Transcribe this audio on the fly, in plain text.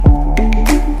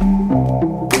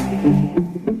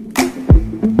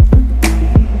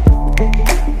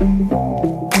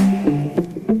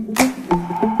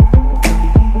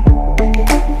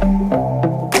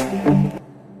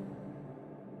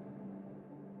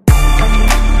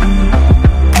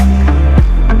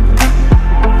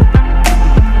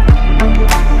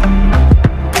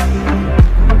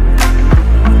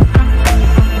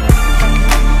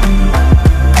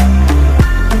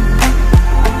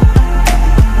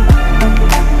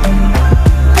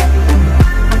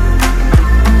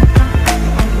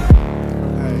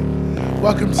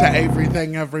to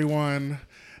everything, everyone.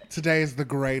 Today is the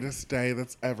greatest day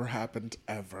that's ever happened,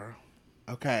 ever.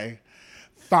 Okay?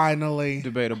 Finally.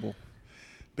 Debatable.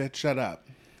 Bitch, shut up.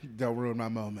 Don't ruin my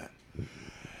moment.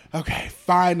 Okay,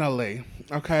 finally.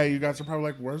 Okay, you guys are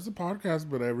probably like, where's the podcast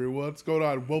been, everyone? What's going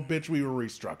on? Well, bitch, we were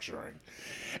restructuring.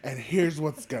 And here's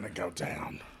what's gonna go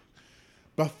down.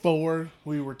 Before,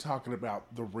 we were talking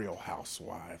about the Real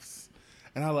Housewives.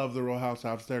 And I love the Real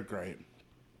Housewives. They're great.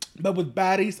 But with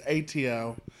Baddies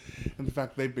ATL, and the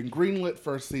fact they've been greenlit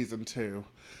for season 2,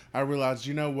 I realized,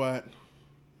 you know what?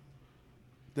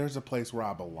 There's a place where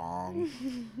I belong.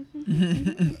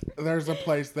 There's a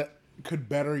place that could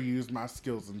better use my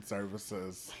skills and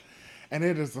services. And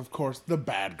it is, of course, the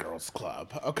Bad Girls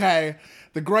Club. Okay?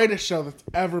 The greatest show that's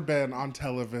ever been on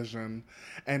television.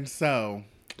 And so,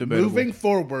 moving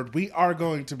forward, we are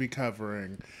going to be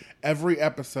covering every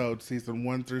episode, season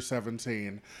 1 through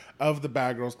 17, of the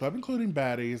Bad Girls Club, including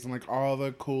Baddies and like all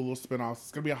the cool little spinoffs.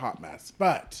 It's going to be a hot mess.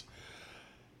 But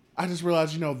I just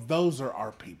realized, those are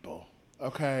our people.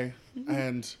 Okay?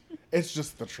 And it's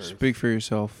just the truth. Speak for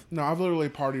yourself. No, I've literally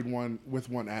partied with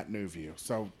one at Newview.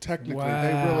 So technically,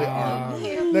 they really are.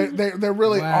 They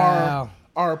really are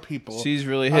our people. She's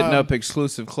really hitting up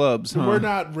exclusive clubs, huh? We're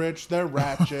not rich. They're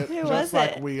ratchet, just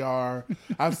like we are.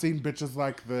 I've seen bitches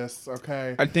like this,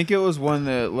 okay? I think it was one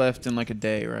that left in like a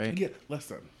day, right? Yeah,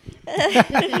 listen.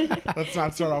 Let's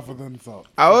not start off with insults.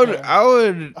 I would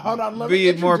Hold on,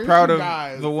 be more proud of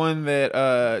guys. the one that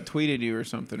tweeted you or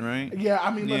something, right? Yeah,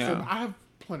 I mean, listen, I have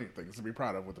plenty of things to be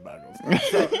proud of with the Bad Girls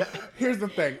Club. So here's the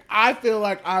thing. I feel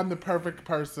like I'm the perfect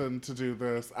person to do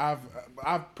this. I've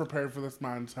prepared for this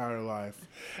my entire life.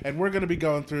 And we're going to be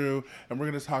going through and we're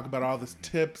going to talk about all the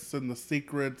tips and the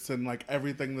secrets and like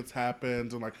everything that's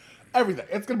happened and like everything.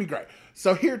 It's going to be great.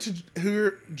 So here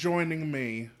joining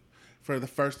me for the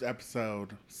first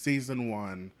episode, season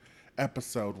 1,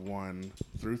 episode 1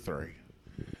 through 3.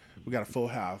 We got a full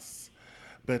house.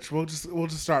 Bitch, we'll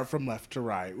just start from left to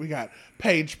right. We got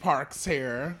Paige Parks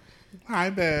here. Hi,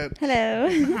 bitch.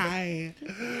 Hello. Hi.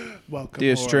 Welcome.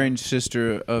 The estranged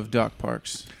sister of Doc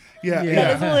Parks. Yeah.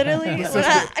 That is literally.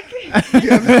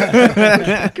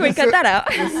 Can we cut that out?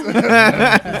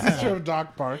 The sister of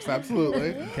Doc Parks,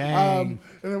 absolutely. Dang.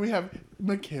 And then we have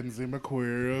Mackenzie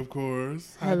McQueer, of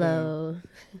course. Hi, Hello.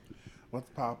 babe. What's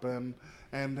poppin'?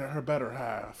 And her better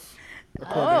half.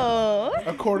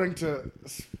 According to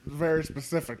very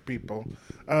specific people.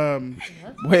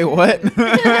 Wait, what?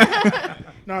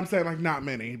 No, I'm saying like not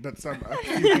many, but a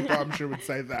few people I'm sure would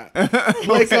say that.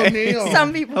 Blake O'Neill.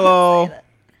 Some people. Hello. Say that.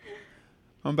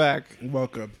 I'm back.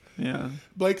 Welcome. Yeah.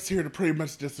 Blake's here to pretty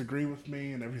much disagree with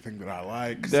me and everything that I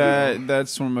like.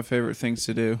 That's one of my favorite things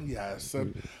to do. Yes,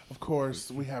 and of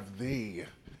course we have the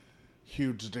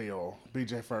huge deal,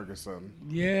 BJ Ferguson.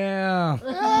 Yeah.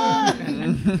 I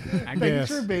Thanks guess.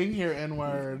 for being here,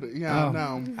 N-word. Yeah,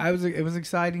 no. It was an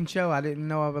exciting show. I didn't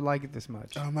know I would like it this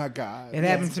much. Oh my God. It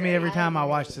happens to me every time I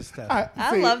watch this stuff.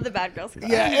 I love the Bad Girls Club.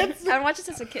 Yeah, I've been watching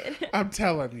since a kid. I'm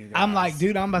telling you guys. I'm like,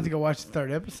 dude, I'm about to go watch the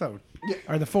 3rd episode. Yeah.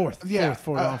 Or the 4th. Yeah.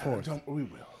 Fourth.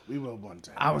 We will one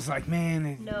day. I was like,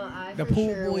 man, I the for pool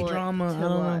sure boy want drama. to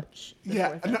watch the Yeah,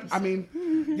 fourth no, I episode.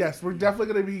 mean, yes, we're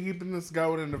definitely going to be keeping this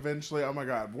going, and eventually, oh my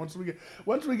God, once we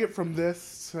get from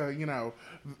this to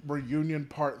reunion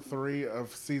part 3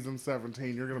 of season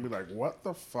 17, you're going to be like, what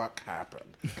the fuck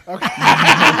happened? Okay,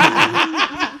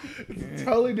 it's a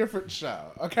totally different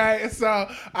show. Okay,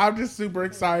 so I'm just super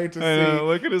excited to see. I know,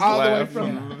 look at his all laugh the way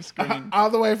on the screen. all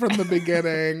the way from the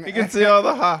beginning. You can see all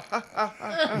the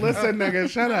Listen, nigga,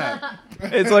 shut up.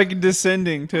 It's like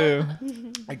descending too.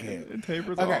 I can't. It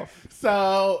tapers Okay, off.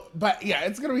 so, but yeah,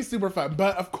 it's going to be super fun.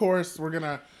 But of course, we're going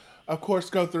to,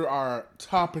 go through our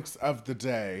topics of the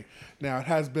day. Now, it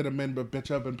has been a minute, but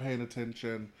bitch, I've been paying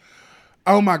attention.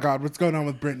 Oh my God, what's going on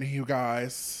with Brittany, you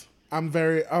guys? Oh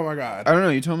my God. I don't know.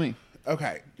 You told me.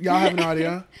 Okay, y'all have an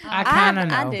idea? I kind of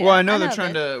know. do. Well, I know they're know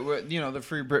trying this. to, the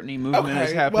Free Britney movement is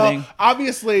Okay, happening. well,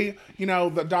 obviously, the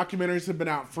documentaries have been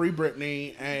out, Free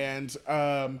Britney, and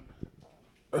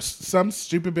some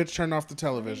stupid bitch turned off the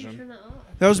television.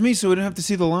 That was me, so we didn't have to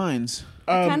see the lines.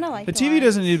 Kind of like The TV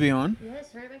doesn't need to be on. Yes,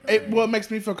 right, It makes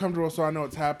me feel comfortable, so I know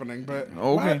it's happening. But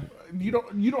Okay. you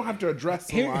don't have to address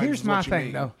the lines. Here's is my what you thing,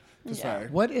 mean though. To say.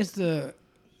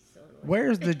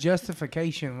 Where's the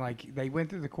justification? Like, they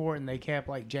went through the court and they kept,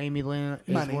 like, Jamie Lynn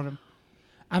is Money. one of them.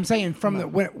 I'm saying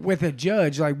with a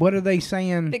judge, like, what are they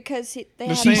saying? Because they They're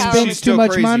have saying power. spends she's too still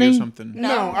much crazy money? or something.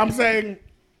 No, I'm saying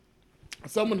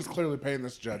someone is clearly paying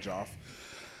this judge off.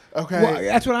 Okay. Well,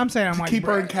 that's what I'm saying. I'm to like, keep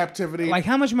her in captivity. like,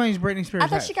 how much money is Britney Spears I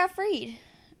thought have? she got freed.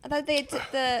 I thought they took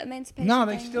the emancipation. No,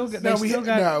 they things. still got. No, They still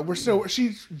got. no, we're still.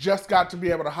 She's just got to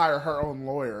be able to hire her own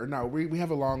lawyer. No, we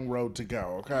have a long road to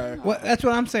go. Okay. Well, that's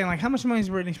what I'm saying. Like, how much money has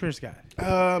Britney Spears got?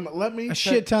 Let me A check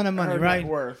shit ton of money, her right?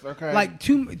 net worth. Okay. Like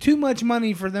too much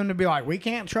money for them to be like, we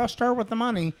can't trust her with the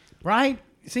money, right?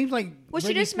 It seems like. Well, she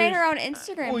Britney just made Spears- her own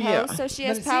Instagram Well, yeah. post, so she But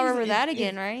has it power seems over like that it-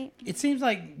 again, right? It seems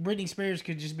like Britney Spears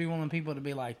could just be one of the people to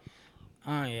be like,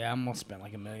 oh yeah, I'm gonna spend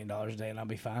like $1 million a day and I'll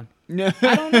be fine. Yeah.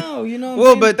 I don't know, you know. What I'm Well,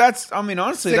 saying? but that's. I mean,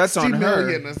 honestly, that's on 60 her.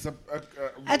 million is That's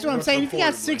what I'm what's saying. If you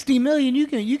got affordable. 60 million,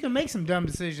 you can make some dumb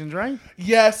decisions, right?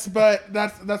 Yes, but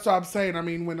that's what I'm saying. I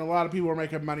mean, when a lot of people are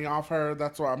making money off her,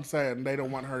 that's what I'm saying. They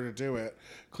don't want her to do it.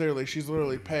 Clearly, she's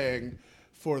literally paying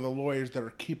for the lawyers that are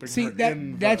keeping See, her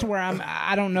in. that's the, where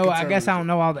I don't know. I guess I don't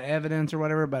know all the evidence or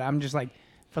whatever, but I'm just like,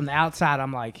 from the outside,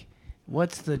 I'm like,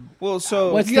 what's the Well,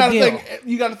 so What's You the gotta deal? think.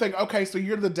 You gotta think. Okay, so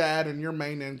you're the dad, and your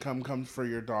main income comes for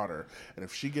your daughter, and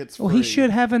if she gets free, well, he should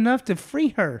have enough to free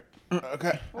her.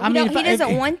 Okay, I mean, he if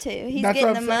doesn't if- want to. He's That's getting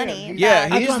what the I'm money. saying. Yeah, back.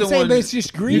 That's he's what I'm the saying, one- but it's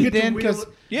just You greed get to then, wheel because it-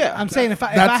 yeah. I'm saying if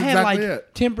I that's had exactly like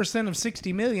it. 10% of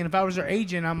 60 million, if I was their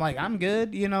agent, I'm like, I'm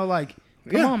good. You know, like,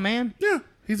 come Yeah. on, man. yeah,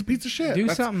 he's a piece of shit. Do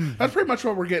That's- something. That's pretty much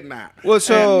what we're getting at. Well,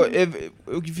 so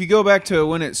if you go back to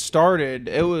when it started,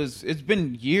 it's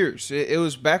been years. It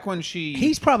was back when she.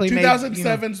 He's probably made,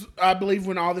 2007, I believe,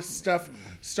 when all this stuff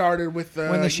started with the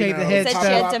When they shaved the head Said stuff.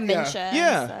 she had Yeah. dementia and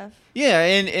Yeah, stuff. yeah,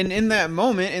 and in that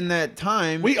moment, in that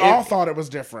time, We all thought it was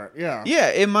different. Yeah. Yeah,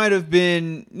 it might have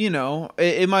been,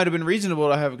 it might have been reasonable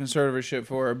to have a conservatorship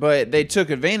for her, but they took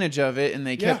advantage of it and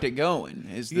they kept Yeah. it going.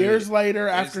 Years later,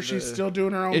 after she's the still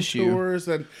doing her own issue. tours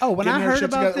and Oh, when I getting her heard shit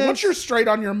about this- once you're straight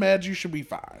on your meds, you should be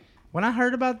fine. When I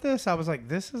heard about this, I was like,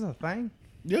 this is a thing?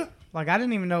 Yeah. Like, I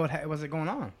didn't even know was it going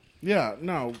on. Yeah,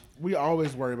 no, we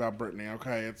always worry about Brittany,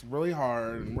 okay? It's really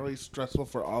hard and really stressful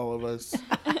for all of us.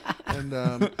 And,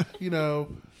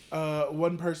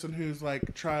 one person who's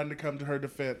like trying to come to her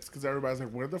defense because everybody's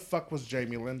like, where the fuck was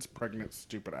Jamie Lynn's pregnant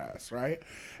stupid ass, right?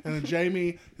 And then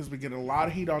Jamie has been getting a lot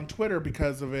of heat on Twitter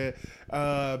because of it.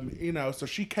 So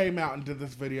she came out and did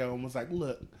this video and was like,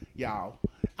 look, y'all,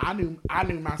 I knew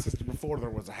my sister before there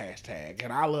was a hashtag,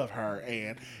 and I love her,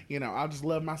 and I just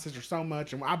love my sister so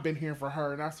much, and I've been here for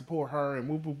her, and I support her, and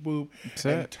whoop whoop whoop. Is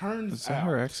And that- it turns Is that out,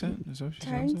 her accent? Is that what she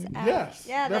sounds Turns like? out. Yes.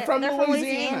 Yeah, They're from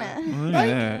Louisiana. Look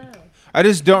at that. I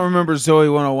just don't remember Zoe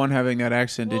 101 having that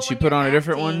accent. Did Well, she when put you're on a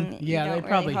different acting, one? you Yeah, don't they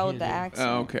probably really hold did the it. accent.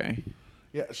 Oh, okay.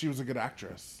 yeah, she was a good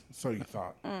actress, so you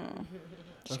thought.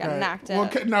 She got knocked Well,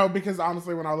 up. no, because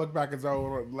honestly, when I look back at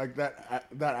Zoe, like that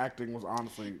acting was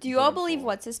honestly. Do you all very believe full.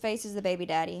 what's his face is the baby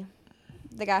daddy?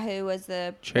 The guy who was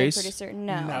the big Chase? producer?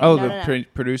 No. No. Oh, no, the no, no.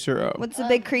 producer. Oh, What's the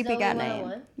big creepy Zoe guy 101?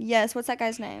 name? Yes, what's that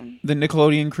guy's name? the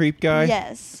Nickelodeon creep guy.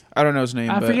 Yes. I don't know his name.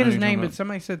 I but forget know his who you're name, talking but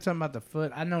somebody said something about the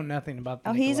foot. I know nothing about the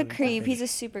Oh, he's a Nickelodeon creep. stuff. He's a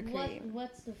super creep.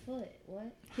 What's the foot?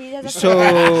 What? He has a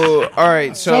So, all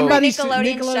right. So, Somebody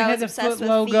Nickelodeon show had is the obsessed foot with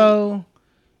logo,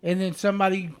 and then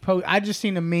somebody I just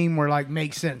seen a meme where like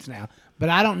makes sense now, but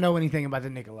I don't know anything about the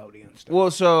Nickelodeon stuff. well,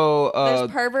 so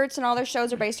There's perverts and all their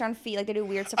shows are based on feet. Like they do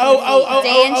weird stuff. Oh, with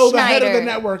their feet. Dan the head of the Schneider.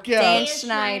 network, yeah. Dan Dan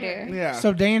Schneider. Schneider. Yeah.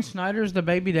 So Dan Snyder's the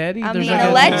baby daddy. I There's mean, like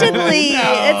a- allegedly,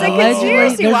 it's a Allegedly,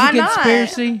 conspiracy. there's Why a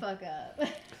conspiracy. Fuck up.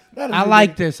 That is I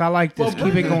like this. I like this. Well,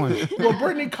 Keep it going. Well,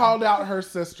 Brittany called out her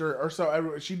sister, or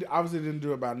so she obviously didn't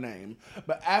do it by name.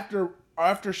 But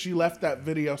after she left that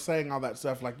video saying all that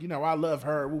stuff, like, I love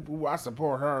her, woo, woo, I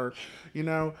support her,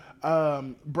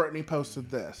 Brittany posted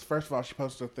this. First of all, she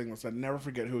posted a thing that said, never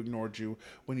forget who ignored you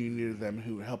when you needed them,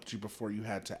 who helped you before you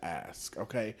had to ask,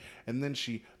 okay? And then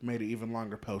she made an even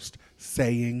longer post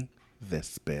saying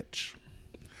this, bitch.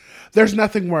 There's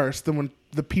nothing worse than when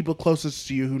the people closest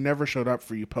to you who never showed up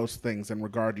for you post things in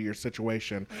regard to your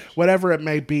situation, whatever it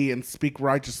may be, and speak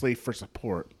righteously for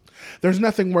support. There's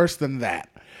nothing worse than that.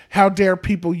 How dare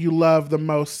people you love the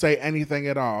most say anything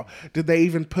at all? Did they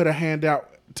even put a hand out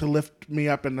to lift me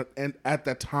up at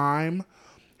the time?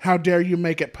 How dare you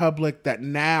make it public that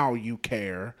now you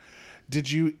care?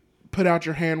 Did you put out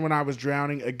your hand when I was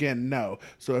drowning? Again, no.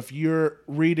 So if you're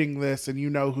reading this and you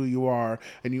know who you are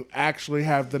and you actually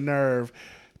have the nerve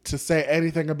to say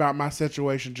anything about my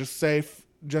situation, just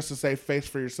to save face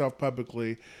for yourself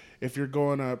publicly. If you're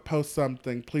going to post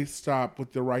something, please stop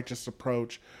with the righteous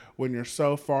approach. When you're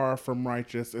so far from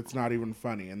righteous, it's not even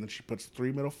funny. And then she puts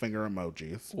 3 middle finger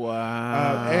emojis.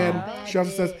 wow. And she also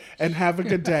says, and have a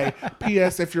good day.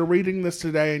 P.S. If you're reading this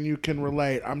today and you can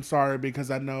relate, I'm sorry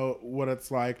because I know what it's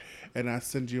like and I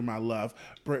send you my love.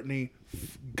 Brittany,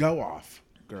 go off,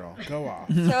 girl. Go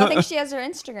off. So I think she has her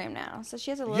Instagram now. So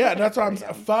she has a little. Yeah, bit that's of what I'm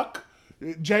freedom. saying. Fuck.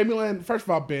 Jamie Lynn, first of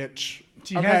all, bitch.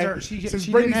 She has her. She Since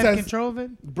didn't Brittany have says- control of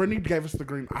it. Brittany gave us the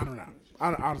green. I don't know.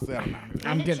 Honestly, I don't know.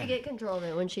 I'm When did gonna- she get control of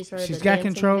it? When she started She's the got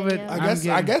dancing control of it.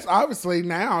 video? I guess obviously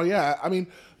now, yeah. I mean,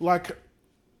 like,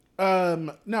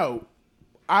 no,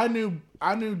 I knew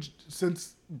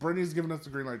since Brittany's given us the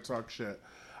green light to talk shit.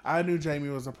 I knew Jamie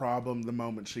was a problem the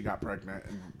moment she got pregnant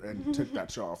and took that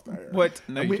show off the air. What?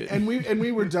 No, and you we, didn't. and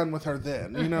we were done with her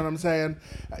then. You know what I'm saying?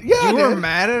 Yeah, You I were did.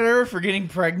 mad at her for getting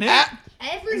pregnant?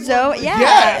 Everyone Zoe, was yeah,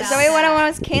 Yes. Zoe 101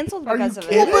 was canceled Are you because of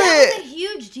kidding? it. That was a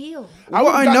huge deal. Well,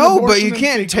 would've I gotten know, an but you abortion in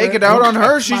can't secret. take it out on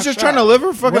her. That's She's my just show. trying to live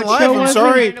her fucking What life. show I'm was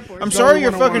sorry. it? I'm sorry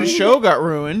your Zoe fucking 101. show got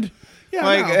ruined. Yeah,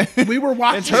 Like, no. We were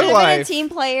watching. It's She her should have been a life. team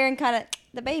player and kind of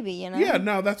the baby, you know? Yeah,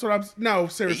 no, that's what I'm. No,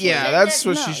 seriously. Yeah, Then that's that-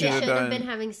 what no, she She should have shouldn't have been done.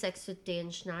 having sex with Dan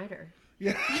Schneider.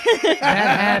 Yeah.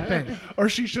 That happened. Or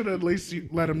she should at least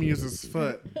let him use his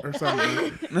foot or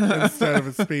something instead of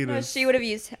his No, penis. she would have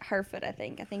used her foot, I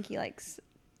think. I think he likes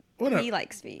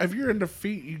feet. If you're into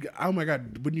feet, oh my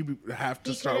god, wouldn't you have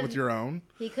to He start could've- with your own?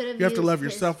 He could have. You have to used love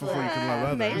his yourself before you foot. can love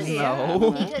others. maybe.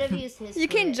 No. He could have used his. You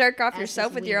can foot jerk off as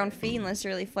yourself his with your own wiener. feet unless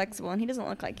you're really flexible, and he doesn't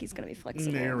look like he's going to be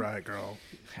flexible. Yeah, you're right, girl.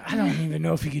 I don't even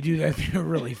know if you could do that if you're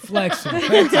really flexible.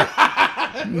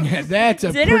 That's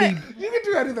a Did pretty. it- You can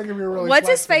do anything if you're really. What's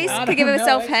his face flexible. to give don't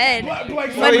himself know. head?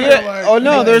 Blake Oh, Lively, yeah. like- Oh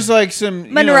no, there's like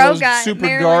some Monroe those got super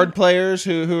Marilyn. guard players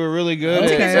who are really good.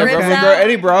 Okay, at okay. rubber Ribs guard. out.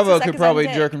 Eddie Bravo Suck could his probably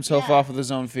own jerk dick. himself off with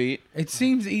his own feet. It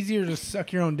seems easier to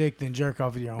suck your own dick than jerk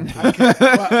off with your own feet.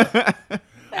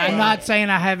 I'm not saying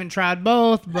I haven't tried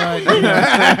both, but you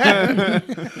know,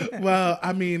 Well,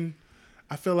 I mean,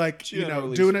 I feel like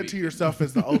Generally doing it to speaking. yourself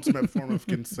is the ultimate form of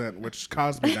consent, which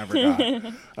Cosby never got.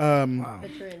 The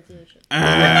transition.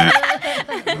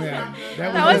 yeah,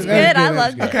 That was good. I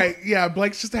loved it. Okay, yeah,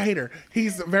 Blake's just a hater.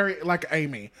 He's very like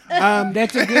Amy.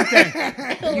 That's a good thing.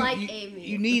 like Amy.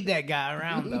 You need that guy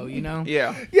around, though. You know.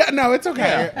 Yeah, Yeah, no, it's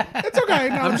okay. It's okay.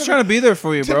 No, I'm it's just trying to be there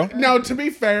for you, bro. No, to be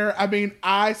fair, I mean,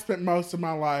 I spent most of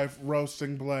my life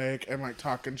roasting Blake and like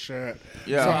talking shit.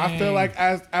 Yeah. So I feel Dang. like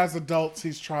as adults,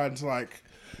 he's trying to like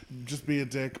just be a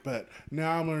dick. But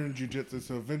now I'm learning jujitsu,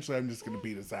 so eventually I'm just gonna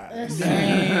beat his ass. He's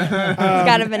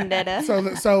got a vendetta.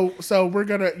 So we're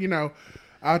gonna,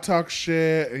 I talk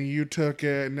shit and you took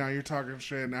it, and now you're talking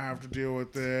shit, and I have to deal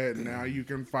with it, and now you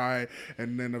can fight,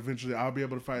 and then eventually I'll be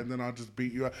able to fight, and then I'll just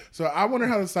beat you up. So I wonder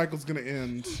how the cycle's gonna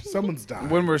end. Someone's dying.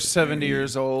 When we're 70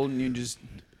 years old and you just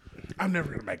I'm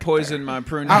never gonna make it poison there. my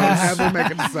prune I would house. never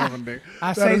make it to 70.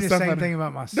 I That say is the so same funny. thing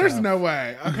about myself. There's no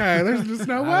way. Okay, there's just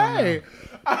no way.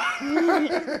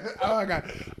 Oh my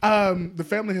god. The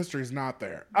family history is not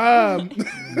there.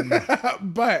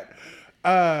 But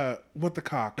with the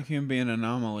cock. It can be an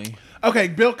anomaly. Okay,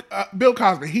 Bill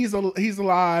Cosby. He's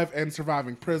alive and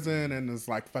surviving prison and is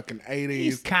like fucking 80s.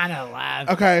 He's kind of alive.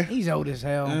 Okay. He's old as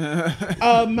hell.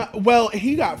 Well,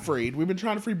 he got freed. We've been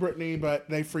trying to free Britney, but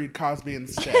they freed Cosby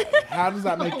instead. How does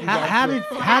that make you guys How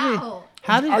feel?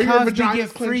 how did Are your Cosby vaginas get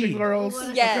clenching, free? girls?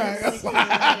 Yes.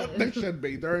 Okay. They should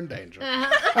be. They're in danger.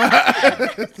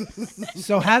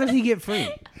 So how did he get free?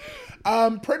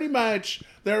 Pretty much,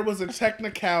 there was a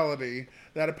technicality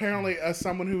that apparently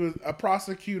someone who was a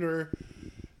prosecutor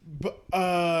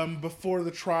before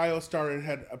the trial started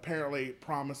had apparently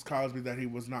promised Cosby that he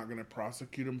was not going to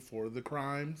prosecute him for the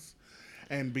crimes.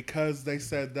 And because they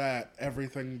said that,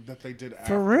 everything that they did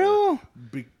after For real?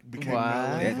 became Wow.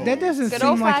 null and void. That doesn't Good seem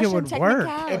old like it fashioned would work.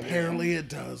 technicality. Apparently it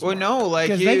does. Well, work. no, like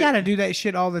Because you, they got to do that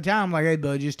shit all the time. Like, hey,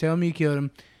 bud, just tell me you killed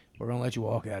him. We're going to let you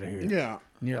walk out of here. Yeah.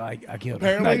 And you're like, I killed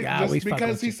him. Apparently, Like, we just fucking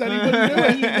because with he you. said he wouldn't do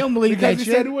it. You don't believe Because that he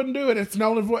shit? said he wouldn't do it, it's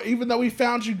null and void. Even though we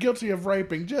found you guilty of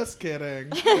raping. Just kidding.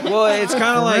 well, it's kind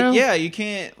of For like, real? yeah, you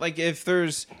can't, like, if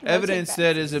there's evidence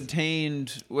that is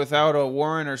obtained without a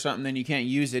warrant or something, then you can't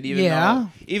use it,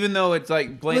 even though it's,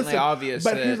 like, blatantly Listen, obvious.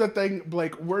 But that, here's the thing,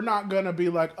 Blake. We're not going to be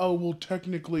like, oh, well,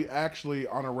 technically, actually,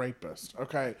 on a rapist.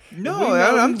 Okay? no, If we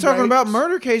know I'm he talking about raped-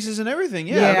 murder cases and everything.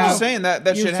 Yeah, Yeah. I'm just saying that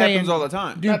You're shit saying happens all the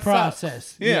time. Due That sucks.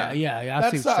 process. Yeah.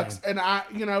 I That see what you're sucks. saying. And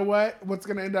you know what? What's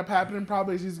going to end up happening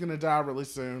probably is he's going to die really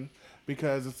soon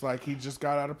because it's like he just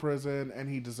got out of prison and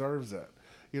he deserves it.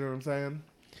 You know what I'm saying?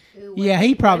 Yeah,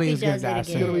 he probably What is if going does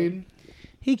to it die You know what I soon. mean?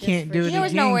 He can't for do it sure.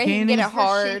 There's again, no way he can get he? it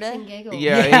hard. Yeah, you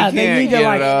they can't need get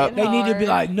to it up. they need to be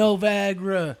like no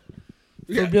Viagra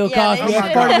for Bill Yeah, they Cosby as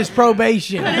should. part of his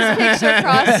probation. Picture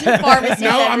across pharmacies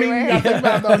No, I mean, you everywhere. got to think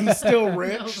about it, though. He's still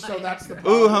rich, so that's the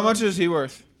problem. Ooh, how much is he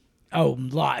worth? Oh,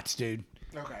 lots, dude.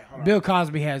 Okay, hold on. Bill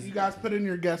Cosby has. You guys put in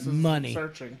your guesses. Money.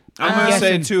 Searching. I'm going to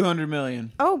say guessing- 200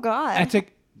 million. Oh God. I'll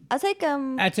take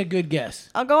That's a good guess.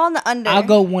 I'll go on the under. I'll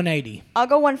go 180. I'll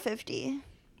go 150.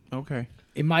 Okay.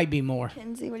 It might be more.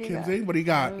 Kenzie, what do you got? Kinsey, what do you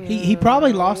got? He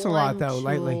probably lost a lot though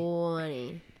lately.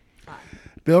 120.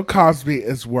 Bill Cosby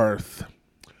is worth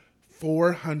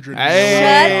 $400 Hey.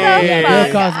 Yeah,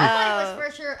 Bill Cosby. That was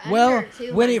for sure under Well,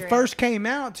 200. when it first came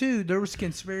out, too, there was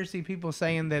conspiracy people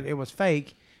saying that it was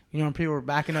fake. You know, when people were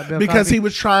backing up Bill because Cosby he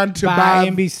was trying to by buy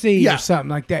NBC Yeah. or something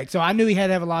like that. So I knew he had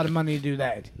to have a lot of money to do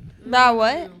that. About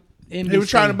what? NBC. He was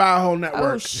trying to buy a whole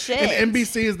network. Oh, shit. And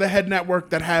NBC is the head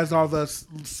network that has all the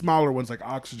smaller ones like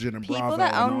Oxygen and People Bravo.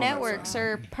 that and all own that networks stuff.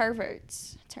 are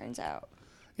perverts, turns out.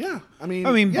 Yeah, I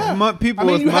mean, Yeah. People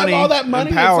with you money have all that money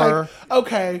and power. It's like,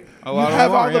 okay, you lot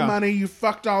have more, all the yeah. money. You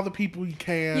fucked all the people you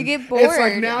can. You get It's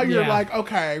like bored. now you're Yeah. like,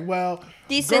 okay, well,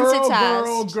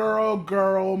 Desensitized.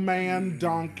 girl, man,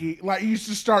 donkey. Like you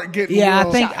should start getting. Yeah, real,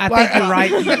 I think you're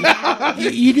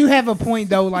right. You do have a point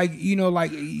though. Like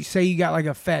like you say you got like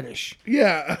a fetish,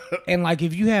 Yeah, and like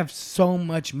if you have so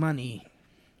much money,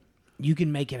 you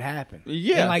can make it happen.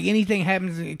 Yeah. And like anything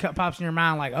happens, it pops in your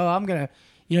mind. Like, oh, I'm gonna.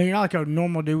 You're not like a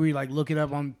normal dude where you like look it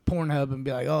up on Pornhub and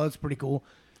be like, oh, that's pretty cool.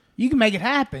 You can make it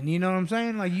happen. You know what I'm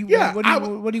saying? Like you. yeah. What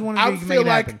do you want to do? I You can feel make it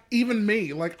like happen. even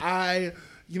me, like I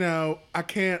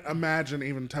can't imagine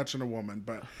even touching a woman,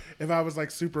 but if I was like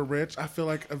super rich, I feel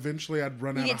like eventually I'd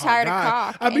run out get of tired of hot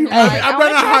cock, guys. I'd and you're like, I'd I run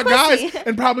wanna out of try hot guys pussy.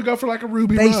 and probably go for like a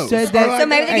Ruby They Rose. said Or that- like So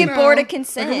maybe they you get bored of like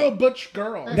consent. a real butch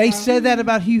girl. They said that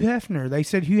about Hugh Hefner. They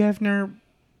said Hugh Hefner,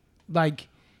 like,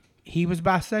 he was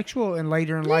bisexual and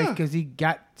later in life Yeah. because he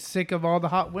got sick of all the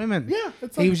hot women. Yeah,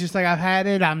 it's he like- was just like, I've had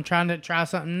it. I'm trying to try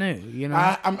something new. You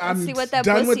know. I'm see what that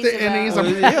done with the pussy's about. innies. Well,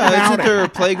 I'm yeah, isn't out. there a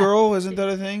Playgirl? Isn't that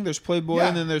a thing? There's Playboy Yeah.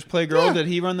 and then there's Playgirl. Yeah. Did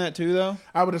he run that too, though?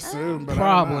 I would assume, but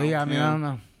Probably. I I mean, Yeah. I don't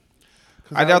know.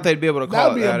 I doubt they'd be able to That call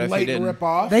would it be that a if he blatant didn't. rip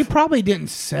off. They probably didn't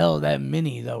sell that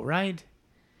many though, right?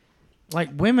 Like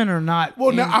women are not.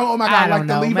 Well, no, oh my I god, don't like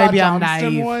the know. Levi Maybe I'm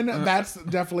Johnston naive. one. That's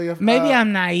definitely a. Maybe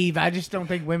I'm naive. I just don't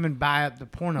think women buy up the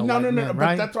porno. No, like no, men, but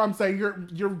right? that's what I'm saying.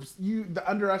 The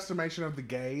underestimation of the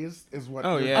gays is what.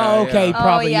 Oh, you're- yeah. Oh, okay, Oh,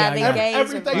 probably. yeah, Yeah, the yeah. gays are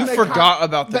Everything You they forgot kind-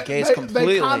 about the they- gays they,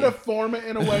 completely. They kind of form it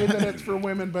in a way that it's for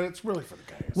women, but it's really for the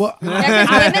gays. Well, 'cause women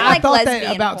like thought that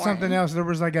lesbian about porn. something else. There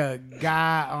was like a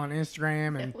guy on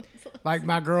Instagram, and like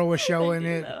my girl was showing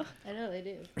it, I know they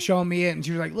do. showing me it, and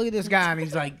she was like, "Look at this guy," and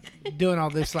he's like doing all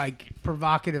this like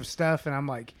provocative stuff, and I'm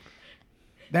like,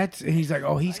 "That's." And he's like,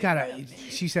 "Oh, he's got a."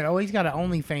 She said, "Oh, he's got an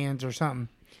OnlyFans or something,"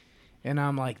 and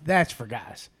I'm like, "That's for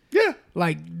guys." yeah,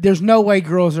 Like, there's no way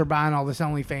girls are buying all this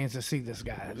OnlyFans to see this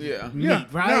guy. Yeah. meet, yeah,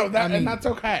 right? No, I mean, and that's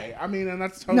okay. I mean, and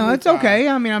that's totally no, it's fine. okay.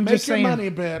 I mean, I'm Make just your saying. money,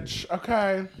 bitch.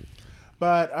 Okay,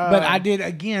 but But I did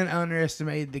again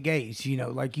underestimate the gays. You know,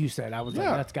 like you said, I was like,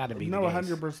 that's got to be no, the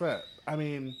gays. 100%. I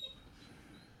mean,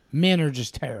 Men are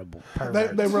just terrible. they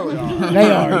Perverts. really are. They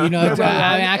are. You know, They it's, really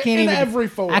I mean, are. I can't In even. every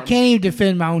form. I can't even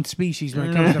defend my own species when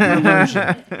it comes to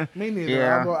perversion. Me neither.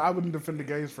 Yeah. I wouldn't defend the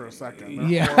gays for a second. They're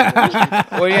Yeah.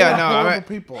 horrible. Well, yeah, no, Horrible I,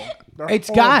 people. They're It's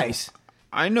horrible. guys.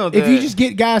 I know that. If you just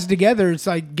get guys together, it's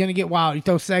like gonna get wild. You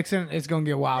throw sex in, it's gonna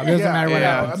get wild. It doesn't matter what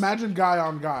yeah. happens. Imagine guy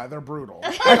on guy. They're brutal.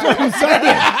 That's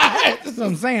what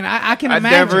I'm saying. I can I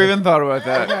imagine. never even thought about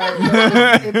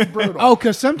that. It's brutal. Oh,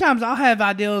 because sometimes I'll have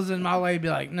ideals and my lady be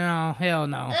like, no, hell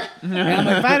no. And I'm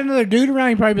like, if I had another dude around,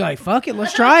 he'd probably be like, fuck it,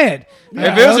 let's try it.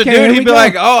 If it was Okay, a here dude, we he'd be go.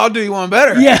 like, "Oh, I'll do you one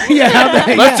better. Yeah, yeah.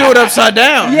 Let's do it upside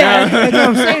down." Yeah, that's what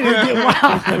I'm saying. It'd get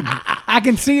wild. I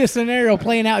can see a scenario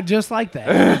playing out just like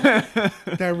that.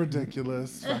 They're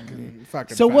ridiculous.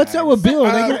 Fucking So what's up with Bill?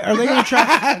 Are they gonna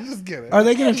try? Just kidding. Are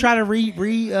they gonna try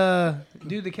to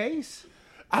do the case?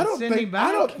 I don't send him think. back?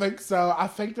 I don't think so. I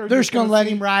think they're They're just gonna let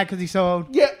see- him ride because he's so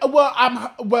old. Yeah.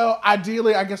 Well,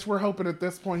 ideally, I guess we're hoping at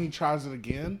this point he tries it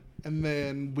again, and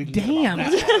then we can get him Damn,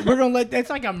 off that. we're gonna let. That's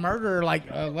like a murder. Like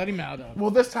let him out of.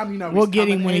 Well, this time We'll he's get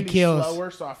him coming when he and he's kills.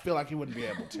 slower, so I feel like he wouldn't be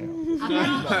able to.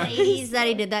 I think the ladies that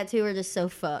he did that to are just so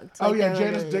fucked. Oh Like, yeah, they're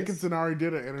Janice really just- Dickinson already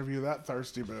did an interview. That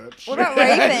thirsty bitch. What about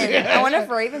Raven? I wonder if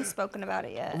Raven's spoken about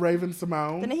it yet. Raven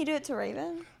Simone? Didn't he do it to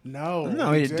Raven? No,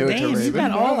 No, he didn't do it to Damn, you Raven.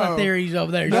 got all No. the theories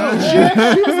over there. No, She's she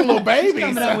was a little baby.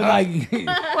 coming up with like. Well,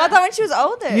 I thought when she was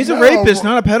older. He's a No. rapist,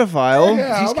 not a pedophile.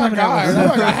 Yeah, She's oh my coming out god! with Oh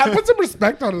my god! Put some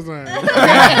respect on his name.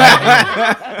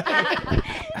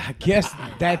 I guess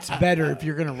that's better if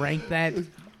you're gonna rank that.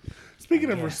 Speaking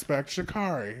of respect,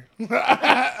 Sha'Carri,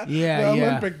 Yeah, the yeah.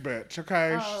 Olympic bitch.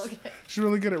 Okay, Oh, okay. she's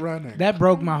really good at running. That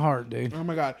broke my heart, dude. Oh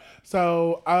my god!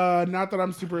 So, not that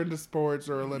I'm super into sports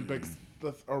or Olympics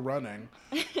or running,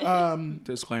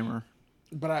 Disclaimer.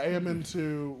 but I am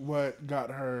into what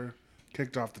got her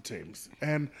kicked off the teams,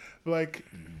 and like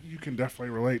you can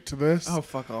definitely relate to this. Oh,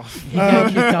 fuck off. You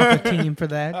got kicked off the team for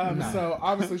that. No. So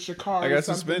obviously Sha'Carri I got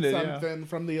something, suspended, yeah. something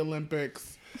from the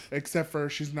Olympics, except for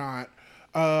she's not.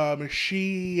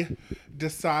 She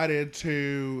decided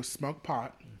to smoke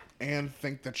pot and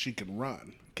think that she can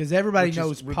run. Because everybody Which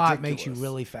knows is pot makes you ridiculous.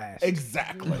 really fast.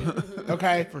 Exactly.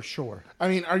 Okay. For sure. I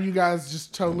mean, are you guys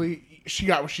just totally? She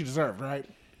got what she deserved, right?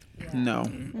 No.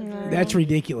 That's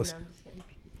ridiculous.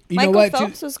 You Michael know what?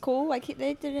 Phelps was cool. Like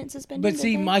they didn't suspend him. But did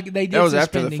see, they? Mike, they did That was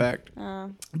after suspend the him,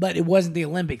 fact. but it wasn't the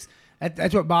Olympics.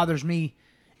 That's what bothers me,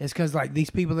 is because like these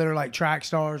people that are like track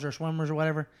stars or swimmers or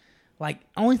whatever, like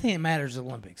only thing that matters is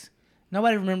Olympics.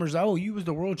 Nobody remembers. Oh, you was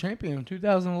the world champion in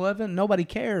 2011. Nobody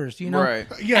cares. You know. Right.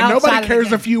 Yeah, Outside nobody of the cares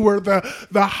game. if you were the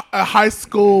high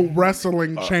school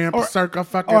wrestling champ circa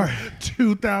fucking or-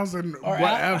 2000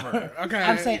 whatever. Okay,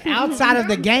 I'm saying outside of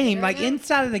the game, like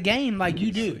inside of the game, like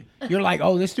you do. You're like,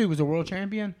 oh, this dude was a world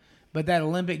champion, but that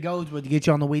Olympic gold would get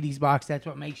you on the Wheaties box. That's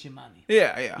what makes you money.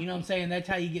 Yeah. You know what I'm saying? That's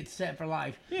how you get set for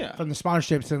life. Yeah. From the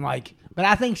sponsorships and like, but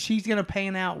I think she's gonna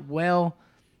pan out well,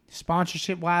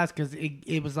 sponsorship wise, because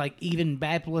it was like even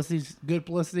bad publicity's good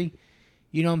publicity.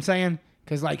 You know what I'm saying?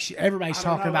 Because like everybody's I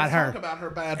don't talking know, about let's her. talk about her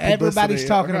bad Everybody's publicity,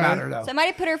 talking okay? about her though.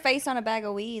 Somebody put her face on a bag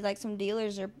of weed. Like some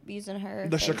dealers are using her.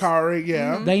 The face. Shikari,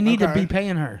 yeah. They need to Okay. be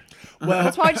paying her. Well,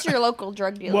 That's probably just your local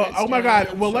drug dealer. well, that's oh my doing it, God.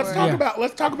 I'm Well, let's sure. talk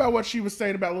Yeah. about what she was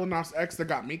saying about Lil Nas X that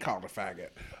got me called a faggot.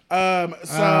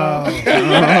 So See,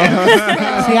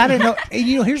 I didn't know. And,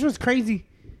 you know, here's what's crazy.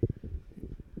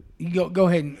 You go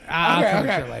ahead and I'll come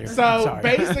to you later. I'm So sorry.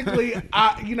 basically,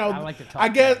 I like to talk I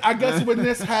guess when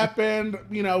this happened,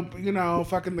 you know,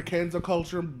 fucking the cancel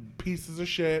culture pieces of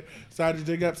shit decided to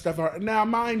dig up stuff. Now,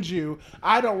 mind you,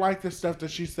 I don't like the stuff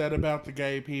that she said about the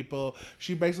gay people.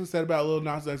 She basically said about Lil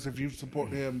Nas X, if you support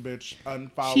him, bitch,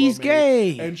 unfollow She's me.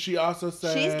 gay. And she also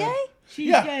said She's gay?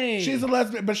 She's gay. She's a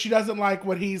lesbian, but she doesn't like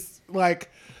what he's like.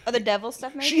 Oh, the devil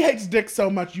stuff, maybe? She hates dick so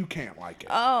much you can't like it.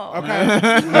 Oh. Okay.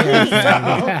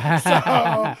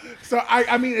 so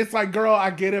I mean, it's like, girl, I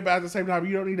get it, but at the same time,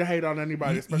 you don't need to hate on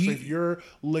anybody, especially if you're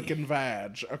licking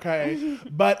vag. Okay.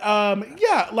 But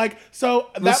yeah, like, so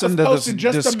that Listen was to this posted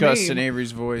just disgust a in meme.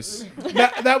 Avery's voice.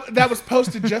 That was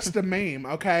posted just a meme.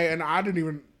 Okay, and I didn't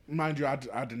even. Mind you, I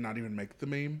did not even make the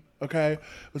meme, okay?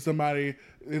 But somebody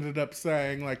ended up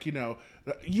saying, like, you know,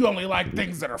 you only like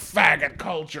things that are faggot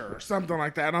culture or something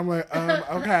like that. And I'm like,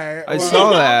 okay. I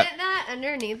saw that. Comment that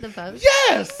underneath the post.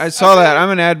 Yes! I saw that. I'm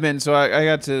an admin, so I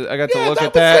got to Yeah, look that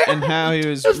at that was and how he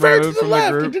was It was very to removed the from the left.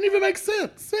 It group. didn't even make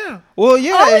sense. Yeah. Well,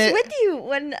 yeah. I was it- with you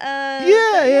when. yeah, I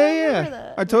yeah, remember yeah.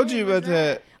 that. I told you about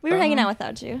that. We were hanging out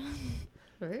without you.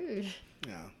 Rude.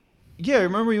 Yeah. Yeah,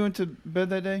 remember you went to bed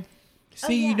that day?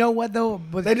 See, you know what though?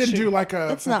 But They didn't do like a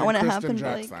That's not fucking when it Kristen happened,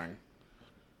 Jax like- thing.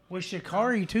 with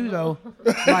Shikari too though.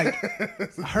 Like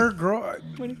her girl,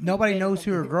 nobody knows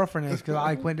who her girlfriend is because I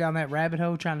like went down that rabbit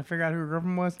hole trying to figure out who her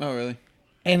girlfriend was. Oh, really?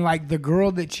 And like the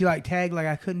girl that she like tagged, like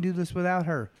I couldn't do this without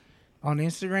her. On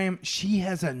Instagram, she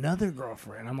has another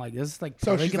girlfriend. I'm like, this is like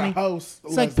So she's polygamy. a host.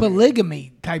 It's like lesbian.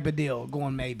 polygamy type of deal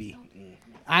going maybe.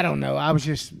 I don't know. I was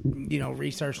just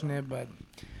researching it, but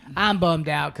I'm bummed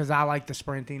out because I like the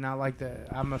sprinting. I'm a That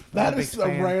Olympics is the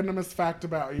fan. randomest fact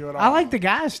about you at all. I like the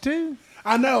guys too.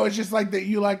 I know. It's just like that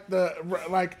you like the,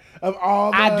 like, of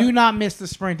all the. I do not miss the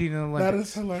sprinting in the That Olympics.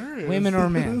 is hilarious. Women or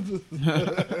men.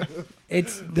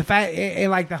 It's the fact,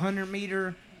 and like the 100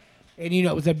 meter, and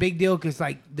it was a big deal because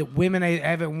like the women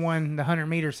haven't won the 100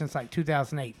 meter since like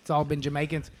 2008. It's all been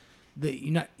Jamaicans.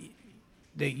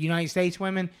 The United States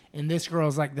women, and this girl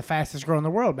is like the fastest girl in the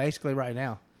world basically right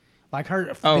now. Like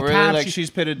her. Oh, the really? time Like she's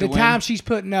pitted to the win? time she's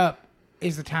putting up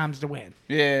is the times to win.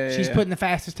 Yeah. She's putting the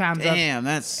fastest times up. Damn,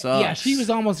 that sucks. Yeah, she was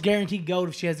almost guaranteed gold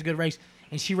if she has a good race,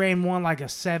 and she ran one like a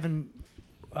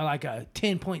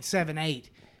 10.78,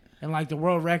 and like the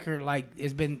world record like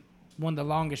has been one of the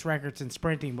longest records in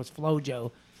sprinting was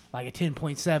FloJo, like a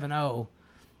 10.70.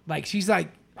 Like she's like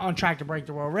on track to break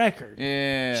the world record.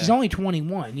 Yeah. She's only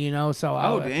 21, so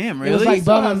Oh, damn, It was really? like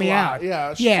Still bumming has a me lot. out.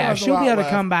 Yeah, yeah, still she'll has a be lot able to left.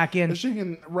 come back in. If she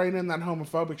can rein in that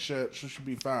homophobic shit, she should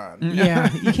be fine.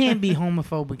 Yeah, you can't be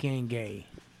homophobic and gay.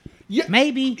 Yeah,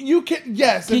 Maybe. you can.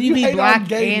 Yes, Can if you be hate on black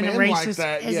gay and men like racist?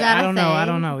 that, Is yeah. that I a don't know, I thing,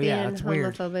 don't know. Yeah, being it's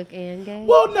weird. homophobic and gay.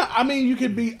 Well, no, I mean you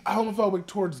could be homophobic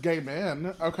towards gay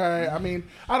men. Okay, I mean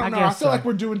I don't I know. I guess feel so. like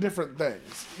we're doing different things.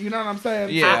 You know what I'm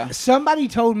saying? Yeah. Somebody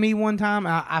told me one time,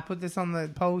 I put this on the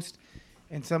post,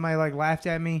 and somebody like laughed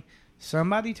at me.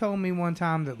 Somebody told me one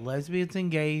time that lesbians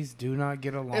and gays do not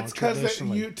get along It's because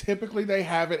traditionally. typically they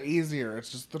have it easier.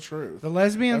 It's just the truth. The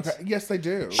lesbians? Okay. Yes, they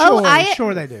do. Sure, Oh,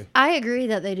 sure they do. I agree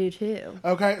that they do too.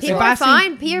 Okay, People I are see-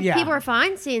 fine. yeah. People are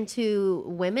fine seeing two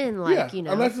women, like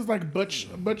yeah, unless it's like butch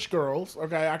girls.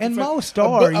 Okay, I can And say most a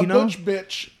are, a you know? butch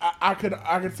bitch. I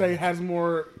could say has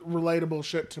more relatable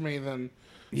shit to me than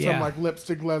Yeah. some like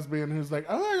lipstick lesbian who's like,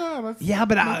 oh my god, let's Yeah,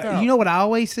 but knock out. you know what I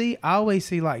always see? I always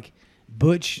see like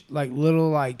butch, like little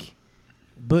like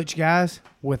butch guys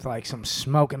with like some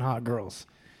smoking hot girls,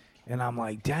 and I'm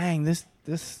like, dang, this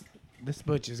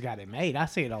butch has got it made. I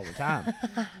see it all the time.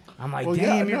 I'm like,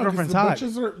 damn, your girlfriend's hot.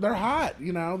 Butches they're hot.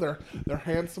 You know, they're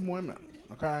handsome women.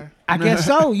 Okay. I guess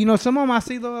so. You know, some of them I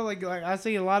see though, like I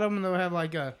see a lot of them. They'll have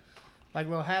like a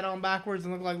little hat on backwards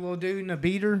and look like a little dude in a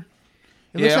beater.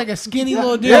 It looks like a skinny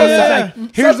little dude. Yeah.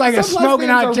 Like, here's like a Some smoking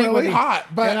hot lesbians chick are really with hot,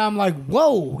 but and I'm like,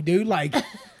 whoa, dude, like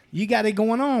you got it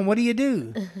going on. What do you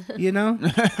do? You know?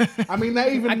 I mean,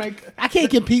 they even make I can't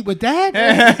compete with that.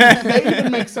 they even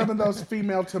make some of those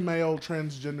female to male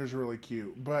transgenders really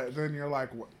cute. But then you're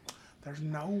like, what? There's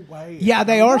no way. Yeah,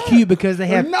 they are cute because they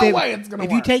have. There's no way it's gonna If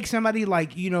you work. take somebody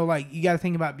like you know, like you got to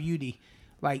think about beauty,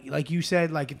 like you said,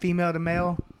 like female to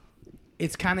male,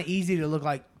 it's kind of easy to look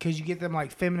like because you get them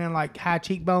like feminine, like high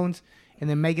cheekbones, and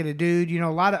then make it a dude. You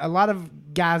know, a lot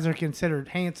of guys are considered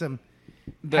handsome.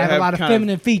 Have a lot of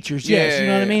feminine features. Yes, you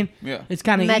know what I mean. Yeah, it's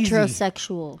kind of easy.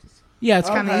 Metrosexuals. Yeah, it's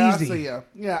kind of Okay, easy. I see ya.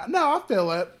 Yeah, no, I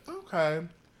feel it. Okay,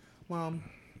 well,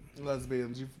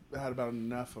 lesbians, you've had about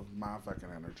enough of my fucking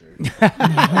energy.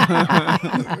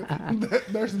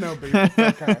 There's no beef. It's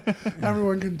okay.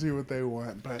 Everyone can do what they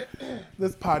want, but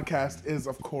this podcast is,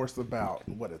 of course, about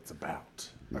what it's about.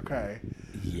 Okay.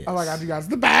 Yes. Oh my God, you guys,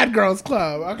 the Bad Girls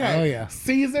Club. Okay. Oh, yeah.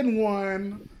 Season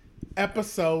 1,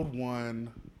 episode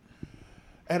 1.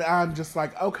 And I'm just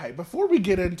like, okay, before we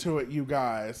get into it, you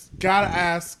guys, gotta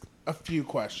ask a few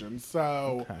questions.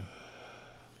 So,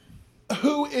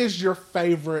 who is your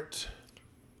favorite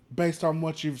based on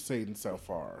what you've seen so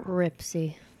far?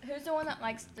 Ripsy. Who's the one that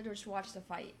likes to just watch the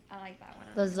fight? I like that one.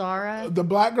 The Zara. The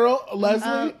black girl,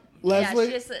 Leslie?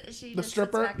 Leslie? Yeah, she the just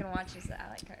stripper? sits back and watches it. I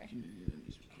like her.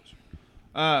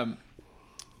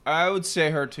 I would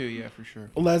say her too. Yeah, for sure.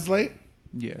 Leslie?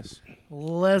 Yes.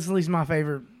 Leslie's my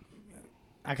favorite.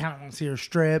 I kind of want to see her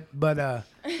strip, but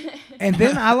and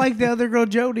then I like the other girl,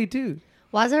 Jody, too.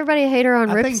 Why does everybody hate her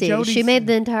on I think Ripsy? Jody's- She made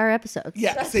the entire episode.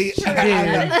 Yeah, see,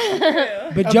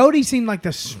 But Jody seemed like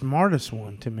the smartest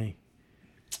one to me.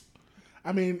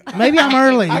 I mean, Maybe I'm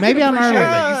early. I Maybe can I'm appreciate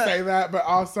early. that you say that, but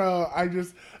also I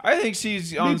think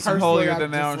she's on some personally, holier I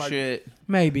than thou just like- shit.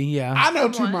 Maybe, yeah. I know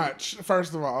too much,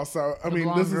 first of all. So, I mean,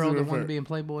 this is girl, the really one fair. being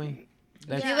Playboy.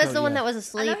 That's She was cool, the one yeah. that was I know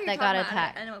asleep who you're that got talking about.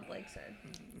 attacked. I know what Blake said.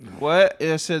 What?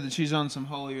 I said that she's on some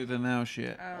holier than thou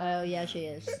shit. Oh, yeah, she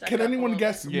is. Stuck Can up a anyone little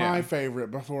guess Yeah. my favorite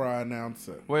before I announce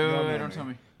it? Wait, Y'all know don't me. tell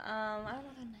me. bit. I don't know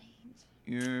the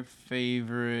names. Your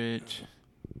favorite.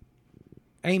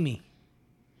 Amy.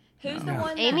 Who's the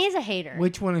one? Amy is a hater.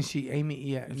 Which one is she? Amy,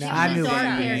 yeah. No, She's I a knew Zara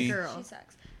Amy. hair Amy. girl. She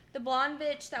sucks. The blonde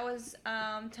bitch that was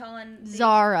telling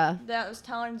Zara. that was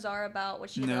telling Zara about what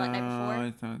she did No, the night before.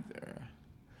 it's not there.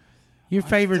 Your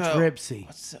favorite's the- Ripsy.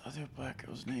 What's the other black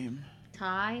girl's name?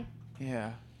 Ty.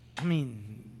 Yeah. I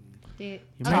mean, Dude.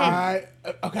 You Okay.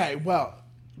 Okay, well,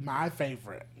 my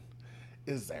favorite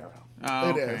is Zara. Oh,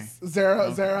 It okay. is.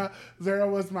 Zara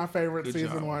was my favorite Good season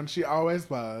job. 1. She always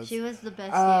was. She was the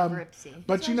bestie Um, of Ripsy.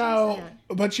 But you That's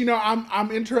what know,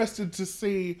 I'm interested to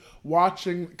see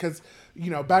watching because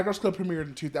Bad Girls Club premiered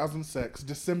in 2006,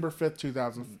 December 5th,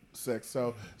 2006.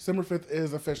 So December 5th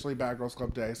is officially Bad Girls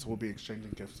Club Day, so we'll be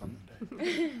exchanging gifts on the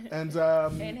day. And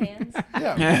In hands.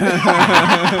 yeah,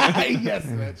 yes,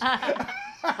 bitch.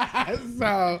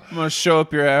 So I'm gonna show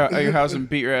up at your house and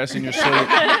beat your ass in your sleep.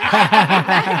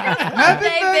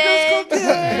 Hey,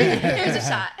 bitch. Here's a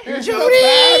shot. the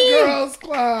Bad Girls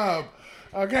Club.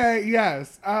 Okay,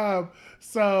 yes.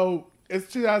 So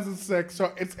it's 2006,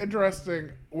 so it's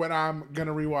interesting when I'm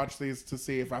gonna rewatch these to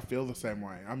see if I feel the same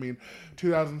way. I mean,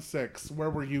 2006. Where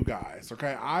were you guys?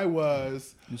 Okay, I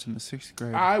was. It was in the 6th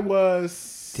grade.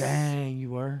 dang,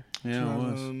 you were. Yeah, it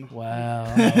was. Wow.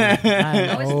 I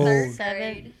I'm was old. third Seven.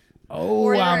 grade. Oh,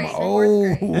 Fourth I'm grade.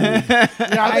 old. Yeah,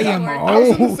 I am I was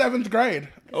in the old. 7th grade.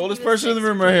 Oldest person in the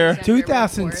room right here.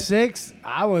 2006,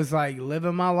 I was like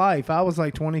living my life. I was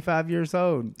like 25 years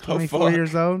old, 24 fuck.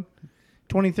 years old,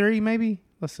 23 maybe.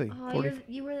 Let's see. Oh, 40.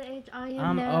 you were the age I am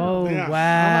I'm now. old. Yeah.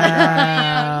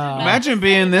 Wow. Imagine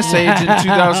being this age in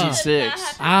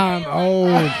 2006. I'm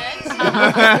old.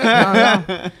 No,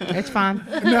 it's fine.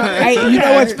 No, Hey, it's you know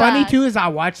okay. what's funny Bad. too is I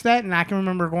watched that and I can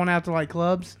remember going out to like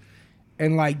clubs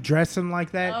and like dressing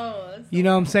like that. Oh, that's You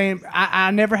know what I'm saying?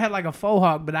 I never had like a faux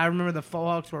hawk, but I remember the faux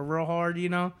hawks were real hard,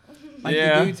 Like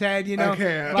Yeah. the dudes had,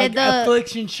 Okay. Like Did the-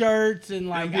 Affliction shirts and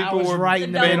like I people was wore right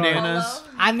in the double middle. bandanas.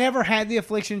 polo. I never had the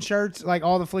Affliction shirts, like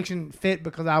all the Affliction fit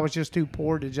because I was just too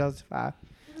poor to justify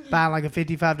buying like a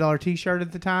 $55 t-shirt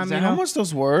at the time. Is that how much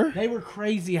those were? They were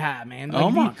crazy high, man. Oh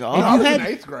if my you- God. if I you was had- in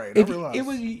 8th grade. I if realized. it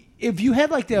was if you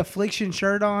had like the Affliction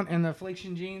shirt on and the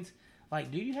Affliction jeans, like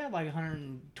dude, you had like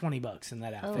 $120 in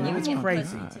that outfit. Oh, It was wow.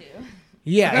 crazy. Pussy, too.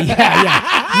 Yeah. Me,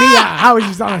 I was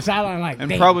just on the sideline like, And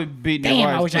damn, probably beating damn, your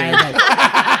I wife wish too. I had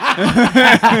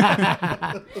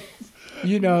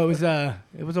that.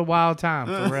 It was a wild time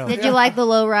for real. Did you like the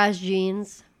low-rise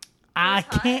jeans? I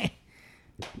can't.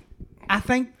 I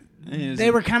think they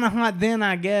were kind of hot then,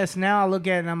 I guess. Now I look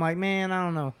at it and I'm like, man, I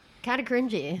don't know. Kind of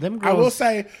cringy. Them I will girls.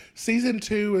 say season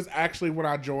 2 is actually when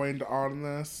I joined on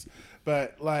this,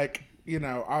 but like, you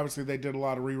know, obviously they did a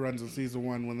lot of reruns of season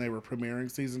 1 when they were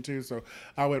premiering season 2, so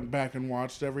I went back and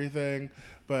watched everything.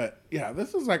 But yeah,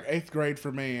 this is like 8th grade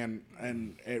for me, and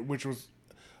which was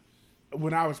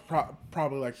when I was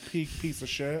probably like peak piece of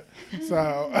shit.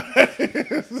 So,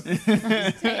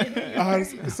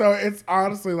 so it's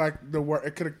honestly like the worst.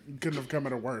 It couldn't have come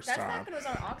at a worse That's time. back when it was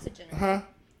on Oxygen. Huh?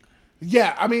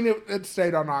 Yeah, I mean it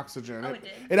stayed on Oxygen. Oh, it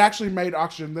did? It actually made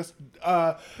Oxygen. This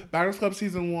Baggers Club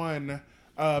season 1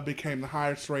 became the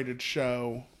highest rated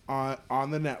show on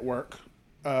the network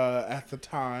at the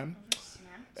time,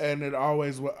 and it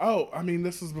always was. Oh, I mean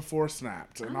this is before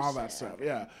Snapped and all that stuff.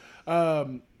 Yeah,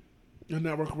 the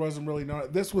network wasn't really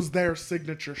known. This was their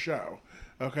signature show.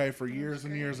 Okay, for years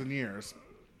and years and years.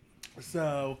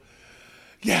 So.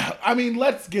 Yeah, I mean,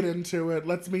 let's get into it.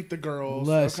 Let's meet the girls.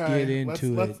 Let's okay? get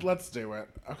into it. Let's do it.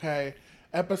 Okay,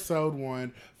 episode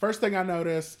 1. First thing I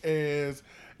notice is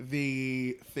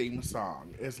the theme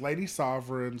song. Is Lady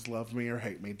Sovereign's "Love Me or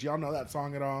Hate Me." Do y'all know that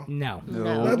song at all? No.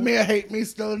 No. Love me or hate me,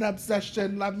 still an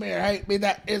obsession. Love me or hate me,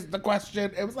 that is the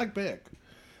question. It was like big.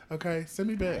 Okay, send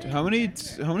me big. How many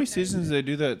seasons did they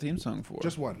do that theme song for?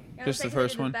 Just one. Just the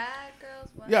first one? Bad girls.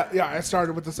 What? Yeah. I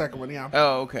started with the second one. Yeah.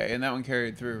 Oh, okay, and that one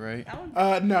carried through, right?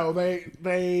 No,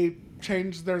 they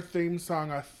changed their theme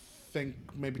song. I think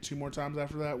maybe 2 more times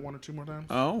after that, 1 or 2 more times.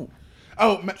 Oh,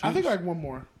 I think like 1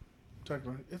 more.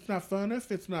 Technically, it's not fun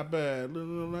if it's not bad.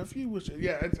 If you wish,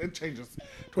 yeah, it changes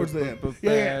towards the end.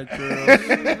 Yeah. Bad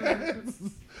girls.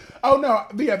 Oh no,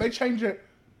 yeah, they change it.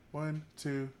 1,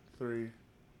 2, 3.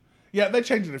 Yeah, they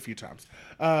changed it a few times.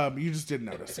 You just didn't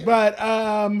notice, but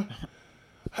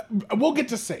we'll get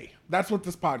to see. That's what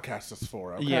this podcast is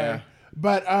for. Okay. Yeah.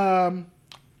 But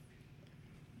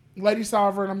Lady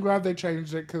Sovereign, I'm glad they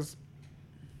changed it because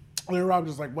they were all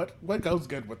just like, what goes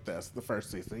good with this? The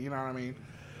first season, you know what I mean?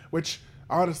 Which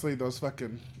honestly, those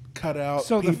fucking cutout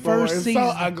So the people first is season- so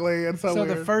ugly and so So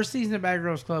weird. the first season of Bad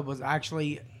Girls Club was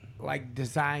actually like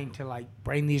designed to like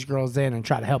bring these girls in and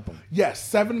try to help them. Yes,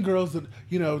 7 girls that,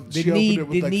 you know, They she need-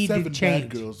 opened it they with like need to 7 bad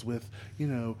change. girls with, you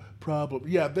know, problem.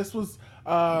 Yeah, this was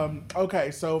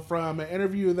okay, so from an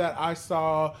interview that I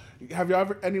saw, have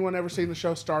anyone ever seen the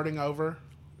show Starting Over?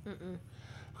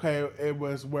 Okay, it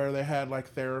was where they had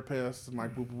like therapists and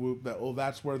like whoop whoop.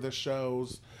 That's where the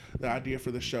idea for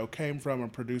the show came from. A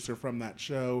producer from that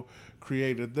show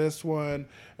created this one,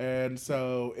 and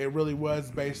so it really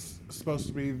was supposed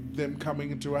to be them coming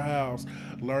into a house,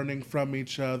 learning from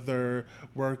each other,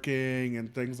 working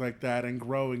and things like that, and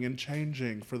growing and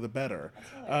changing for the better.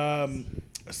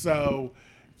 So.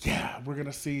 Yeah, we're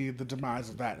gonna see the demise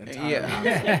of that entire house.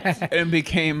 Yeah. It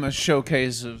became a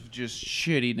showcase of just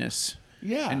shittiness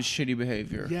Yeah. and shitty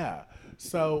behavior. Yeah.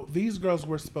 So these girls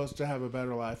were supposed to have a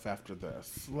better life after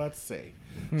this. Let's see.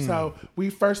 So we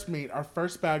first meet, our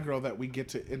first bad girl that we get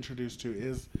to introduce to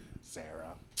is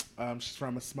Sarah. She's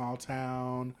from a small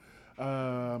town.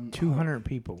 200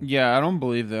 people. Yeah, I don't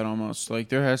believe that almost. Like,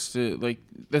 there has to, like,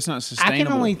 that's not sustainable. I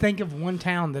can only think of one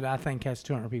town that I think has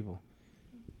 200 people.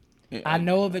 I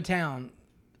know of a town.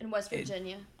 In West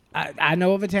Virginia. I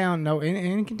know of a town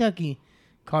in Kentucky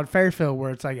called Fairfield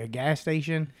where it's like a gas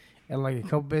station and like a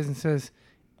couple businesses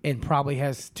and probably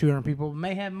has 200 people.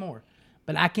 May have more.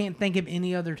 But I can't think of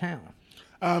any other town.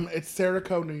 It's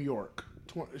Serico, New York.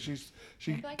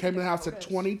 She like came to the the house at photos.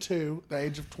 22, the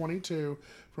age of 22,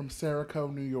 from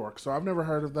Serico, New York. So I've never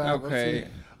heard of that. Okay.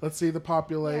 Let's see the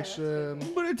population.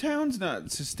 But a town's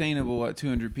not sustainable at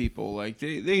 200 people. Like,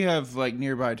 they have, like,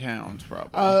 nearby towns,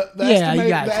 probably.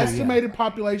 The estimated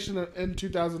population in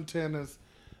 2010 is,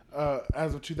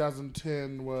 as of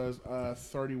 2010, was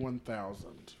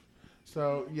 31,000.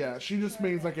 So yeah, she just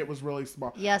means like it was really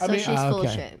small. Yeah, so I mean, she's full of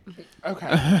okay. shit.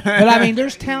 okay. But I mean,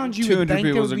 there's towns you would 200 think it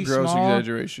people would is a be gross small.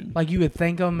 exaggeration. Like you would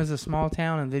think of them as a small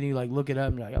town, and then you like look it up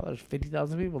and you're like, oh, there's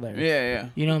 50,000 people there. Yeah.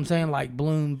 You know what I'm saying? Like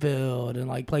Bloomfield and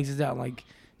like places out in like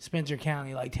Spencer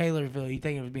County, like Taylorsville. You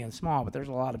think it was being small, but there's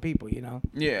a lot of people. You know?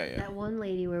 Yeah. That one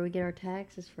lady where we get our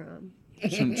taxes from.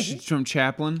 From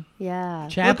Chaplin? Yeah.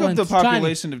 Chaplin's the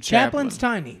population tiny. of Chaplin. Chaplin's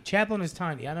tiny. Chaplin is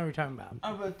tiny. I know what you're talking about.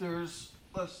 I bet there's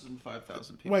less than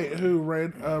 5,000 people. Wait, who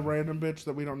random bitch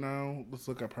that we don't know? Let's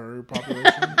look up her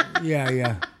population.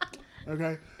 Yeah.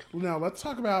 Okay. Now let's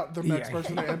talk about the next Yeah.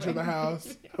 person to enter the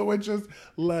house, which is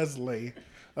Leslie.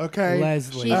 Okay.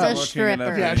 Leslie. She's a looking it up.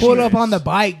 stripper. Yeah, Pulled she up on is. the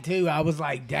bike too. I was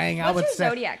like, dang, I What's would your sit.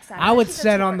 zodiac sign? I would She's a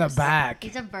sit on the Taurus. back.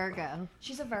 He's a Virgo.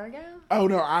 She's a Virgo? Oh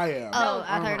no, I am. Oh,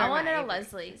 I thought I you were want to know right.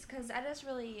 Leslie's because I just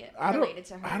really I don't- related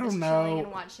to her. I don't just know. chilling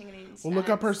and watching and eating Well, look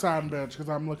up her snacks. sign, bitch, because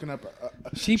I'm looking up.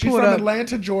 She She's pulled from up.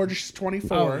 Atlanta, Georgia. She's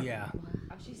 24. Oh yeah.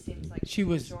 Oh, she seems like She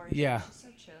was- Georgia. yeah. She's so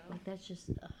chill. Like that's just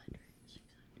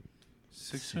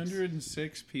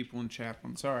 606 people in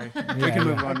Chaplin. Sorry. Yeah, We can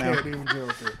move I on now. can't even deal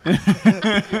with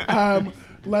her.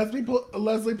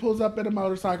 Leslie pulls up in a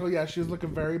motorcycle. Yeah, she's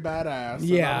looking very badass. and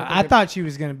Yeah, don't I think thought she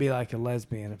was gonna be like a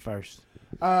lesbian at first.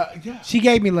 yeah, She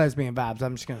gave me lesbian vibes.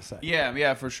 I'm just gonna say.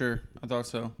 Yeah, for sure. I thought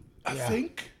so. I Yeah.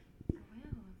 think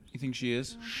You think she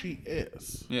is? she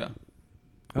is. Yeah.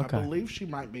 Okay. I believe she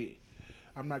might be.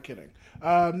 I'm not kidding.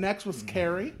 Next was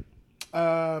Carrie.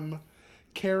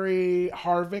 Carrie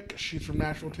Harvick. She's from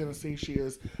Nashville, Tennessee. She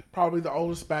is probably the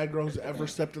oldest bad girl who's ever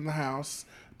stepped in the house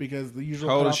because the usual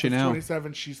How old is cutoff she now?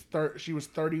 27. She was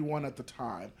 31 at the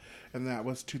time, and that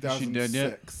was she dead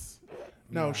 2006.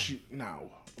 No.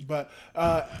 But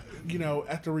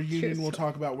at the reunion, we'll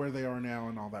talk about where they are now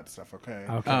and all that stuff. Okay.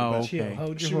 Okay. Oh, but chill. okay.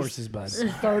 Hold your She was- horses, bud.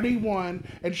 31,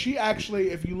 and she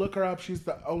actually, if you look her up, she's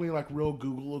the only like real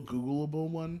Googleable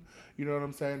one. You know what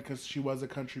I'm saying? Because she was a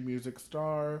country music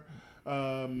star.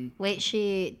 Wait,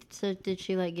 did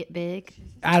she like get big?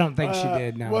 I don't think she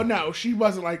did. No. Well, no, she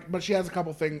wasn't like, but she has a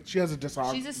couple things. She has a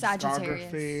She's a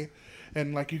Sagittarius. discography,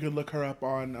 and like you could look her up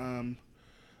on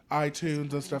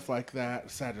iTunes and stuff like that.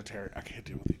 Sagittarius, I can't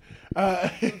deal with you.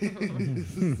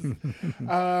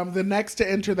 The next to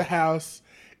enter the house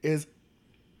is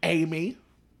Amy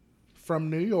from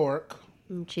New York.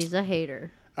 She's a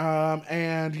hater.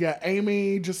 And yeah,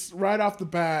 Amy, just right off the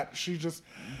bat, she just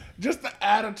the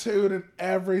attitude and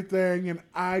everything. And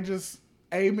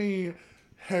Amy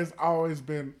has always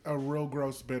been a real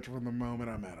gross bitch from the moment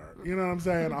I met her. You know what I'm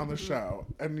saying? On the show.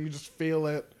 And you just feel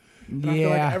it. And I feel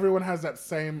like Yeah. everyone has that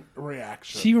same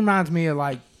reaction. She reminds me of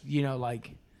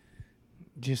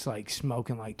just like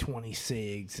smoking like 20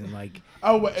 cigs and like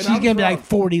and she's I was gonna be wrong. like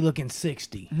 40 looking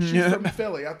 60. She's from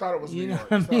Philly. I thought it was You New know York.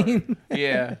 what I Sorry. mean?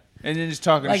 Yeah. And then just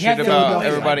talking Like shit have to about go,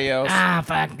 everybody like, else. Ah,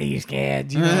 fuck these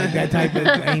kids. You know, like that type of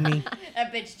Amy.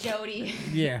 That bitch Jody.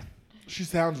 Yeah. She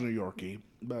sounds New Yorky,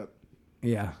 but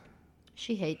Yeah.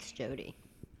 She hates Jody.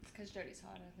 Because Jody's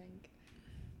hot, I think.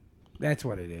 That's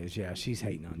what it is. Yeah, she's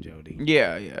hating on Jody.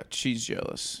 Yeah. She's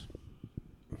jealous.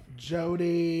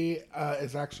 Jody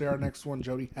is actually our next one.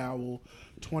 Jody Howell,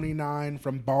 29,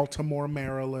 from Baltimore,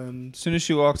 Maryland. As soon as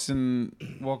she walks in,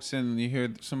 you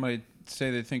hear somebody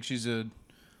say they think she's a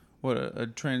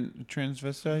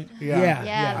transvestite. Yeah.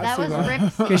 Yeah, that I was see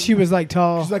ripped. Because she was like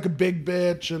tall. She's like a big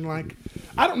bitch, and like,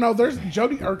 I don't know.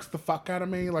 Jody irks the fuck out of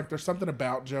me. Like, there's something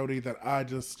about Jody that I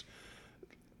just.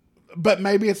 But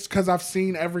maybe it's because I've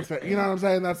seen everything. You know what I'm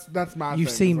saying? That's my. You've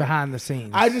thing. seen It's like, behind the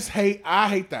scenes. I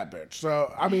hate that bitch.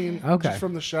 So I mean, Okay. just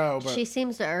from the show, but She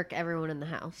seems to irk everyone in the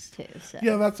house too. So.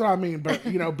 yeah, that's what I mean. But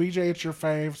BJ, it's your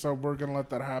fave, so we're gonna let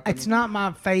that happen. It's not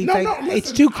my fave. No, it's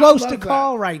listen, too I close love to that.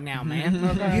 call right now, man.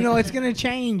 You know, it's going to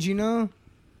change, you know?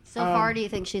 So far, do you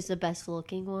think she's the best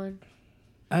looking one?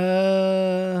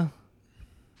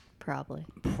 Probably.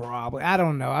 Probably. I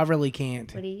don't know. I really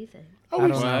can't. What do you think? Oh, I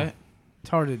we, don't know. What? It's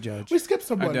hard to judge. we skipped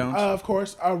someone. I don't. Of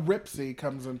course, Ripsy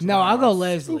comes into. No, the I'll go house.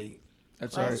 Leslie.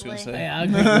 That's what I was going to Leslie. say. Yeah, I'll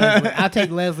take Leslie. I'll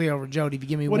take Leslie over Jody if you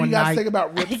give me What do one you guys night. think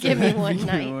about Ripsy? Give me one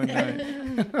One night.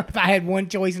 night. If I had one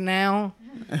choice now,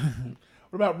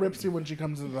 What about Ripsy when she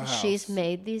comes into the house? She's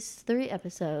made these 3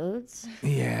 episodes.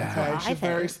 yeah. Okay, I she's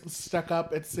very think. stuck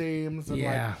up, it seems, and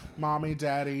Yeah. like mommy,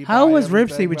 daddy. How old buy was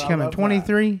Ripsy everything, when but she I came in? love that.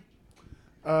 23?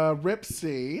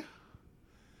 Ripsy,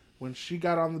 when she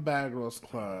got on the Bad Girls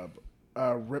Club,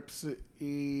 Ripsy,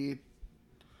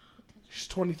 she's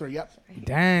 23. Yep.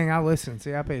 Dang, I listen.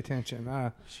 See, I pay attention.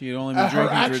 She had only been Her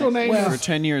drinking actual name for is-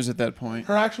 10 years at that point.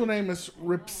 Her actual name is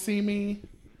Ripsimi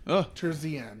Oh,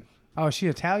 Terzian. Oh, is she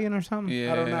Italian or something?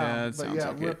 yeah. I don't know, That but sounds yeah,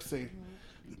 like it.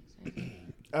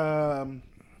 Ripsy.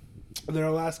 Their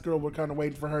last girl, we're kind of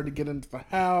waiting for her to get into the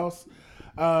house.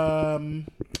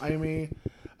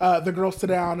 The girls sit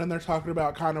down and they're talking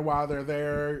about kind of why they're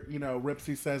there.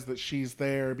 Ripsy says that she's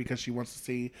there because she wants to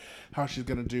see how she's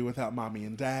going to do without mommy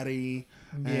and daddy.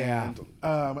 Yeah.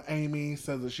 And Amy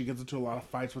says that she gets into a lot of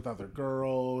fights with other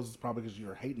girls. It's probably because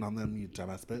you're hating on them, you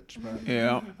dumbass bitch. But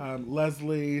Yeah.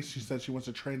 Leslie, she said she wants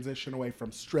to transition away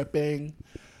from stripping.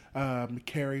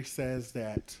 Carrie says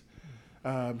that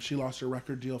she lost her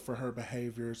record deal for her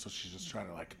behavior, so she's just trying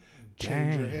to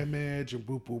change your image and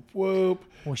whoop, whoop, whoop.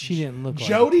 Well, she didn't look like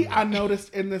Jody, it. I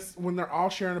noticed in this, when they're all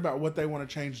sharing about what they want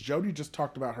to change, Jody just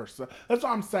talked about herself. That's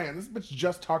what I'm saying. This bitch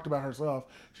just talked about herself.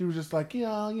 She was just like,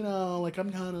 yeah, like,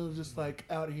 I'm kind of just like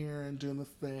out here and doing this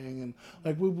thing. And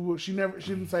like, whoop, whoop, whoop. She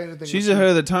didn't say anything. She's ahead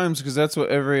of the times because that's what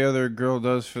every other girl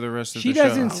does for the rest of She the show.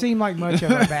 doesn't seem like much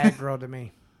of a bad girl to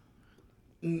me.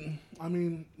 I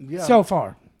mean, yeah. So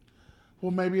far.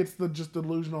 Well, maybe it's the just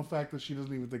delusional fact that she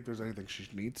doesn't even think there's anything she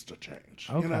needs to change.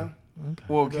 Okay. You know?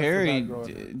 Well, That's the Carrie bad girl.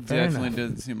 definitely enough.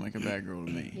 doesn't seem like a bad girl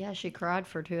to me. Yeah, she cried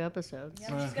for 2 episodes.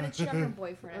 Yeah, she's gonna cheat on her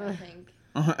boyfriend, I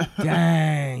think.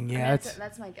 Dang, yeah.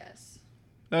 That's my guess.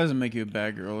 That doesn't make you a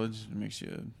bad girl. It just makes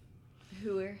you.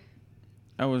 Hooer.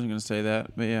 I wasn't gonna say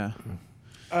that, but yeah.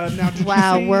 Now, did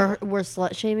Wow, you see, we're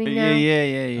slut shaming now.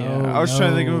 Yeah. Oh, I was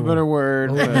trying to think of a no. better word.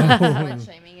 Oh, but Slut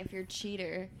shaming. If you're a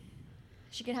cheater,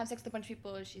 she can have sex with a bunch of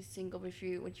people if she's single. But if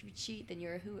you cheat, then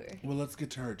you're a hooer. Well, let's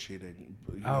get to her cheating.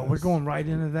 Oh, we're going right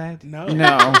into that? No. no,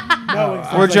 No,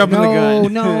 exactly. we're jumping the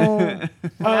gun. No. We're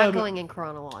not going in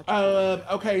chronological.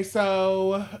 Okay,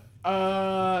 so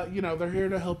they're here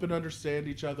to help and understand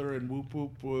each other and whoop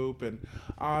whoop whoop. And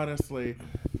honestly,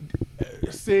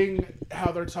 seeing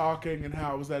how they're talking and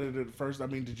how it was edited at first, I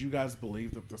mean, did you guys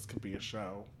believe that this could be a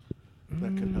show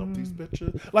that could help these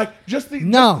bitches? Like just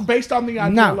based on the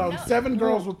idea alone, 7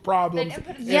 girls with problems didn't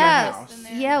put it in Yeah. a house.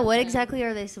 Yeah, what exactly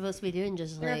are they supposed to be doing?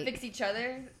 Just They're gonna like fix each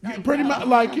other. Pretty much,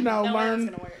 like No way it's learn.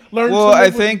 gonna work. Learn. Well, to I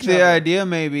live with think each the other. idea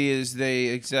maybe is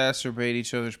they exacerbate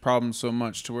each other's problems so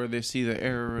much to where they see the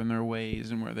error in their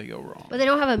ways and where they go wrong. but they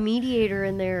don't have a mediator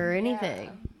in there or anything.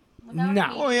 No.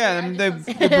 Well, yeah, I mean, the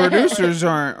producers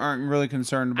aren't really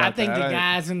concerned about I think that. the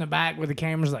guys in the back with the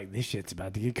cameras like, this shit's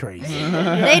about to get crazy.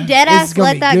 They dead This ass is gonna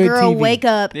let be that good girl TV. wake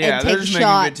up Yeah, and they're take just making good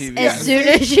shots TV. as Yeah. soon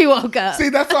as she woke up. See,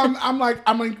 that's why I'm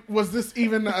like, was this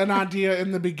even an idea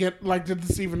in the begin? Like, did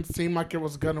this even seem like it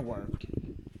was gonna work?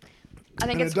 I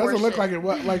think And it's it doesn't look horseshit. like it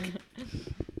was. Like,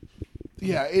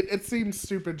 yeah, it seems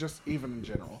stupid just even in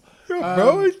general.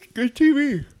 it's good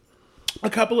TV. A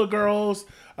couple of girls,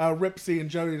 Ripsy and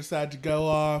Jody, decide to go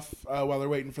off while they're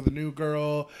waiting for the new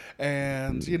girl,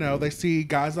 and they see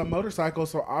guys on motorcycles.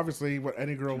 So obviously, what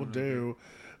any girl would do,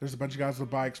 there's a bunch of guys with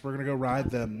bikes. We're gonna go ride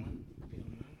them.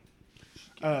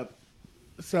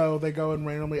 So they go and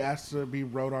randomly ask to be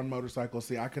rode on motorcycles.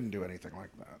 See, I couldn't do anything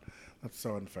like that. That's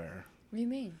so unfair. What do you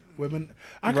mean? Women,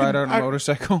 Ride on a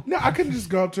motorcycle. No, I couldn't just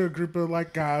go up to a group of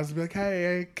like guys and be like,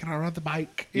 "Hey, can I ride the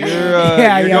bike?" You're,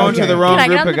 Yeah, you're yeah, going okay. to the wrong Can I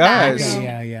get group on of the back? guys.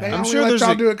 Yeah. They I'm only sure let there's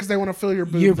y'all a- do it because they want to fill your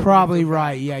boobs. You're up with probably boobs.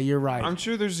 right. Yeah, you're right. I'm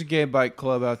sure there's a gay bike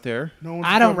club out there. No one's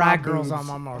I don't filling my ride girls boobs on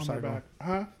my motorcycle. back.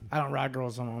 Huh? I don't ride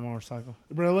girls on my motorcycle.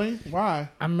 Really? Why?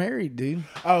 I'm married, dude.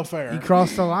 Oh, fair. You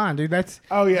crossed the line, dude. That's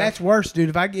Yeah. worse, dude.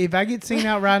 If I get seen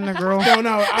out riding a girl,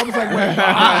 No, I was like, wait.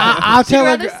 I'll tell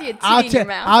rather her. see a titty in your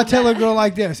mouth I'll than tell a that. girl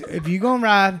like this: if you gonna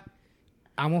ride,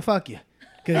 I'm gonna fuck you.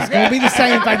 Because it's gonna be the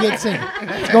same if I get seen.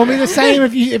 It's gonna be the same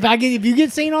if you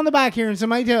get seen on the bike here and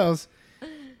somebody tells.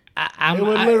 It would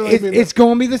literally be it's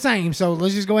gonna be the same. So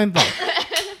let's just go ahead and fuck.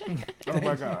 Oh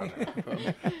my god.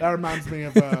 That reminds me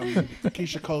of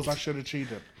Keisha Cole's "I Should Have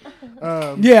Cheated."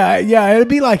 Yeah, it'll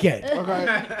be like it.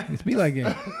 Okay. It'll be like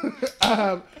it.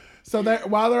 So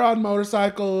while they're on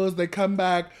motorcycles, they come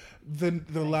back. The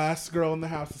last girl in the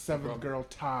house, the 7th girl,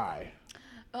 Ty.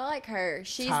 I like her.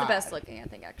 She's Ty. the best looking, I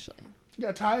think, actually.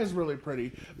 Yeah, Ty is really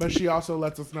pretty, but she also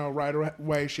lets us know right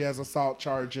away she has assault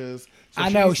charges. So I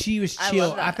know she's- she was I chill.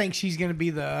 love that. I think she's gonna be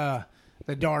the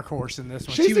dark horse in this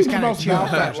one. She She was seems the kind of most chill.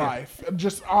 about that life.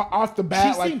 Just off the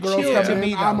bat, She like seemed girls chill coming to in,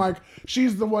 me, I'm though. like,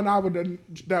 she's the one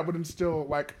that would instill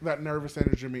like that nervous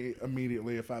energy in me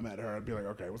immediately if I met her. I'd be like,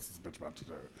 okay, what's this bitch about to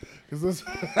do? Because this,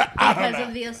 I don't Because know.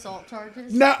 of the assault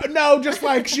charges? No, just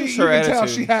like she, Just you her can tell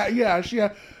attitude. she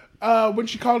had. When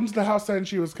she called into the house saying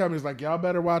she was coming, he's like, y'all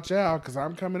better watch out because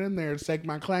I'm coming in there to stake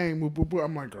my claim. Whoop, whoop, whoop.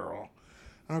 I'm like, girl,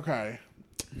 okay,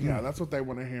 yeah, that's what they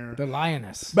want to hear. The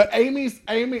lioness. But Amy.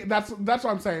 That's what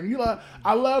I'm saying.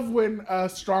 I love when a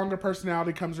stronger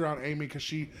personality comes around Amy because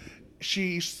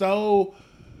she's so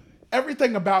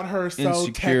everything about her is so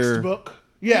Insecure. textbook.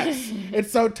 Yes,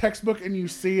 it's so textbook, and you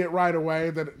see it right away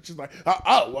that she's like,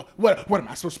 what am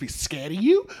I supposed to be scared of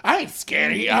you? I ain't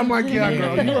scared of you. I'm like, yeah,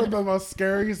 girl, you are the most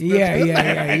scariest. bitch in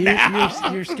there right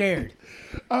now." You're scared.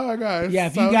 Oh my god. Yeah,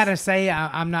 if you gotta say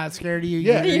I'm not scared of you,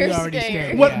 Yeah. you're You're already scared.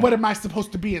 scared. What yeah. what am I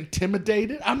supposed to be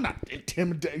intimidated? I'm not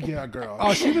intimidated. Yeah, girl.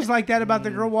 Oh, she was like that about the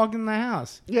girl walking in the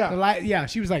house. Yeah.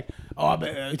 She was like, "Oh, I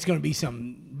bet it's gonna be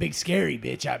some big scary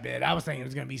bitch." I bet. I was thinking it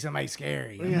was gonna be somebody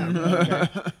scary. Yeah.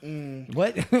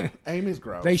 What? Amy's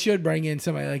gross. They should bring in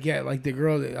somebody like the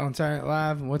girl that on Silent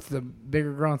Live. What's the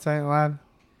bigger girl on Silent Live?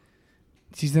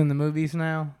 She's in the movies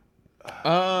now.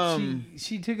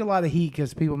 She took a lot of heat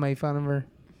because people made fun of her.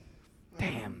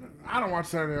 Damn. I don't watch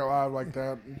Saturday Night Live like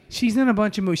that. She's in a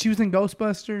bunch of movies. She was in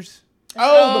Ghostbusters.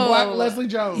 Oh, the black Leslie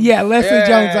Jones. Yeah, Leslie Yeah,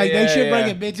 Jones. Like yeah, they should bring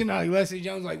yeah. a bitch in. Like Leslie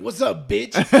Jones. Like, what's up,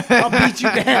 bitch? I'll beat you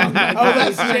down. Like, Oh,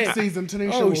 that's shit. next season.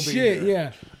 Tanisha will Oh be shit, here.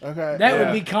 yeah. Okay. That Yeah.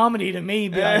 would be comedy to me.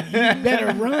 Be like, you better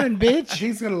run, bitch.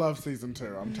 He's gonna love season 2.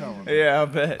 I'm telling you. Yeah, I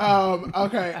bet.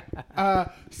 Okay.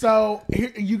 So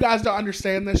here, you guys don't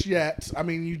understand this yet. I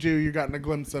mean, you do. You're getting a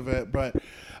glimpse of it, but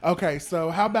okay. So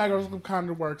how Bad Girls Club kind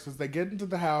of works is they get into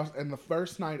the house, and the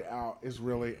first night out is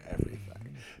really everything.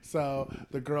 So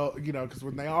the girl, because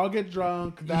when they all get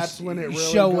drunk, that's when it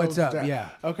really show goes what's up, down. yeah.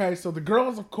 Okay. So the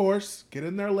girls, of course, get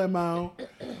in their limo.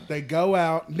 They go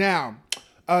out now.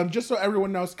 Just so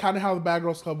everyone knows, kind of how the Bad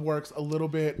Girls Club works, a little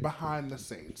bit behind the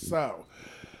scenes. So.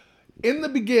 In the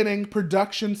beginning,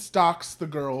 production stocks the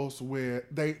girls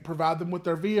they provide them with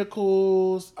their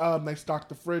vehicles, they stock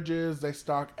the fridges, they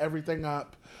stock everything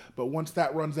up. But once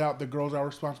that runs out, the girls are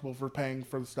responsible for paying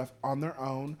for the stuff on their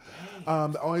own.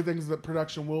 The only things that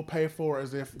production will pay for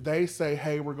is if they say,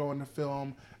 hey, we're going to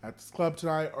film at this club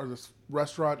tonight or this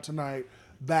restaurant tonight,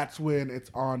 that's when it's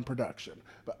on production.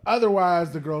 But otherwise,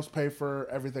 the girls pay for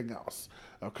everything else.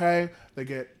 Okay? They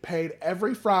get paid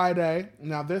every Friday.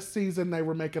 Now, this season, they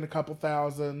were making a couple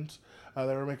thousand. They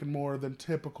were making more than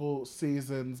typical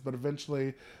seasons, but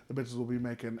eventually, the bitches will be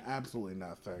making absolutely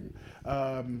nothing.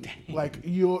 Like,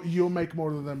 you'll make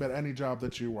more than them at any job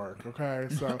that you work, okay?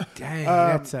 So, Dang,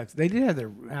 that sucks. They did have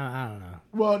their. I don't know.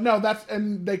 well, no,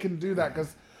 and they can do that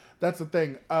because that's the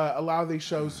thing. A lot of these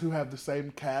shows who have the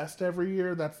same cast every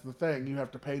year, that's the thing. You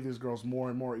have to pay these girls more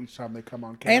and more each time they come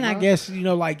on camera. And I guess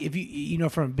like if you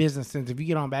from a business sense, if you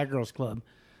get on Bad Girls Club,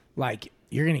 like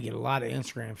you're gonna get a lot of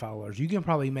Instagram followers. You can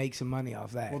probably make some money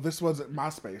off that. Well, this wasn't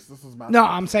MySpace. This was MySpace. No,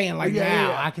 I'm saying like Yeah, now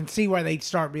yeah. I can see where they'd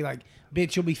start be like,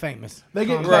 bitch, you'll be famous. They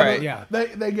get Right. club,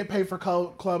 They get paid for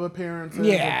club appearances.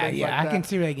 Yeah, and things yeah, like I that. can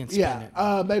see where they can spend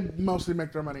it. They mostly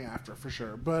make their money after for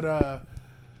sure. But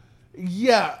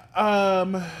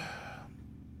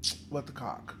what the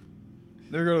cock?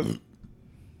 They're going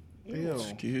Ew,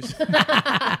 Excuse. sick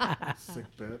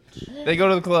bitch. They go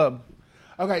to the club.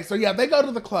 Okay, so yeah, they go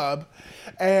to the club,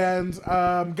 and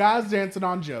guys dancing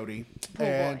on Jody,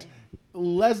 and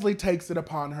Leslie takes it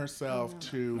upon herself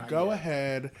to go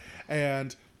ahead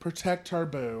and protect her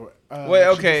boo. Wait, she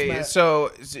just okay. met-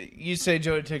 So you say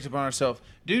Jody takes it upon herself.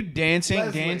 Dude,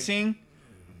 Leslie. dancing.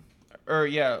 Or,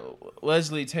 yeah,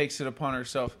 Leslie takes it upon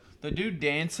herself. The dude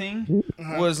dancing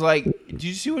was like, did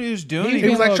you see what he was doing? he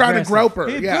was like trying to aggressive. grope her.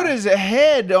 He Yeah. put his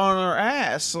head on her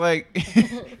ass. Like,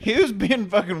 he was being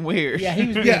fucking weird. Yeah, he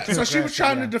was. Yeah, being so too she was aggressive,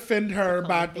 trying yeah. to defend her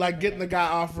by like getting the guy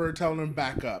off her, telling him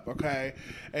back up, okay?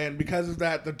 And because of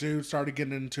that, the dude started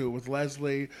getting into it with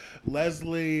Leslie.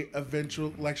 Leslie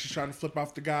eventually, like, she's trying to flip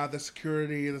off the guy, the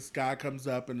security. This guy comes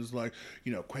up and is like,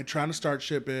 quit trying to start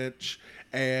shit, bitch.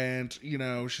 And,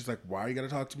 she's like, why you gotta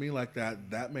talk to me like that?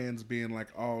 That man's being like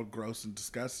all gross and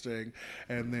disgusting.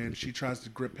 And then she tries to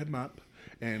grip him up.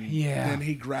 And then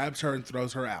he grabs her and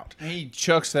throws her out. He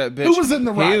chucks that bitch. Who was in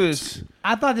the right? He was,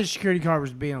 I thought the security guard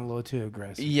was being a little too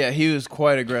aggressive. yeah, he was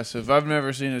quite aggressive. I've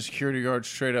never seen a security guard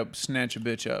straight up snatch a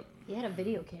bitch up. He had a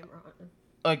video camera on him.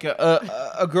 Like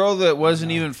a girl that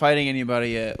wasn't even fighting anybody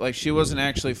yet. Like, she wasn't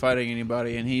actually fighting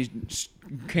anybody, and he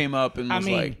came up and was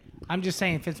like, I'm just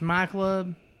saying, if it's my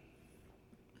club,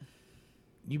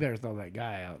 you better throw that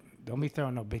guy out. Don't be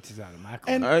throwing no bitches out of my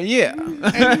club. yeah.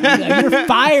 You're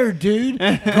fired, dude.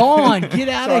 Gone. Get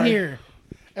out of Sorry. here.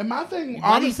 And my thing,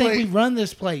 Why do you honestly, think we run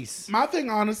this place? my thing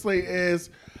honestly is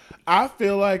I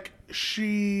feel like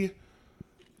she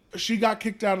got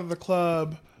kicked out of the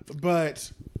club,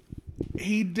 but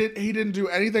he didn't do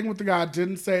anything with the guy,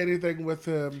 didn't say anything with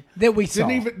him. That we saw.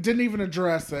 Didn't even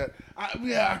address it.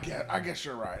 I guess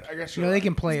you're right. I guess you're They right.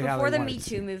 can play it how Before they the want. Me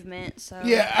Too movement, so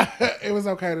Yeah, it was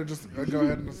okay to just go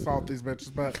ahead and assault these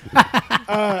bitches, but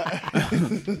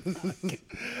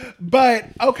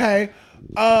okay.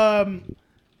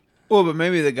 Well, but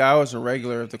maybe the guy was a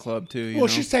regular at the club, too. You know?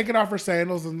 She's taking off her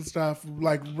sandals and stuff,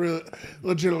 like really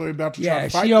legitimately about to try Yeah, to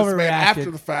fight she this man overreacted.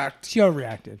 after the fact. She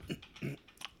overreacted.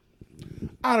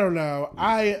 I don't know.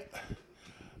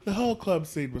 The whole club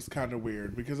scene was kind of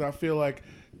weird because I feel like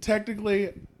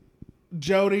technically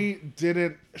Jody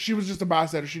she was just a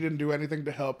bystander. She didn't do anything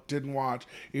to help, didn't watch,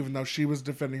 even though she was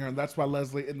defending her. And that's why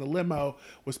Leslie in the limo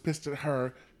was pissed at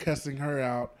her, cussing her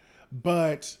out.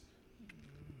 But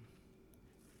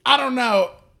I don't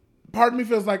know. Part of me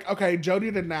feels like, okay,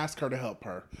 Jody didn't ask her to help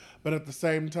her. But at the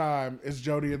same time, is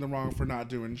Jody in the wrong for not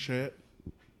doing shit?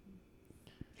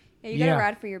 yeah, you gotta Yeah.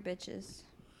 ride for your bitches.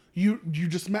 You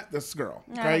just met this girl.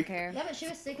 I Okay? don't care. Yeah, but she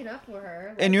was sticking up for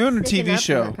her. And you're on a sticking TV up for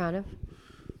show. her, kind of.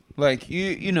 Like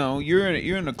you know, you're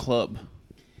in a club.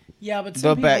 Yeah, but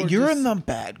some You're just, in the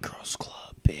bad girls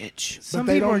club, bitch. Some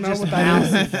they people don't are know just what that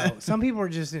is. mousy, though. Some people are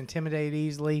just intimidated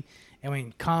easily, and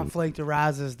when conflict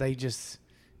arises, they just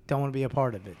don't want to be a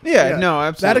part of it. Yeah, no,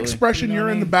 absolutely. That expression, You know you're what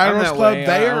I in the mean? Bad I'm Girls that Club, way.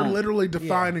 they I are don't- literally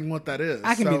defining what that is.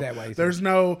 I can be So that way, too. There's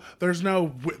no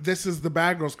this is the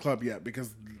Bad Girls Club yet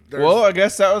because there's, Well, I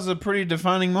guess that was a pretty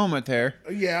defining moment there.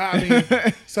 yeah, I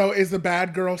mean, so is the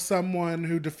bad girl someone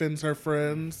who defends her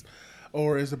friends,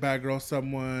 or is a bad girl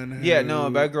someone who... Yeah, no, a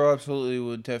bad girl absolutely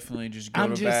would definitely just go I'm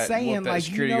to just bat, saying, whoop that like, you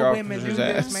security know women do officer's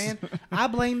this, ass. man. I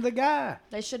blame the guy.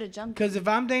 They should have jumped. Because if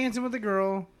I'm dancing with a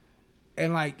girl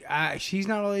and, like, she's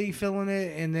not really feeling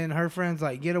it, and then her friend's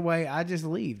like, get away, I just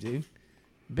leave, dude.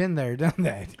 Been there, done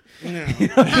that. Yeah.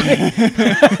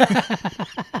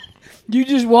 You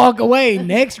just walk away.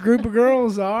 Next group of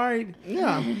girls, all right.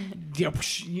 Yeah.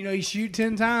 You know, you shoot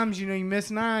 10 times, you know, you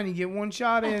miss 9, you get one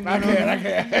shot in. I you know?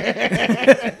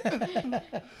 can't.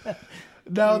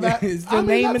 No, that It's the I mean,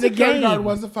 name that of the security guard game.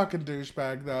 was a fucking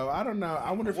douchebag, though. I don't know.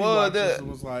 I wonder if he Well, watched this and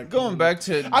was like... going back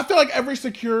to I feel like every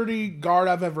security guard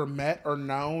I've ever met or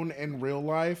known in real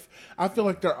life, I feel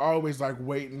like they're always like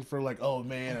waiting for like, oh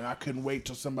man, and I couldn't wait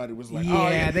till somebody was like, oh Yeah,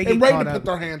 yeah, they and get ready caught to up. put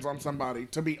their hands on somebody.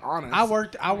 To be honest,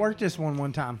 I worked this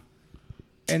one time.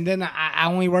 And then I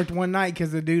only worked one night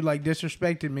because the dude like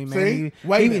disrespected me, man. See? He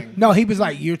Waiting. he was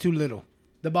like, "You're too little,"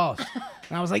 the boss.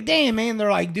 And I was like, "Damn, man!" They're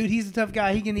like, "Dude, he's a tough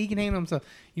guy. He can handle himself."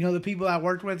 You know, the people I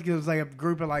worked with, because it was like a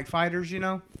group of like fighters, you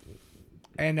know.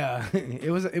 And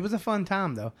it was a fun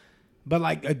time though. But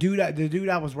like the dude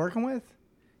I was working with,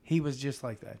 he was just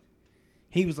like that.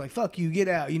 He was like, "Fuck you, get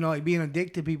out," you know, like being a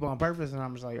dick to people on purpose. And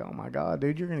I'm just like, "Oh my god,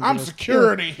 dude, you're gonna get I'm us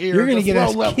security killed. here. You're gonna at get this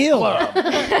us low-level killed."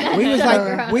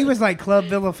 club. we was like Club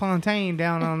Villa Fontaine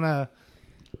down on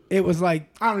it was like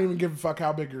I don't even give a fuck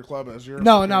how big your club is. You're a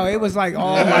no, security it was guard. like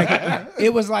all like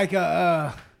it was like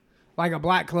a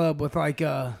black club with like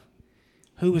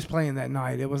who was playing that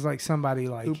night? It was like somebody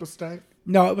like Hoopa stank.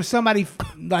 no, it was somebody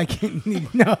like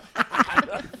no.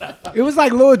 It was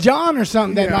like Lil Jon or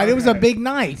something that Yeah, night. It was a okay. big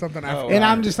night. Something Oh, after. And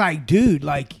I'm just like, dude,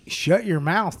 like, shut your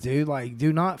mouth, dude. Like,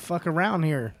 do not fuck around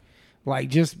here. Like,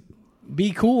 just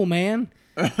be cool, man.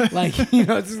 Like, you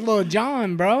know, this is Lil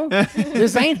Jon, bro.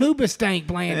 This ain't Hoobastank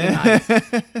playing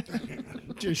tonight.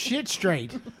 Just shit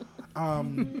straight.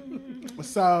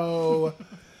 So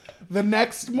the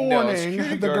next morning,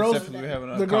 security the guards girls definitely having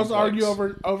a the girls complex.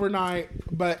 argue overnight.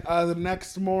 But the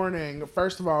next morning,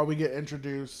 first of all, we get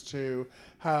introduced to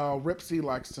how Ripsy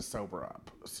likes to sober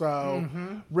up. So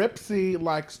Ripsy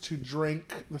likes to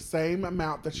drink the same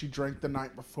amount that she drank the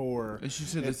night before. She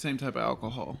said the same type of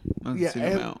alcohol, not the Yeah, same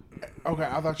and- amount. okay.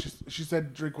 I thought she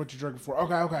said drink what you drank before.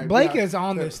 Okay. Blake yeah. is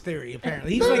on this theory,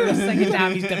 apparently. He's like the second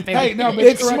time he's defended. Hey, no, but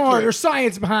it's correct smart. me. There's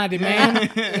science behind it, man.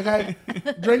 Okay,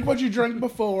 drink what you drank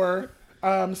before.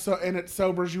 So and it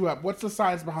sobers you up. What's the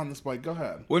science behind this, Blake? Go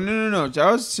ahead. Well, no.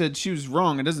 I said she was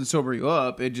wrong. It doesn't sober you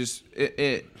up. It just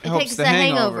it helps takes the the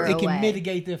hangover. hangover It can away.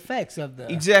 mitigate the effects of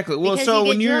the. Exactly. Well, Because so you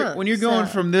when get you're drunk, when you're going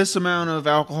so- from this amount of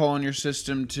alcohol in your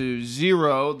system to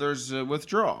 0, there's a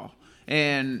withdrawal.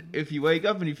 And if you wake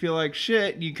up and you feel like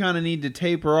shit, you kind of need to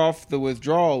taper off the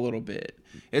withdrawal a little bit.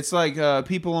 It's like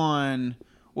people on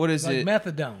what is Like it?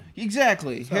 methadone.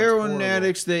 Exactly. Heroin horrible.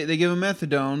 addicts, they give them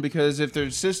methadone because if their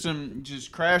system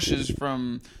just crashes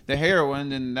from the heroin,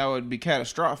 then that would be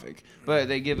catastrophic. But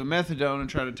they give them methadone and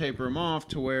try to taper them off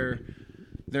to where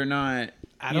they're not.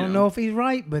 I don't know if he's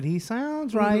right, but he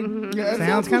sounds right. Yeah, it sounds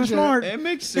sounds kind of legit. smart. It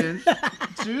makes sense.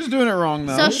 She was doing it wrong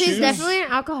though. So She she's was- definitely an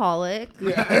alcoholic.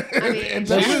 Yeah. I mean,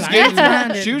 She was, Science getting,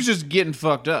 behind it. she was just getting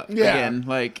fucked up Yeah. again.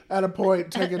 Like At a point,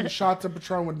 taking shots of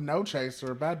Patron with no chaser,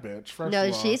 a bad bitch. First no,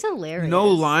 of all. she's hilarious. no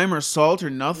lime or salt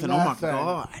or nothing. Nothing. Oh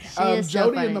my god. She is so Jody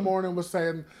in funny. the morning was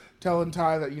telling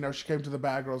Ty that she came to the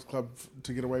Bad Girls Club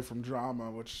to get away from drama,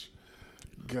 which,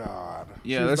 God.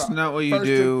 Yeah, She was that's the not what you first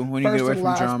do and- when you get first away and from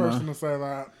last drama. Person to say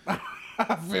that.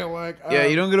 I feel like. Yeah,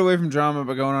 you don't get away from drama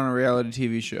by going on a reality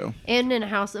TV show. And in a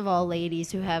house of all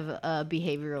ladies who have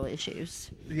behavioral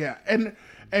issues. Yeah, and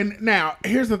now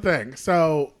here's the thing.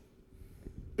 So,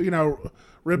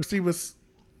 Ripsy was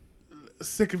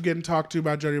sick of getting talked to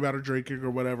by Jody about her drinking or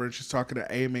whatever, and she's talking to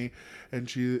Amy, and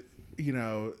she,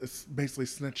 is basically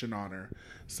snitching on her,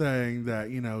 saying that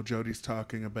Jody's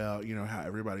talking about how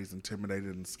everybody's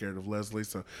intimidated and scared of Leslie.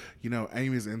 So,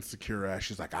 Amy's insecure ass.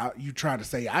 She's like, "You trying to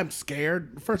say I'm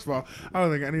scared?" First of all, I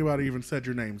don't think anybody even said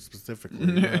your name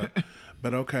specifically,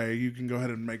 but okay, you can go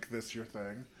ahead and make this your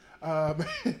thing.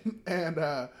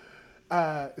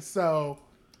 So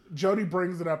Jody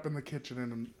brings it up in the kitchen,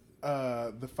 and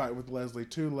the fight with Leslie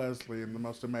to Leslie in the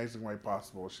most amazing way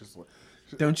possible. She's like,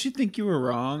 Don't you think you were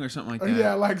wrong or something like that?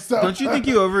 yeah, like so. Don't you think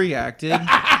you overreacted?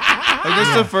 Like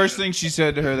that's the first thing she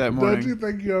said to her that morning. Don't you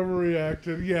think you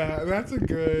overreacted? Yeah, that's a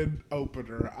good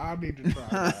opener. I need to try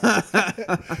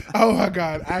that. Oh my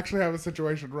God. I actually have a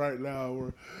situation right now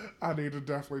where I need to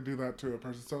definitely do that to a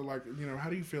person. So, like, how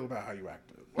do you feel about how you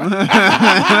acted?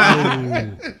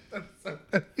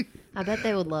 I bet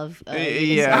they would love.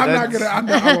 Yeah, I'm not that's- gonna. I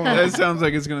won't. That sounds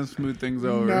like it's gonna smooth things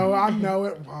over. No, I know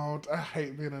it won't. I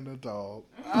hate being an adult.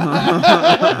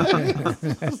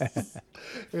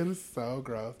 It is so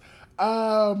gross.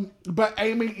 But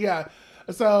Amy, yeah.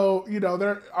 So,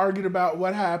 they're arguing about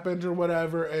what happened or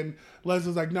whatever, and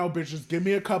Leslie's like, no, bitch, just give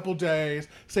me a couple days.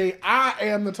 See, I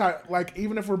am the type, like,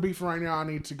 even if we're beefing right now, I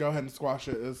need to go ahead and squash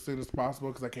it as soon as possible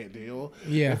because I can't deal.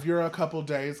 Yeah. If you're a couple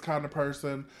days kind of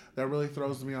person, that really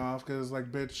throws me off because,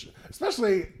 like, bitch,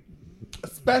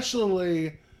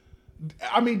 especially,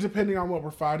 I mean, depending on what we're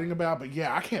fighting about, but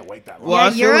yeah, I can't wait that long. Well, I Yeah,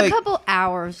 feel you're a like- couple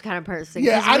hours kind of person.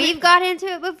 Yeah, Yeah, I we've mean- got into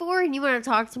it before, and you want to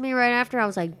talk to me right after. I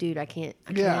was like, dude, I can't.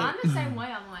 Yeah. I'm the same way.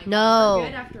 I'm like, No, we're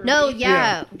good after a no, week.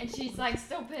 yeah. And she's like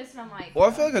still pissed, and I'm like, Well,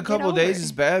 I feel like a get couple over days it.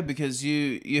 is bad because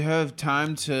you have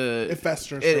time to It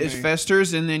festers. it for me.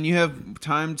 festers, and then you have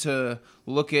time to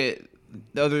look at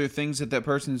the other things that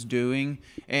person's doing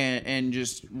and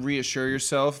just reassure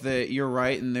yourself that you're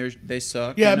right and they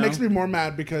suck. Yeah, you it know? makes me more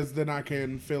mad because then I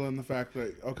can fill in the fact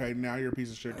that, okay, now you're a piece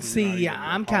of shit. 'cause See, you're not yeah, even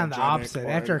I'm kind of the apologetic opposite.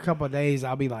 or- After a couple of days,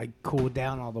 I'll be like cooled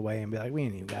down all the way and be like, we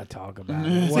ain't even got to talk about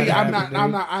it. See, Whatever, I'm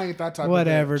dude. not, I ain't that type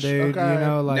Whatever, of bitch. dude. Okay?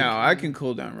 Like, No, I can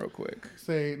cool down real quick.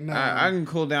 See, no. I can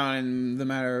cool down in the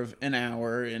matter of an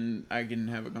hour, and I can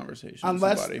have a conversation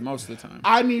Unless- with somebody most of the time.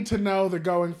 I need to know that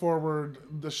going forward,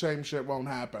 the shame shit won't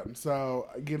happen. So,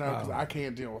 because I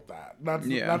can't deal with that.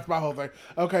 That's my whole thing.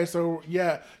 Okay, so,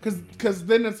 yeah, because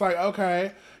then it's like,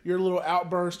 okay, your little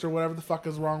outburst or whatever the fuck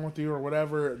is wrong with you or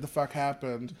whatever the fuck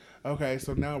happened. Okay,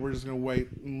 so now we're just going to wait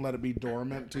and let it be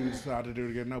dormant till you decide to do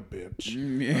it again. No, bitch.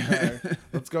 Yeah. Okay,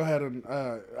 let's go ahead and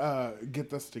get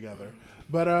this together.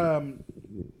 But,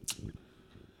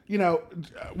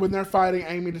 when they're fighting,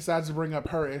 Amy decides to bring up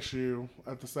her issue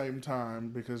at the same time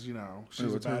because, she's a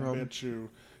what's her bad problem? bitch who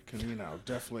can,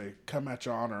 definitely come at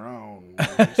you on her own.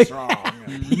 And be strong.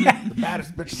 And the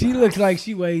baddest bitch. she in the looks house. like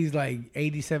she weighs like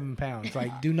 87 pounds.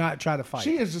 Like, do not try to fight.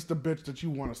 She is just a bitch that you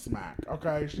want to smack.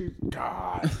 Okay,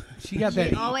 God. She got that.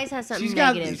 She always has something She's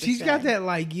got. negative to She's got say. that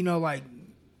like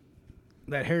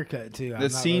that haircut too. I'm The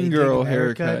not scene really girl digging the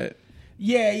haircut.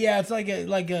 Yeah, it's like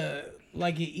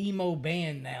an emo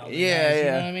band now. Yeah, You yeah.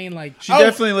 know what I mean? Like, She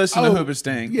definitely listened to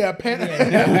Hoobastank. Yeah, Panic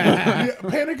at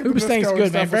the Hoobastank's Disco and good,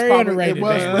 stuff man. was Very probably- underrated, It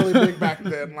was man. really big back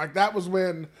then. Like that was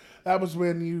when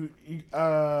you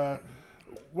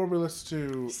what we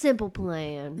listened to. Simple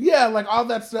Plan. Yeah, like all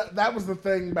that stuff. That was the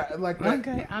thing. Like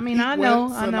Okay, I mean, Pete I know,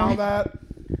 Wentz I and know. all that.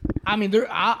 I mean,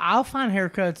 I'll find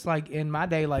haircuts like in my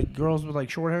day, like girls with like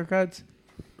short haircuts,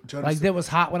 Jonas- like that was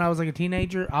hot when I was like a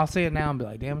teenager. I'll say it now and be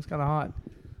like, damn, it's kind of hot.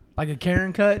 Like a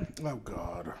Karen cut. Oh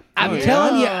God. I'm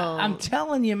yeah.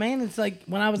 telling you, man. It's like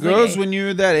when I was Girls, like, when you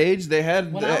were that age, they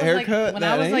had when a I was haircut. like, when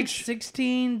that I was age. like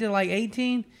 16 to like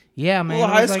 18. Yeah, man. Well,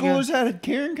 it high was like schoolers had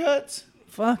Karen cuts.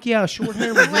 fuck yeah, short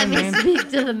hair was Let in, me man. speak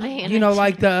to the man. You know,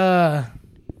 like the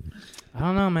I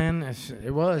don't know, man.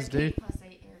 It was, dude. +8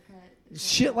 haircut.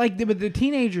 Shit like but the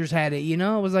teenagers had it. You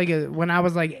know, it was like when I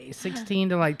was like 16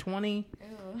 to like 20. Ew.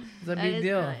 It's a That big is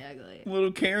deal. really ugly.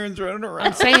 Little Karens running around.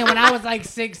 I'm saying when I was like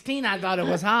 16, I thought it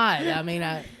was hot. I mean,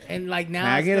 and like now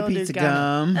Can I get a still do pizza kinda-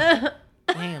 gum?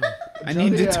 Damn. I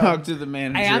need to Yeah. talk to the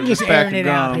manager. Hey, I'm of just this pack airing of it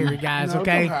out gum. here, guys. No, it's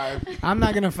Okay? okay. I'm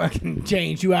not gonna fucking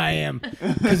change who I am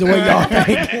because of what y'all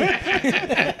think.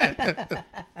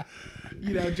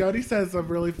 Jody says a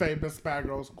really famous Bad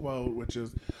Girls quote, which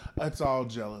is, "It's all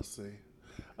jealousy."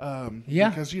 Yeah.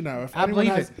 Because if I anyone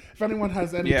believe has if anyone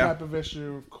has any Yeah. type of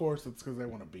issue, of course it's because they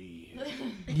want to be.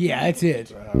 Yeah, that's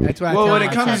it. That's what Well, I tell when it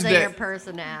myself. comes Because of to- your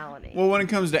personality. Well, when it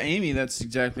comes to Amy, that's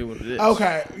exactly what it is.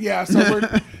 Okay, yeah, so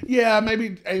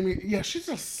maybe Amy, she's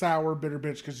a sour, bitter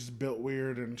bitch because she's built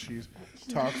weird and she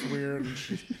talks weird and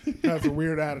she has a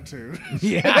weird attitude.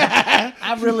 Yeah,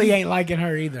 I really ain't liking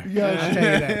her either. Yeah, I'll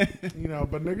tell you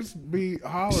that. But niggas be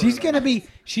hollering. She's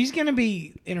gonna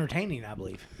be entertaining, I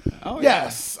believe. Oh, yeah.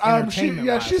 Yes,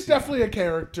 Entertainment-wise, she's yeah. definitely a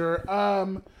character.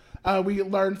 We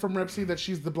learned from Ripsy that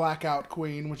she's the blackout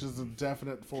queen, which is a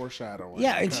definite foreshadowing.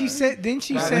 Yeah, and she Okay. said. Then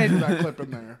she That- said, that clip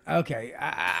in there. "Okay,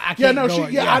 I can't Yeah, no, go,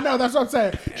 I know. That's what I'm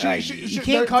saying. Like, you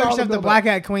can't call there's all yourself the build-up.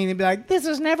 blackout queen and be like, "This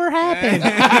has never happened." No,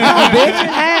 bitch, it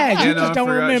has. Yeah, You no, just I don't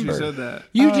forgot remember. She said that.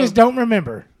 You just don't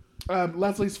remember.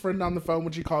 Leslie's friend on the phone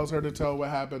when she calls her to tell what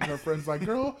happened. Her friend's like,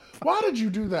 "Girl, why did you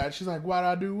do that?" She's like, "Why did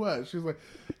I do what?" She's like,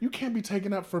 "You can't be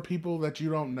taking up for people that you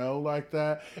don't know like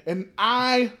that." And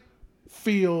I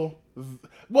feel,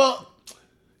 well,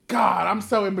 God, I'm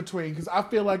so in between because I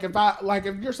feel like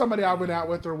if you're somebody I went out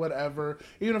with or whatever,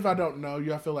 even if I don't know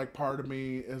you, I feel like part of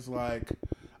me is like,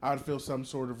 I'd feel some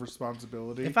sort of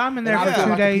responsibility. If I'm in there And for I'd feel 2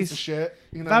 like a piece days, of shit,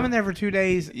 you know? if I'm in there for 2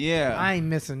 days, Yeah. I ain't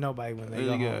missing nobody when they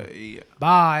go home. Yeah.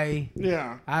 Bye.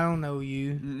 Yeah. I don't know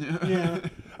you. Yeah.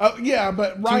 Oh, yeah,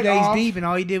 but 2 right days off. deep, and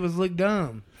all you did was look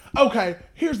dumb. Okay,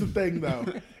 here's the thing though.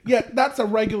 Yeah, that's a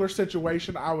regular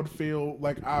situation. I would feel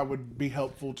like I would be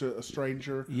helpful to a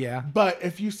stranger. Yeah. But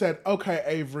if you said, "Okay,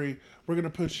 Avery, we're gonna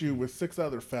put you with 6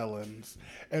 other felons,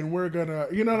 and we're gonna,"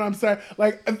 you know what I'm saying?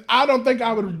 Like, I don't think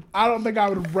I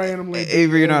would randomly.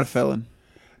 Avery, you're not a felon.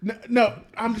 No,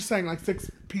 I'm just saying like 6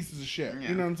 pieces of shit. You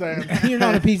know what I'm saying? You're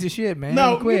not a piece of shit, man.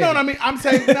 No, Quit. you know what I mean. I'm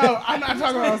saying no. I'm not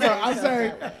talking about myself. I'm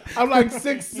saying I'm like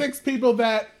six people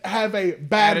that have a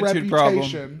bad Attitude problem.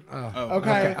 reputation. Oh,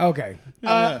 Okay. Okay.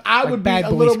 I Like would be Bad a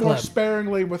Boys little more Club.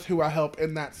 sparingly with who I help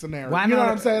in that scenario. Why you know not?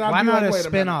 what I'm saying? I'd Why be not like, a wait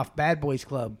a minute. spinoff, Bad Boys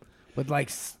Club, with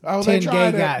like Oh, 10 they tried gay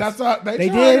it. guys? That's not. They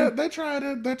tried did. it. They tried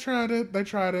it. They tried it. They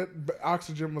tried it. But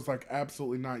Oxygen was like,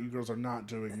 absolutely not. You girls are not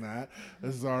doing that.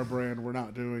 This is our brand. We're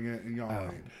not doing it, and y'all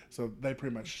ain't. So they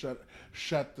pretty much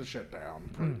shut the shit down.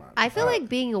 Pretty much. I feel like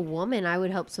being a woman, I would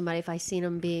help somebody if I seen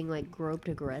them being like groped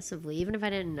aggressively, even if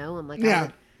I didn't know them. Like I Yeah.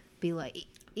 would be like,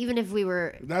 even if we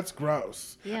were. That's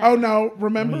gross. Yeah. Oh no!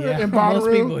 Remember Well, yeah, in most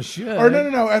Bonnaroo? people should. Or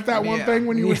no! At that one Yeah. thing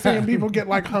when you were Yeah. seeing people get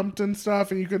like humped and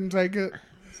stuff, and you couldn't take it.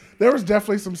 There was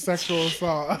definitely some sexual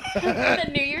assault. The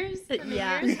New Year's? The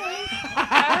Yeah. New Year's thing?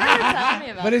 I remember telling me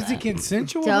about But is that. it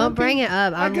consensual? Don't humping? bring it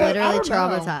up. I'm guess- I literally don't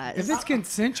know. traumatized. If it's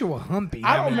consensual humping,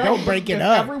 I don't know. don't break it If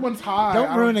up. Everyone's high. Don't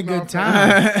I ruin a know good if-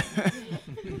 time.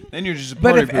 Then you're just a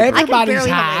But party if pooper. I can everybody's barely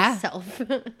high, help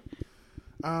myself.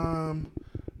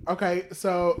 Okay,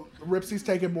 so Ripsy's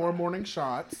taking more morning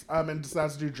shots and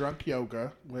decides to do drunk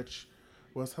yoga, which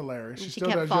was hilarious. She, she still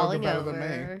kept does yoga falling better over.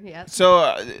 than me. Yep.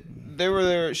 So they were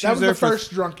there. She That was was there the for.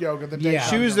 first drunk yoga. The day Yeah.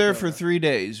 She was there for 3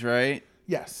 days, right?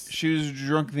 Yes, She was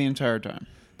drunk the entire time.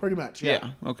 pretty much.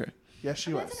 Yeah. Okay. Yes,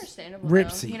 she That's was. understandable.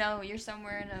 Ripsy. Though. You know, you're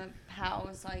somewhere in a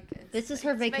house like. This is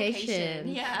her it's vacation.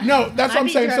 Yeah. No, that's what I'd I'm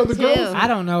be saying. So drunk the girls, too. I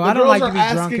don't know. the I don't girls like are to be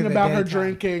drunk asking in the about her daytime.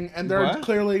 drinking, and they're What?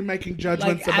 clearly making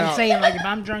judgments Like about. I'm saying, like if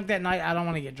I'm drunk that night, I don't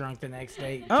want to get drunk the next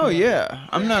day. Oh yeah.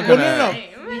 I'm not Well, gonna.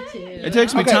 no. Me too. It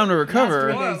takes me Okay. time to That's 3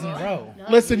 recover. days in a row.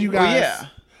 Listen, you guys. Well, yeah.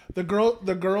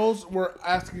 The girls were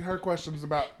asking her questions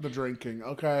about the drinking,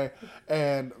 okay,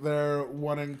 and they're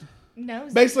wanting. No.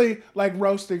 Basically, like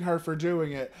roasting her for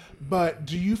doing it. But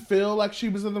do you feel like she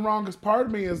was in the wrong? Because part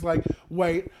of me is like,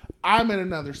 wait, I'm in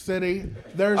another city.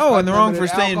 There's Oh, and the wrong unlimited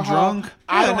for staying alcohol. drunk?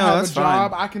 I Yeah, don't no, have that's a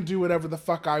job. fine. I can do whatever the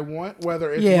fuck I want,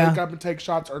 whether it's Yeah. wake up and take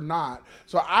shots or not.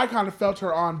 So I kind of felt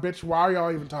her on, bitch. Why are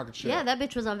y'all even talking shit? Yeah, that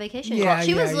bitch was on vacation. Yeah,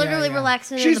 she was yeah, literally yeah.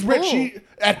 relaxing She's in the rich. pool. She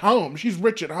at home. She's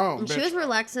rich at home. She bitch. was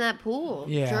relaxing at pool,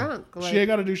 Yeah. drunk. Like, She ain't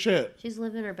got to do shit. she's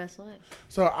living her best life.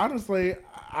 So honestly,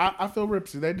 I feel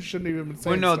Ripsy. They just shouldn't even been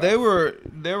saying. Well, no, stuff.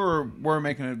 they were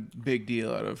making a big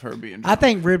deal out of her being. I Drunk.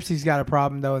 think Ripsy's got a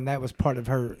problem though, and that was part of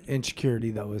her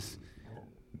insecurity though, was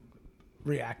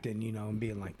reacting, and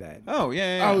being like that. Oh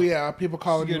yeah. Oh yeah, people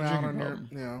calling She's you got a out on drinking your.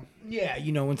 problem. Yeah.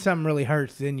 Yeah, when something really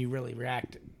hurts, then you really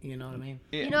react. You know what I mean?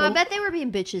 Yeah. You know, I bet they were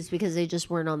being bitches because they just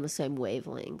weren't on the same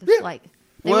wavelength. Yeah. Like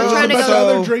they Well, were trying to But go. the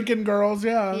so- other drinking girls,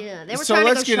 yeah. Yeah, they were So trying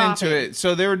let's to go get shopping. into it.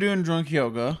 So they were doing drunk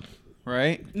yoga,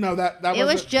 right? No, that It wasn't.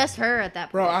 was just her at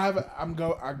that point. Bro,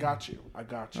 I got you. I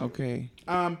got you. Okay.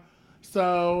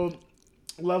 So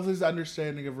Leslie's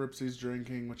understanding of Ripsy's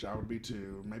drinking, which I would be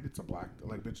too. Maybe it's a black,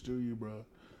 like, bitch, do you, bro?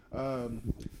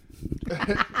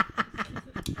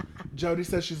 Jody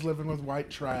says she's living with white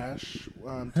trash.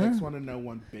 Takes one to know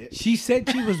one, bitch. She said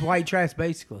she was white trash,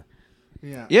 basically.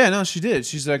 Yeah. Yeah, no, she did.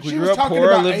 She's like, we She grew was up talking poor,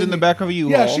 about lived in the Amy. back of a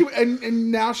U-Haul. Yeah,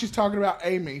 and now she's talking about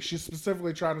Amy. She's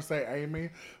specifically trying to say Amy,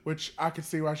 which I could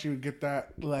see why she would get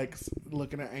that, like,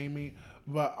 looking at Amy.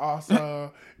 But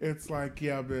also, it's like,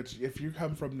 yeah, bitch, if you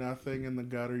come from nothing in the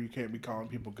gutter, you can't be calling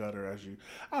people gutter as you.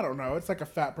 I don't know. It's like a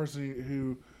fat person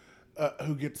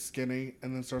who gets skinny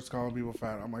and then starts calling people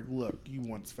fat. I'm like, look, you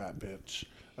once fat bitch.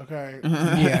 Okay?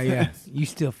 Yeah. You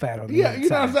still fat on the Yeah, you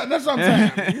know, inside. that's what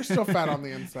I'm saying. You're still fat on the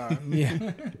inside. Yeah.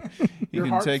 you Your can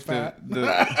heart's take fat. you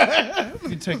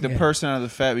can take the person out of the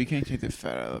fat, but you can't take the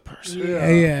fat out of the person. Yeah.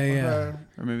 Yeah.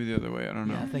 Or maybe the other way. I don't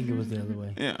know. I think it was the other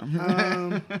way.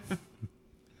 Yeah.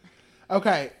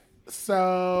 Okay.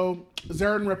 So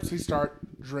Zara and Ripsy start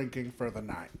drinking for the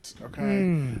night.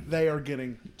 Okay, they are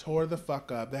getting tore the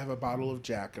fuck up. They have a bottle of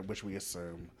Jack, which we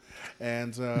assume,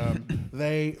 and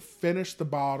they finish the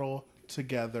bottle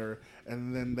together.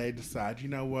 And then they decide, you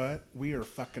know what? We are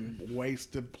fucking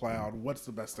wasted, plowed. What's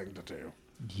the best thing to do?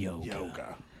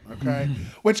 Yoga. Okay,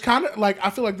 which kind of like I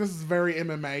feel like this is very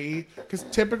MMA because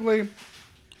typically,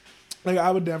 like I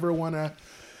would never want to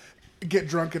get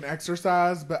drunk and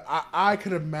exercise, but I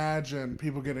could imagine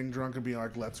people getting drunk and being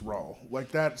like, "Let's roll."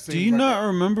 Like that. Seems Do you like not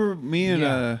remember me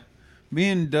and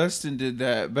Dustin did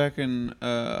that back in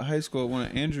high school at one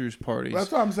of Andrew's parties? That's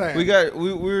what I'm saying.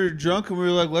 We were drunk and we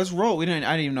were like, let's roll. I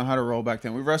didn't even know how to roll back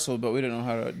then. We wrestled, but we didn't know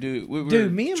how to do. We were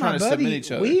Me and trying my to submit buddy,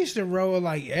 each other. we used to roll at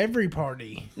like every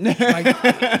party. I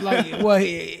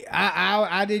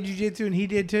did jujitsu and he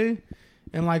did too.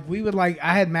 And like we would like,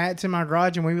 I had mats in my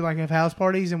garage and we would like have house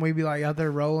parties and we'd be like out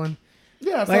there rolling.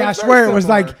 Yeah, so Like I it's very swear it was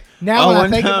similar. like now when I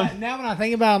think time- about now when I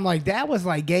think about it, I'm like that was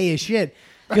like gay as shit.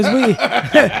 Because we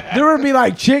there would be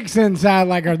like chicks inside,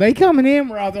 like, are they coming in?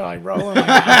 We're out there like rolling,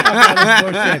 like,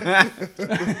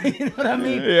 bullshit. You know what I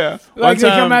mean? Yeah. Like One they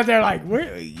come time- out there like,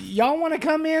 y'all want to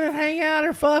come in and hang out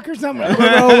or fuck or something?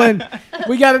 We're rolling.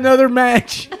 We got another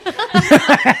match.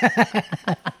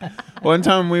 One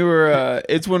time we were.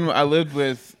 It's when I lived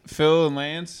with Phil and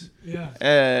Lance.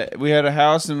 Yeah. We had a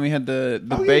house and we had the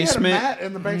Oh, yeah, basement. You had a mat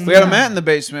in the basement. We had a mat in the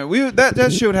basement.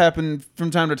 That shit would happen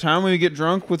from time to time. We would get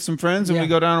drunk with some friends and Yeah. we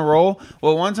go down a roll.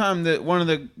 Well, one time one of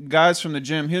the guys from the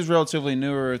gym, he was relatively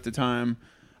newer at the time.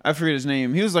 I forget his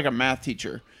name. He was like a math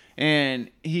teacher,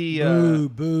 and he Boo,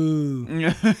 boo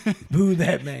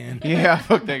that man. yeah,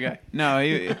 fuck that guy. No,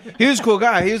 he was a cool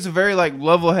guy. He was a very like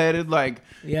level-headed, like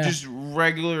Yeah. just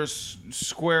regular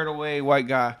squared away white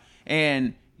guy.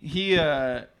 And he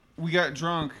we got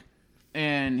drunk,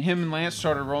 and him and Lance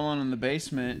started rolling in the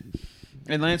basement.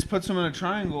 And Lance puts him in a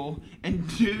triangle, and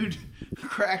dude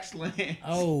cracks Lance.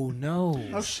 Oh no.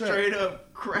 Oh, shit. Straight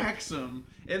up cracks him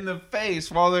in the face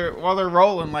while they're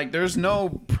rolling. Like there's no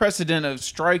precedent of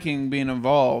striking being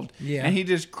involved. Yeah. And he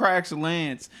just cracks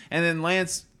Lance, and then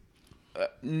Lance,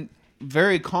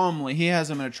 very calmly, he has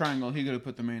him in a triangle. He could have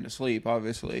put the man to sleep.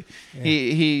 Obviously,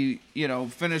 he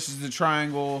finishes the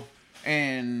triangle,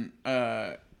 and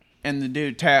the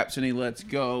dude taps and he lets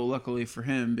go. Luckily for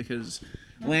him, because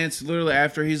Lance literally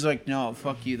after he's like, no,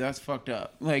 fuck you, that's fucked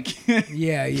up. Like,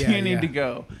 Yeah, you need to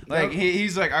go. Like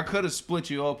he's like, I could have split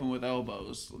you open with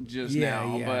elbows just Yeah,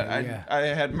 now, yeah, but yeah. I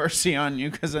had mercy on you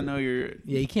because I know you're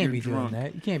Yeah, you can't you're be drunk. doing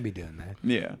that. You can't be doing that.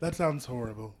 Yeah, That sounds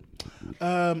horrible.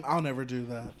 I'll never do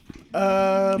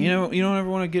that. you don't ever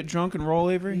want to get drunk and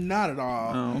roll, Avery? Not at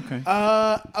all. Oh, okay.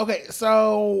 Okay,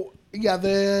 so yeah,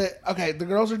 the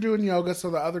girls are doing yoga,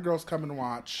 so the other girls come and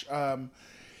watch.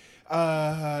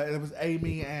 It was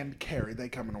Amy and Carrie. They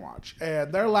come and watch,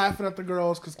 and they're laughing at the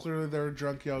girls because clearly their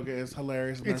drunk yoga is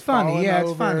hilarious. And It's they're funny, falling yeah, it's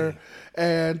over. funny.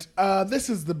 And this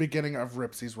is the beginning of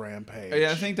Ripsy's rampage.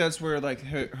 Yeah, I think that's where like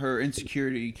her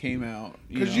insecurity came out.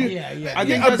 Because know? Yeah, yeah. I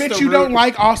think a that's bitch the you don't root-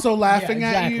 like also laughing at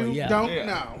exactly, you. yeah. Don't Yeah.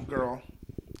 know, girl.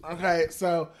 Okay,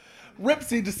 so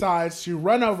Ripsy decides to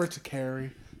run over to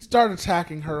Carrie, start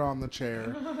attacking her on the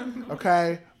chair.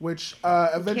 Okay, which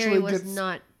eventually Carrie was gets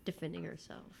not defending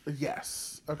herself.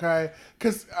 yes. Okay,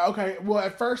 well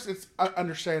at first it's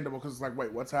understandable because it's like,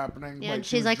 wait, what's happening? Yeah, Wait, and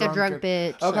she she's was like a drunk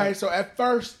bitch. Okay, like- so at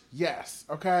first, yes.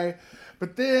 Okay,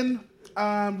 but then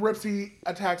Ripsy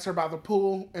attacks her by the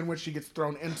pool, in which she gets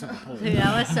thrown into the pool. Dude,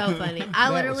 that was so funny. I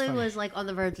was literally funny. was like on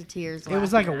the verge of tears. It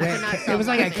was like a laughing. I wet. could not It stop was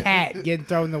like a laughing. cat getting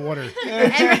thrown in the water.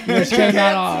 Every- Just came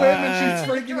out all. Swim and she's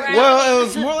freaking out. Well, it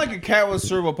was more like a cat with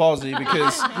cerebral palsy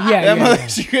because Yeah, mother,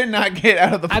 she could not get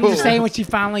out of the I'm pool. just saying when she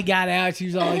finally got out, she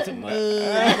was all like,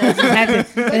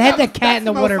 it had the cat in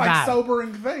the That's water most, vibe.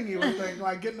 sobering thing you would think,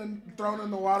 like thrown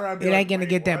in the water. I'd be It like, ain't gonna wait,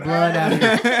 get that what blood out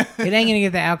happened? of you. It ain't gonna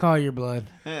get the alcohol in your blood.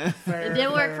 It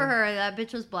didn't work for her. That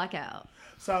bitch was blackout.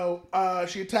 So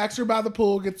she attacks her by the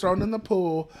pool, gets thrown in the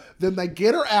pool. Then they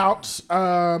get her out.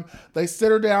 They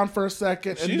sit her down for a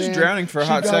second. She and was then drowning for a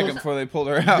she hot goes- second before they pulled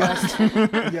her out.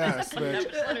 Yes,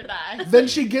 bitch. Let her die. Then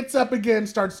she gets up again,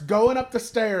 starts going up the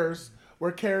stairs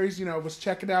where Carrie's, was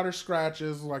checking out her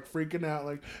scratches, like freaking out,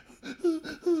 like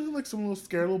some little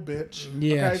scared little bitch.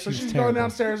 Yeah, Okay, so she's she's terrible. going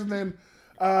downstairs and then,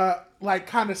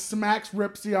 kind of smacks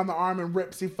Ripsy on the arm, and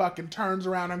Ripsy fucking turns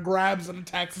around and grabs and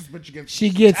attacks this bitch again. She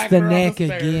gets Attacking the her on neck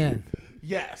stairs. again.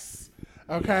 Yes.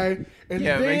 Okay. And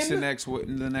Yeah, it then, makes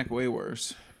the neck way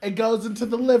worse. It goes into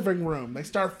the living room. They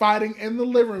start fighting in the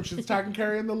living room. She's attacking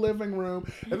Carrie in the living room.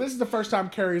 And this is the first time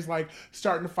Carrie's like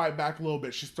starting to fight back a little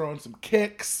bit. She's throwing some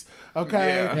kicks.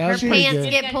 Okay. Yeah. That Her was pretty pants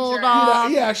good. get pulled You know,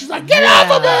 off. Yeah, she's like, get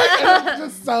off of me! And it's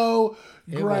just so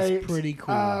It great. was pretty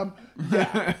cool.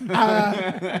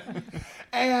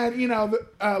 And, you know,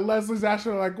 Leslie's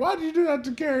asking her, like, why did you do that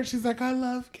to Carrie? She's like, I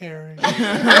love Carrie.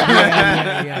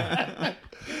 yeah.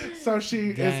 So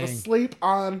she Dang. is asleep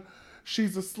on...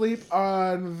 She's asleep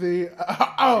on the...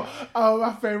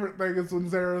 my favorite thing is when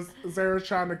Zara's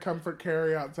trying to comfort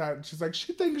Carrie outside, and she's like,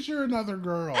 she thinks you're another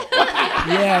girl.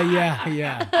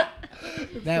 Yeah.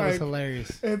 That was like-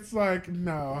 hilarious. It's like,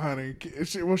 no, honey.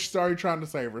 She's already trying to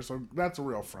save her, so that's a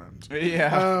real friend.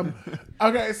 Yeah.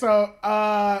 Okay, so,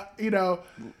 you know...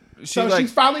 So like-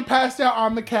 she's finally passed out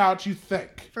on the couch, you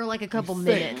think. For like a couple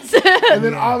think. minutes. And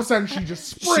then all of a sudden she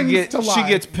just springs to life. She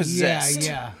gets possessed.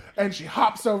 Yeah. And she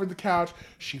hops over the couch.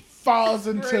 She falls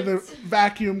into the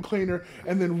vacuum cleaner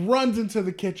and then runs into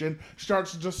the kitchen,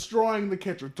 starts destroying the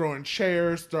kitchen, throwing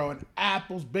chairs, throwing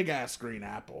apples, big ass green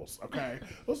apples. Okay.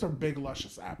 Those are big,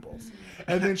 luscious apples.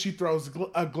 And then she throws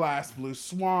a glass blue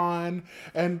swan.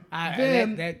 And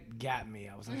then. That got me.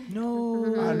 I was like, no,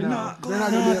 I know. not They're not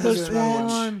gonna be able the to do that.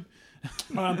 swan.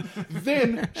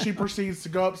 Then she proceeds to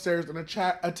go upstairs and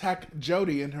attack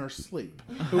Jody in her sleep,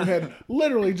 who had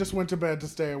literally just went to bed to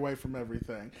stay away from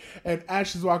everything. And as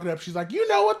she's walking up, she's like, you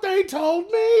know what they told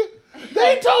me?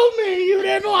 They told me you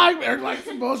didn't like me. Or like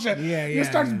some bullshit. Yeah,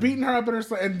 starts yeah. beating her up in her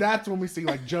sleep. And that's when we see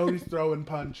like Jody's throwing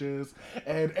punches.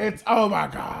 And it's, oh my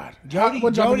God. Jody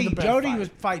What'd y'all think of the bed fight? was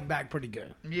fighting back pretty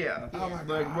good. Yeah. Oh my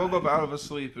Like God. woke up out of a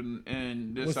sleep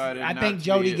and decided. I not think to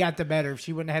Jody be got the better. If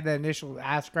she wouldn't have had that initial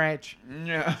eye scratch,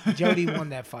 Yeah. Jody won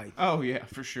that fight. Oh yeah,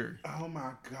 for sure. Oh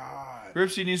my God.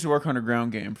 Ripsy needs to work on her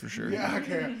ground game for sure. Yeah, I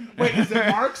can't. Wait, is it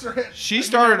marks or hit? She You know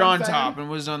started what I'm on saying? top and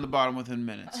was on the bottom within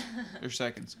minutes or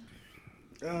seconds.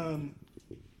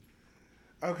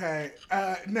 Okay.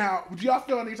 Now, do y'all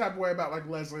feel any type of way about like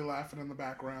Leslie laughing in the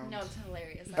background? No, it's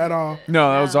hilarious. At all?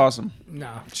 No, that was awesome. No.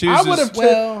 She I was would have just,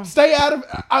 well- stay out of,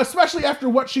 especially after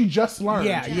what she just learned.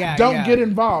 Yeah, Don't yeah. get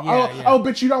involved. Yeah. Oh,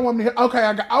 bitch, you don't want me to. Okay,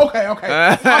 okay.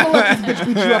 I'm gonna let this bitch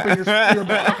beat you up in your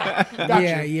back. Okay, got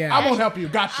Yeah, you. yeah. I won't help you.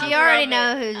 Got you. She already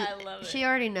love know it. who. I love it. She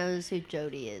already knows who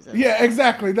Jody is. Yeah,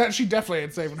 exactly. That she definitely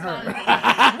ain't saving her.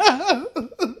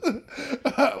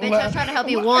 Bitch, I was trying to help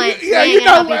you once. Yeah, now you you're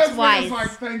know, gonna help Leslie you twice. is like,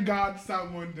 thank God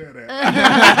someone did it.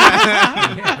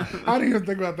 I didn't even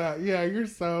think about that. Yeah, you're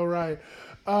so right.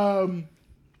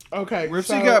 Okay, Ripsy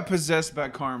so, got possessed by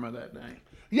Karma that night.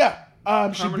 yeah.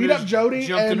 She Karma beat up just Jody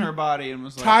jumped in and her body and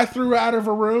was like, Ty threw her out of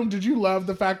her room. Did you love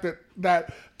the fact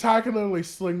that Ty can literally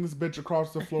sling this bitch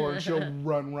across the floor and she'll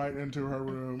run right into her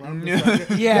room? I'm just like,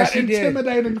 Yeah, that she did.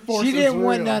 intimidating force. She is didn't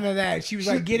want real. none of that. She was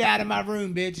like, get out of my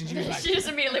room, bitch. And she was like, She just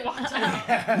immediately walked out.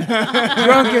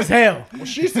 drunk as hell. Well,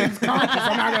 she seems conscious.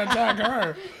 I'm not gonna attack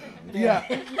her. Yeah.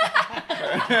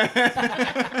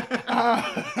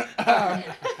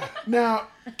 Now,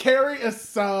 Carrie is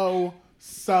so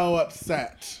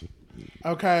upset.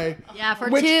 Okay. Yeah, for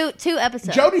Which- two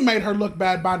episodes. Jody made her look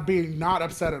bad by being not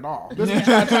upset at all. This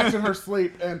bitch attacks in her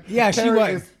sleep, and Yeah, she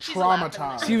Carrie was. is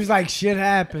traumatized. She was like, shit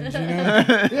happens, you know?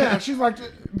 Yeah, she's like,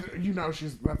 you know,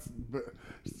 this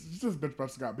bitch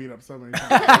must have got beat up so many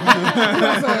times. You know what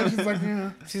I'm saying? She's like,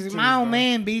 yeah. She's like, my old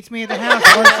man beats me at the house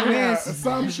worse than Yeah, this.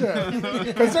 some shit.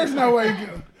 Because there's no way you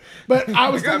can. But I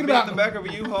was got thinking beat in about the back of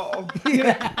a U-Haul.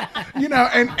 you know,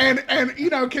 and you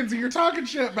know, Kinsey, you're talking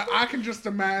shit, but I can just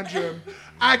imagine.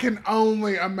 I can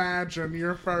only imagine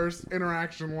your first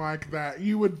interaction like that.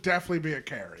 You would definitely be a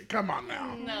Carrie. Come on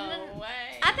now. No way.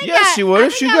 I think Yes, she would. I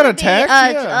If think she I got would be, attacked,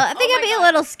 yeah. I think Oh I'd be my a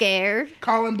little scared.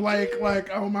 Colin Blake,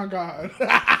 like, oh my God.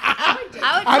 I would.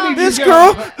 I need This you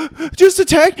girl to- just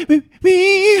attacked me.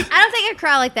 I don't think I'd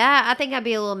cry like that. I think I'd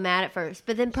be a little mad at first,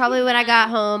 but then probably when I got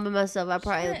home by myself, I'd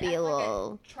probably be a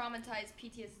little. Traumatized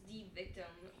PTSD victim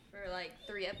for like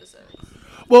 3 episodes.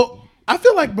 Well, I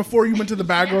feel like before you went to the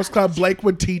Bad Girls Club, Blake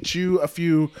would teach you a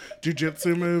few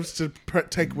jujitsu moves to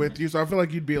take with you. So I feel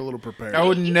like you'd be a little prepared. I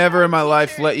would never in my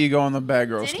life let you go on the Bad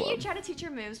Girls Didn't you Club. try to teach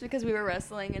her moves because we were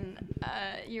wrestling and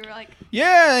you were like,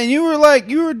 Yeah, and you were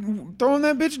throwing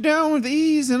that bitch down with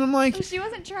ease, and I'm like, she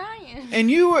wasn't trying. and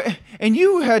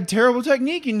you had terrible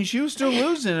technique, and she was still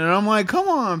losing, and I'm like, come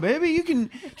on, baby, you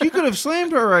could have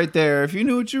slammed her right there if you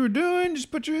knew what you were doing.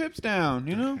 Just put your hips down,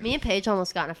 you know. Me and Paige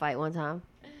almost got in a fight one time.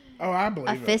 Oh, I A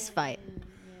believe it. fist fight.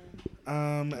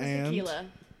 And Tequila.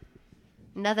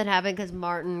 Nothing happened because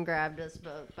Martin grabbed us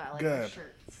both by like our Good.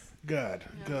 shirts. good.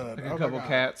 Like Oh a my couple God.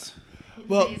 cats.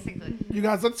 Well, Basically. you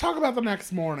guys, let's talk about the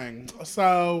next morning.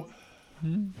 So,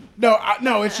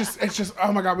 No, it's just.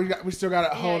 Oh my god, we still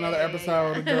got a whole another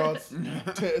episode, girl.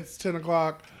 It's 10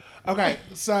 o'clock. Okay,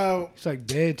 so It's like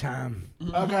bedtime.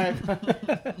 okay,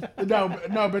 no,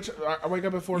 bitch. I wake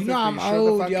up at 4:50. You know I'm sure the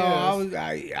old, fuck y'all.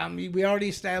 is. We already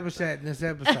established that in this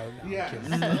episode. No, I'm Yes,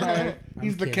 kidding. okay.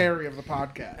 He's the kidding. carry of the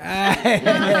podcast.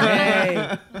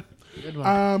 Hey. Good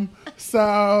one. Good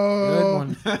So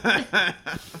one.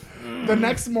 the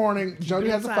next morning, Jody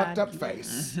has a inside. fucked up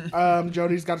face.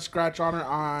 Jody's got a scratch on her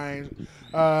eye.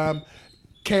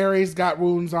 Carrie's got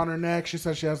wounds on her neck. She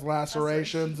says she has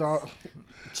lacerations.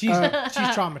 She's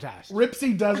traumatized.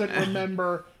 Ripsy doesn't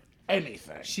remember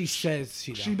anything. She says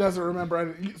she don't. She doesn't remember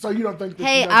anything. So you don't think that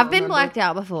Hey, she doesn't I've been remember? blacked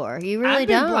out before. You really I've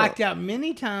been don't. blacked out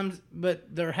many times, but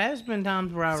there has been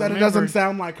times where I Said it remembered, doesn't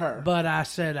sound like her. but I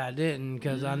said I didn't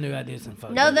because I knew I did some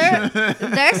fucking No, there's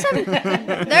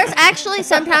actually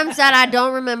sometimes that I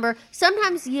don't remember.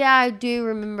 Sometimes, yeah, I do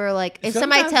remember. Like if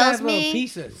somebody Sometimes I tells have little me,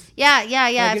 pieces. yeah. Like,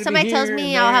 If it'll somebody be tells here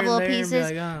me, and I'll have there little and there and pieces.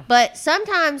 be like, oh. But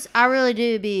sometimes I really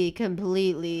do be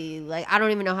completely like I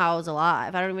don't even know how I was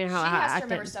alive. I don't even know how She has I to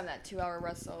remember couldn't- some of that 2-hour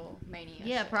WrestleMania.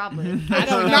 Yeah, shit. probably. I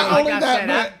don't know. Not like only I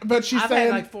that, said, but she's I've saying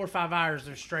had like 4 or 5 hours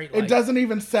of straight. it Like, doesn't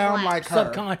even sound like her.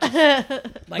 subconscious.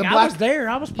 Like The I black- was there.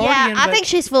 I was partying. Yeah, I but think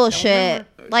she's full of don't shit.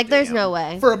 remember. Like, there's no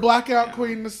way. For a blackout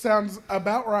queen, this sounds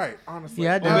about right, honestly.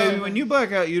 Yeah, it Well, does. baby, when you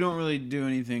black out, you don't really do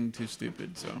anything too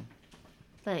stupid. So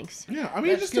Thanks. Yeah, I mean,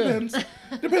 it That's just good. depends.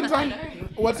 Depends on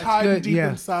what's hiding good, deep yeah.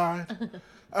 inside.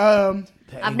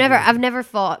 I've never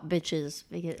fought bitches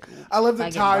because I love I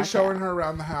that get Ty blacked showing out. her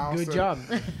around the house. Good and, job.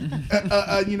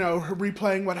 You know, her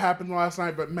replaying what happened last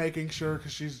night, but making sure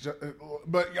because she's just.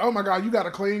 But oh my God, you got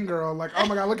to clean, girl. Like oh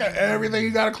my God, look at everything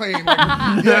you got to clean. Like,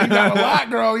 yeah, you got a lot,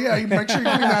 girl. Yeah, you make sure you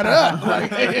clean that up. Like,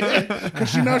 because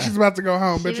she knows she's about to go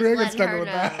home. She But was you ain't get letting stuck her with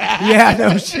know. that. Yeah,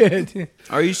 no shit.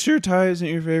 are you sure Ty isn't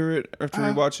your favorite after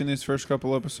rewatching these first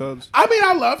couple episodes? I mean,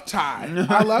 I love Ty.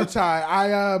 I love Ty.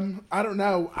 I don't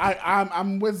know.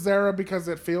 I'm with Zara because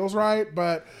it feels right,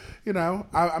 but you know,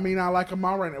 I mean, I like them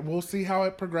all right now. We'll see how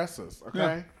it progresses.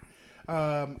 Okay.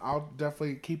 I'll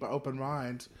definitely keep an open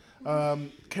mind.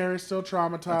 Carrie's still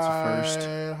traumatized.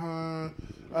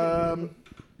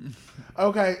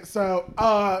 Okay, so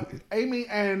Amy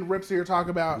and Ripsy are talking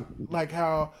about like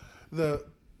how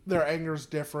their anger is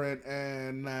different,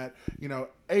 and that you know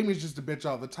Amy's just a bitch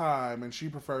all the time, and she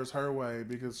prefers her way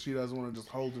because she doesn't want to just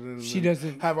hold it in. And She then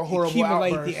doesn't have a horrible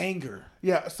accumulate outburst. the anger.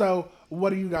 Yeah. So,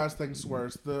 what do you guys think's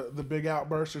worse, the big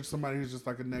outburst or somebody who's just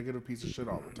like a negative piece of shit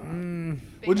all the time?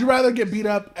 Would you rather get beat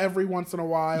up every once in a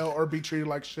while or be treated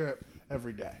like shit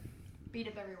every day? Beat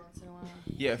up every once in a while.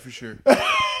 Yeah, for sure.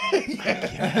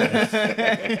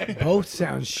 Both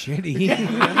sound shitty.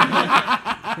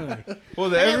 Well,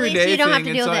 the But at everyday least you don't thing, have to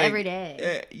it's deal with it like, every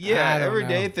day. yeah, I don't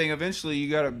everyday know. thing. Eventually, you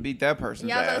gotta beat that person's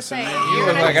Yeah, I was ass, gonna and say, then you you're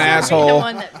look gonna like an be the asshole.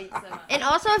 one that beats them up. And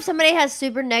also, if somebody has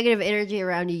super negative energy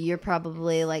around you, you're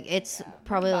probably like it's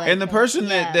probably like And the person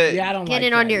Yeah. that Yeah, I don't get like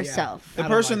it onto that, yourself. the I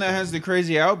don't person like that has the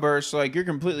crazy outburst, like you're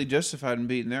completely justified in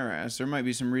beating their ass. There might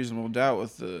be some reasonable doubt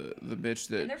with the bitch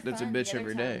And they're that's a fun bitch the other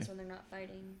every day. times when they're not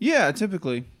fighting. Yeah,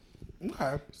 typically.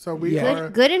 Okay. So we Yeah. are.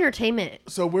 Good entertainment.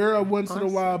 So we're a once in a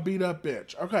while beat up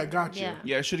bitch. Okay, got you. Yeah.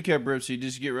 Yeah, I should have kept Ripsy.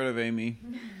 Just get rid of Amy.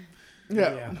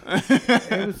 Yeah.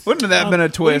 Wouldn't have that been a Well, you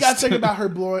twist? got to think about her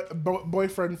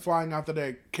boyfriend flying out the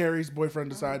day. Carrie's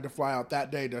boyfriend decided to fly out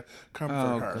that day to comfort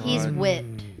Oh, her. God. He's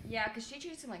whipped. Yeah, because she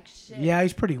treats him like shit. Yeah,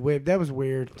 he's pretty whipped. That was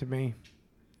weird to me.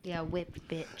 Yeah, whipped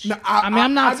bitch. No, I mean,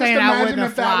 I'm not just saying I imagine wouldn't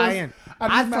if that fly was- in. I just I'd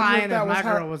imagine fly if in that if was my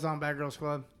her- girl was on Bad Girls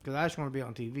Club because I just want to be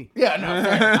on TV. Yeah, no.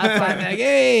 fair. I'd fly and be like,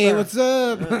 hey, what's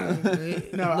up?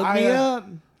 No, Look I, me uh, up.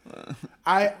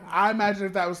 I imagine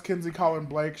if that was Kinsey calling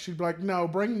Blake, she'd be like, "No,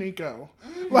 bring Nico."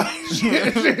 Like,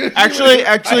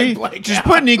 Actually, Blake just out.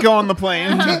 put Nico on the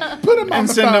plane put him on and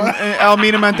the send him. phone. I'll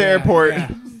meet him at the airport. Yeah.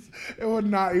 It would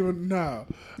not even no.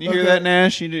 You hear Okay. that,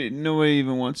 Nash? Nobody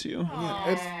even wants you.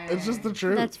 It's just the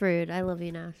truth. That's rude. I love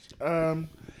you, Nash.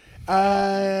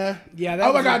 Yeah, that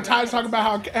Oh my was God! Ty's talking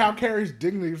about how Carrie's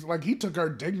dignity was like he took her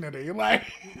dignity. Like,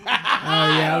 Oh,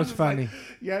 yeah, it was funny.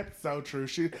 yeah, it's so true.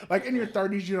 She like in your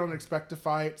 30s you don't expect to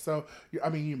fight. So I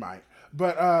mean you might,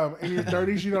 but in your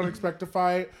 30s you don't expect to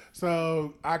fight.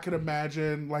 So I could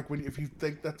imagine like if you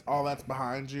think that's all that's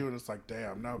behind you, and it's like,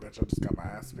 damn, no, bitch, I just got my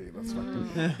ass beat. That's fucking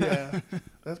yeah,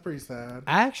 that's pretty sad.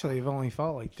 I actually have only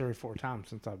fought like 3 or 4 times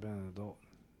since I've been an adult.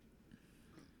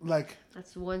 Like,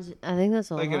 That's ones. I think that's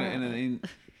a Like lot.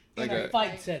 like a.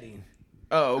 fight setting.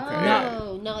 Oh, okay. Yeah.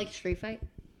 Oh, not like a street fight.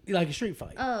 Like a street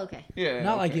fight. Oh, okay. Yeah.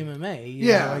 Not like okay. MMA.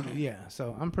 Yeah. Yeah.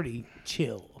 So I'm pretty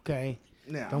chill, okay?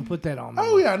 Yeah. Don't put that on me.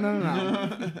 Oh yeah, no.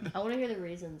 I want to hear the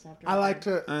reasons after. I like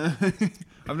to.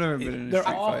 I've never been in a They're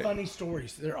street all fight. funny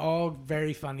stories. They're all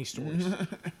very funny stories.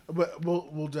 But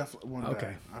we'll definitely one day.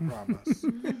 Okay. I promise.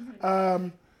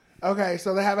 Okay,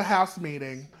 so they have a house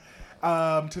meeting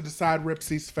to decide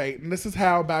Ripsy's fate, and this is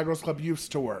how Bad Girls Club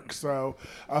used to work. So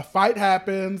a fight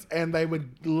happens, and they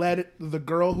would let the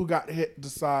girl who got hit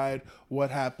decide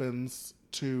what happens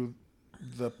to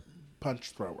the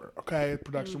punch thrower. Okay,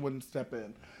 production wouldn't step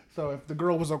in. So if the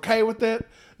girl was okay with it,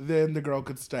 then the girl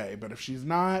could stay. But if she's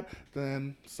not,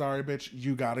 then sorry, bitch,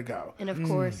 you gotta go. And of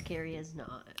course, Carrie is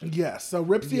not. Yes. So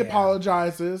Ripsy Yeah.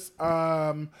 apologizes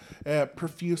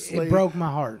profusely. It broke my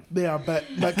heart. Yeah, but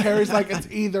Carrie's like, it's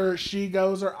either she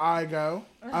goes or I go.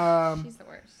 She's the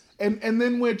worst. And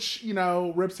then which,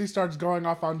 Ripsy starts going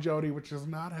off on Jody, which is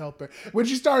not helping. When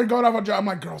she started going off on Jody, I'm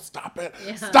like, girl, stop it.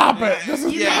 Yeah. Stop it. This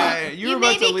is Yeah, not. you were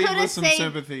about to maybe leave coulda with some saved-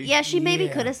 sympathy. Yeah, she maybe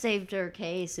Yeah. could have saved her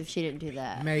case if she didn't do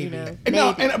that. Maybe. You know?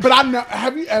 No, Maybe. but I know.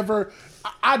 Have you ever?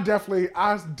 I definitely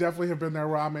have been there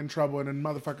where I'm in trouble and then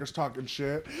motherfuckers talking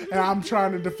shit, and I'm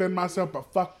trying to defend myself,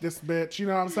 but fuck this bitch. You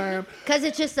know what I'm saying? Because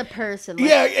it's just a person. Like,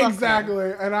 Yeah, fuck her.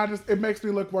 exactly. And it makes me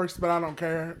look worse, but I don't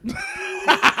care.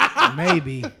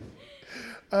 Maybe.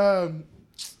 Uh,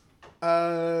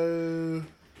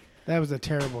 That was a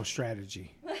terrible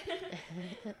strategy.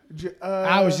 I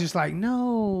I was just like,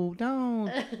 no,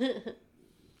 don't.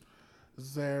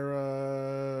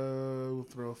 Zara will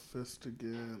throw a fist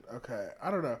again. Okay,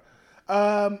 I don't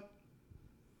know.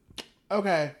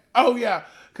 Okay. Oh yeah,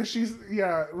 because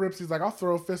Ripsy's like, I'll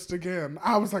throw a fist again.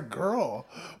 I was like, girl,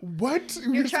 what?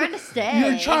 You're trying to stay.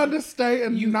 You're trying to stay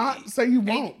and not say you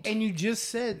won't. And you just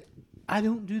said, I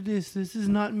don't do this. This is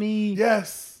not me.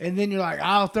 Yes. And then you're like,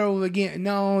 I'll throw it again.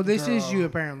 No, this is Girl. you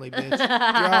apparently, bitch.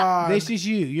 God. This is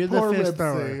you. You're the Poor fist Ripsy.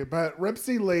 thrower. But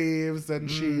Ripsy leaves and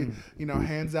she,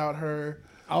 hands out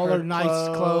All her nice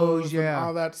clothes, and yeah.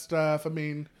 all that stuff. I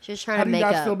mean, She was trying how to do you make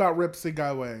guys up. feel about Ripsy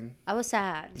going? I was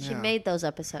sad. She Yeah. made those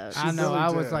episodes. I know. really I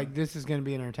was did. like, this is going to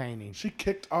be entertaining. She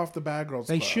kicked off the Bad Girls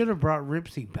They Club. should have brought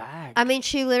Ripsy back. I mean,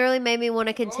 she literally made me want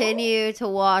to continue to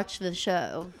watch the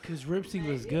show. Because Ripsy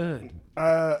was good.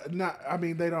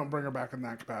 They don't bring her back in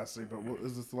that capacity, but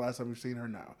is this the last time we've seen her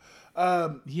now?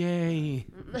 Yay.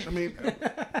 I mean,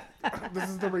 this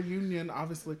is the reunion,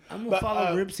 obviously. I'm going to But,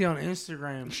 follow Ripsy on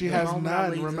Instagram. She the has moment I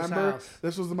none. leave this Remember, house.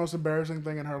 this was the most embarrassing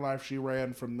thing in her life. She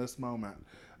ran from this moment.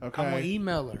 I'm going to Okay.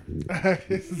 email her.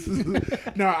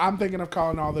 No, I'm thinking of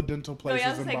calling all the dental Oh, yeah, I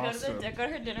places was in like, Boston. go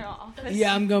to her dinner office.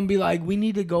 Yeah, I'm going to be like, we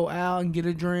need to go out and get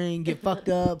a drink, get fucked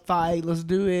up, fight. Let's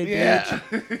do it. Yeah.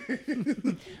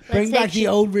 Bitch. Bring take back the sh-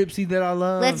 old Ripsy that I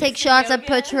love. Let's take shots of yoga?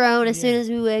 Patron as soon as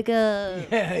we wake up.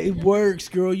 Yeah, it works,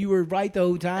 girl. You were right the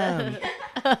whole time.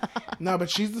 No, but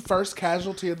she's the first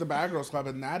casualty of the Bad Girls Club,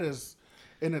 and that is,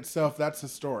 in itself, that's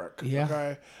historic. Yeah.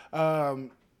 Okay.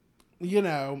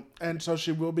 And so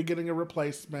she will be getting a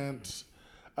replacement.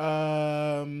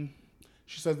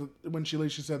 She said that when she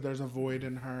leaves, she said there's a void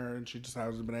in her, and she just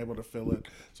hasn't been able to fill it.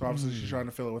 So obviously she's trying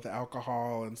to fill it with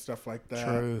alcohol and stuff like that.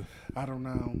 True. I don't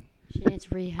know. She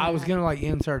needs rehab. I was gonna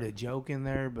insert a joke in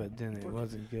there, but then it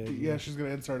wasn't good. Yeah, she's gonna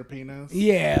insert a penis.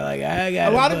 Yeah, like I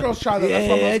got A lot of girls try that. That's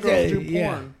why most girls do porn,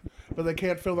 Yeah. but they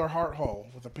can't fill their heart hole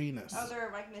with a penis. Oh, they're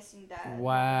like missing that.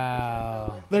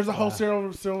 Wow. There's a whole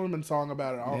Cyril Silverman song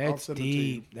about it. I'll That's send it to you.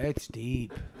 deep. That's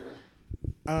deep.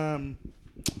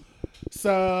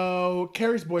 So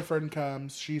Carrie's boyfriend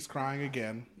comes. She's crying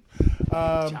again.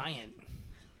 Giant.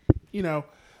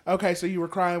 Okay, so you were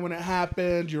crying when it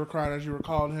happened. You were crying as you were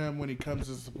calling him. When he comes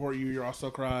to support you, you're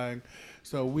also crying.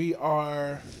 So we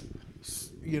are,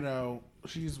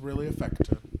 she's really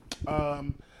affected.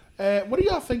 What do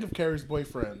y'all think of Carrie's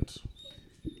boyfriend?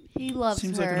 He loves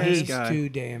Seems her. like a nice He's guy. too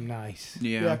damn nice.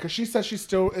 Yeah. Yeah, because she says she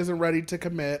still isn't ready to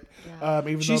commit.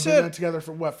 Even She though said- they've been together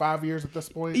for 5 years at this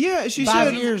point. Yeah, she 5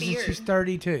 said. years and beard. she's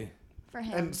 32. For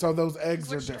him. And so those eggs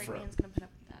What are straight different. man's gonna put up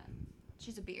with that?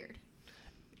 She's a beard.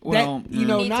 Well, That, you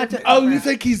know, Needs not her to. Oh, you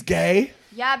think he's gay?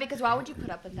 Yeah, because why would you put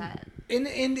up with that? In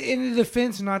the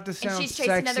defense, not to And sound she's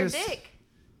chasing another sexist. dick.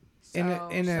 In So, a,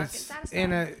 in a, suck it, satisfied.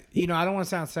 in a, you know, I don't want to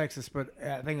sound sexist, but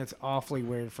I think it's awfully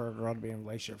weird for a girl to be in a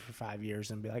relationship for 5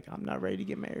 years and be like, I'm not ready to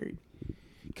get married.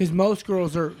 Because most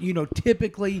girls are,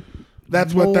 typically.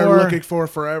 That's what they're more- looking for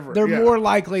forever. They're Yeah. more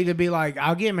likely to be like,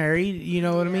 I'll get married. You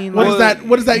know what I mean? What Like,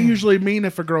 does that usually mean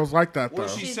if a girl's like that though? Well,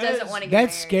 she She says- doesn't want to get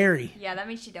That's married. scary. Yeah, that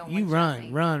means she don't You want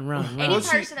to. run. Any Well, she-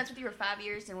 person that's with you for 5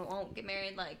 years and won't get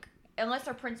married, like, unless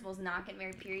their principal's not getting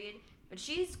married, period. But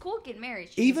she's cool getting married.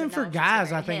 She Even doesn't for know if she's guys,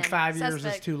 I married think him. 5 years is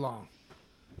Suspect. too long.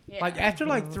 Yeah. Like after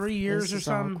like 3 years This or is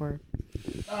something. awkward.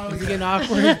 Is it getting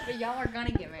awkward? But y'all are gonna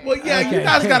get married. Well, yeah, you Okay.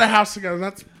 guys got a house together.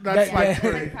 That's That- like that-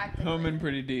 pretty. Practically. Home in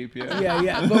pretty deep, yeah.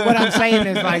 Yeah. But what I'm saying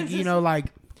is like, you know, like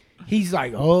he's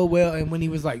like, oh well, and when he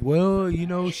was like, well, you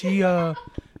know, she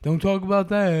don't talk about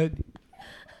that.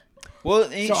 Well,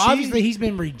 So obviously he's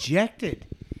been rejected.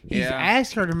 He's Yeah.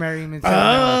 asked her to marry him and said no.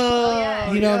 Oh,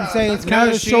 yeah. You know what I'm saying? It's No, kind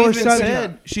of a she sore even subject.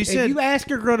 said- she if said- you ask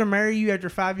a girl to marry you after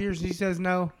 5 years and she says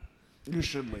no, You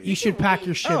should leave. you should pack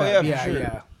your shit Oh, up. yeah, for sure.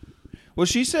 Yeah. Well,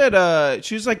 she said,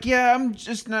 she was like, yeah, I'm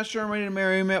just not sure I'm ready to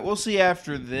marry him yet. We'll see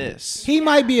after this. He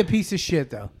might be a piece of shit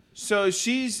though. So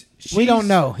she's We don't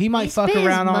know. He might He fuck spends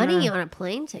around on money her. on a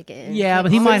plane ticket. Yeah,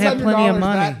 but he might have plenty of $600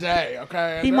 money. that day.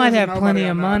 Okay, He There might isn't have nobody plenty I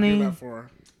of know I'd do money. that for.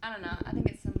 I don't know. I think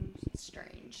it's some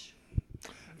strange.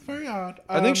 Very odd.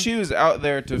 I think she was out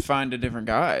there to find a different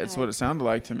guy. That's what it sounded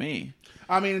like to me.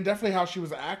 I mean, definitely how she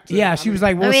was acting. Yeah, I she was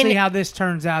mean, like, "We'll mean, see how this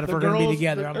turns out if the we're gonna be girls-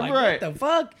 together." the- I'm like, Right. "What the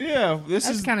fuck? Yeah, this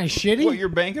That's is kind of shitty." what you're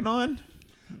banking on.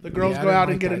 the girls Yeah, I go didn't out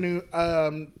and like get a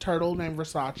that. new turtle named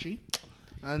Versace,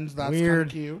 and that's Weird. kind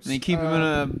of cute. And you keep him in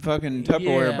a fucking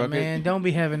Tupperware Yeah, bucket. man, don't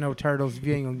be having no turtles if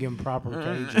you ain't gonna give them proper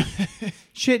cages.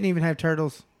 Shouldn't even have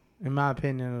turtles, in my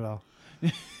opinion, at all.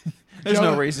 There's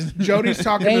no reason. Jody's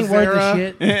talking They to ain't worth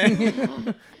Zara. the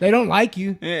shit. They don't like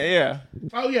you. Yeah.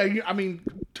 Oh yeah, I mean,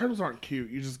 turtles aren't cute.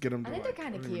 You just get them. I think they're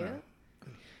kind of cute.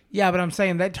 Yeah, but I'm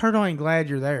saying that turtle ain't glad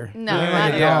you're there. No, They ain't not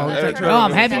like a at dog. all. It's That like, turtle oh, I'm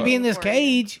was happy to fun. be in this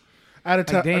cage. I had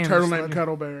a Like, damn, turtle just named let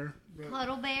Cuddle Bear.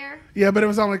 Cuddle bear. Yeah, but it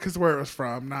was only because where it was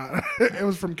from. Not it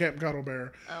was from Camp Cuddle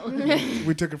Bear. Oh.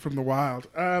 We took it from the wild.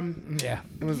 Yeah,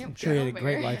 It was. I'm sure you had a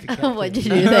great life. at What'd Camp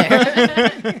you do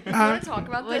there? You want to talk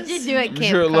about What'd this? you do at I'm Camp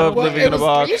sure Cuddle? love Well, living it in a was-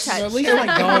 box. Well, at least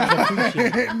like dogs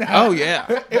appreciate it. Oh yeah.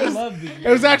 I love these. It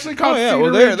was actually called Oh yeah. Cedar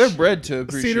Well, Ridge, they're bred to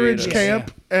appreciate Cedar Ridge us.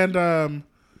 Camp,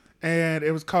 and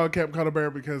it was called Camp Cuddle Bear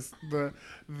because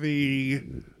the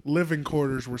living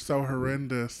quarters were so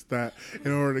horrendous that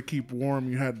in order to keep warm,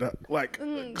 you had to like what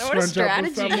a scrunch up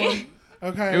with strategy. someone.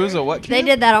 Okay, It was a what? They camp?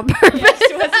 did that on purpose.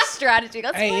 It was a strategy.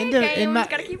 Let's Hey, play a in game. my, We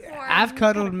gotta keep warm. I've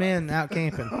cuddled men out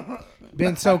camping.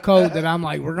 Been so cold that I'm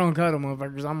like, we're gonna cuddle,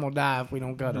 motherfuckers. I'm gonna die if we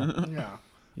don't cuddle. Yeah,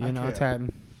 You know, it's can't.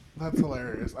 happened. that's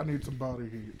hilarious. I need some body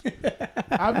heat.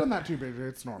 I've done that too, baby.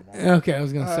 It's normal. Okay, I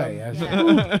was gonna say.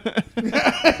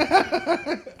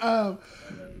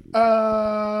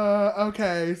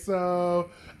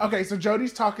 Okay, so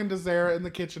Jody's talking to Zara in the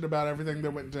kitchen about everything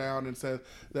that went down and said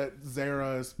that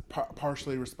Zara is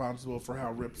partially responsible for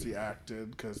how Ripsy acted.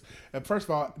 Because, first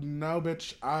of all, no,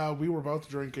 bitch, we were both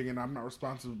drinking and I'm not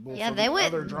responsible Yeah, for they the went.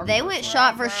 other drunk They went person.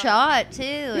 shot for shot too.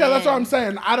 Yeah, that's what I'm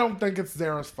saying. I don't think it's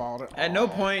Zara's fault at all. At no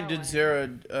point did Sarah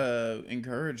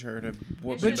encourage her to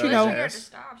whoop But the you know- guy's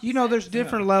ass. You know, there's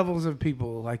different levels of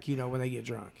people. Like, you know, when they get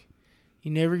drunk, you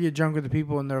never get drunk with the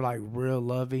people and they're like real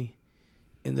lovey,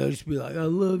 and they'll just be like, "I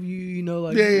love you," you know,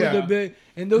 like Yeah, with yeah. the big,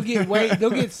 and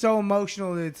they'll get so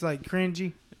emotional that it's like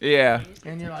cringy, Yeah,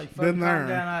 and you're like, Been "Fucking calm there.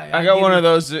 down." I got get one it. of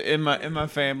those in my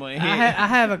family. I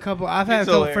have a couple. I've had a It's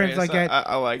couple hilarious. friends like that.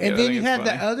 I like it. And I then think you it's have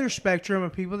the funny. other spectrum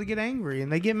of people that get angry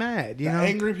and they get mad. You The know,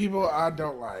 angry people I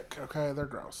don't like. Okay, they're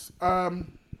gross.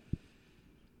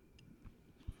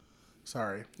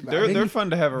 Sorry. They're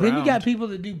fun to have around. then you got people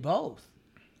that do both.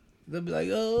 They'll be like,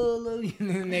 "Oh, I love you," and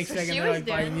then the next That's what second she they're was like,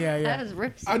 doing. fighting. Yeah, That yeah. was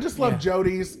Ripsy. I just love Yeah.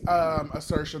 Jody's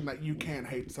assertion that you can't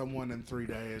hate someone in 3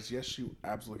 days. Yes, you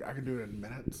absolutely. I can do it in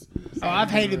minutes. Oh,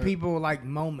 I've hated people like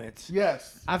moments.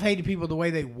 Yes, I've hated people the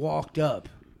way they walked up.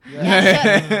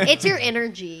 Yeah, it's your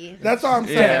energy. that's all I'm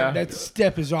saying. Yeah. That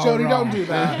step is all Jody, wrong. don't do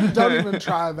that. Don't even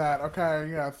try that.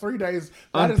 Okay, yeah, 3 days.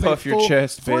 That is a Unpuff your full,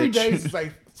 chest, 3 bitch. days is a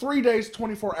 3 days,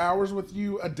 24 hours with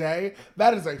you a day.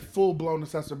 That is a full blown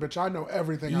assessor, bitch. I know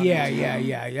everything. I Yeah, need to yeah, know.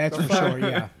 yeah. That's for sure.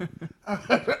 Yeah.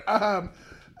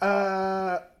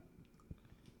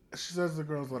 She says the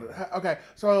girls let it. Okay,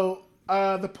 so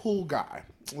the pool guy.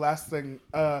 Last thing.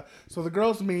 So the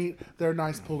girls meet. They're a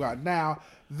nice pool guy. Now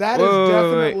that is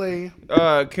Wait.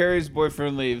 definitely. Carrie's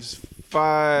boyfriend leaves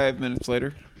 5 minutes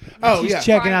later. Oh She's yeah.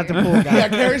 checking out the pool guy. Yeah,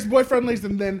 Carrie's boyfriend leaves,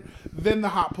 and then the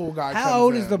hot pool guy. comes How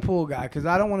old is in. the pool guy? Because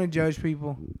I don't want to judge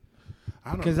people. I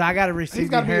don't know. Because I got a He's receding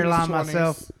gotta be in his hairline 20s.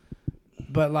 myself.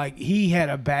 But like he had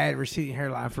a bad receding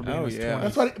hairline for being Oh, his yeah. 20s.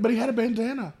 That's what. But he had a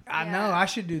bandana. I Yeah. know. I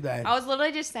should do that. I was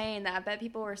literally just saying that. I bet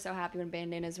people were so happy when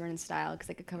bandanas were in style because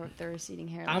they could cover up their receding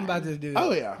hairline. I'm about to do Oh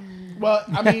that. yeah. Well,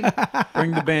 I mean, I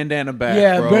Bring the bandana back,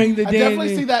 Yeah, bro. bring the definitely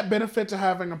damn. see that benefit to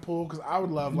having a pool because I would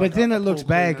love. Like, But then a it looks pool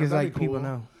bad cleaner. because That'd like be people cool.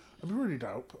 know. It'd be pretty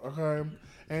dope. Okay.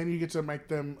 And you get to make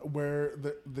them wear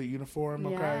the uniform.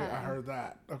 Okay, Yeah. I heard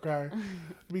that. Okay,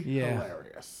 It'd be Yeah.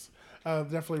 hilarious.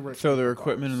 Definitely. Rick Throw their Fox.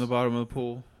 equipment in the bottom of the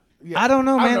pool. Yeah. I don't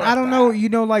know, man. I don't know. that. You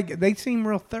know, like they seem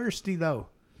real thirsty though.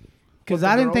 Because the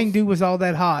I didn't girls? think dude was all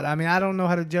that hot. I mean, I don't know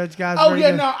how to judge guys. Oh very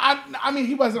yeah, good. no, I mean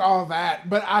he wasn't all that,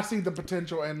 but I see the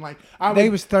potential and like I They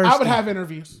would, was thirsty. I would have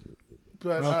interviews,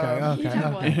 but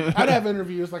Okay. I'd have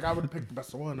interviews. Like I would pick the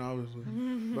best one, obviously.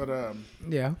 But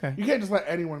Yeah. Okay. you can't just let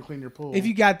anyone clean your pool. If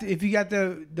you got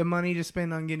the money to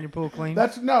spend on getting your pool clean,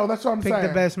 that's what I'm Pick saying.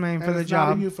 the best man And for the it's not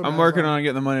a job. euphemism. I'm working on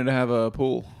getting the money to have a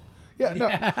pool. Yeah, no,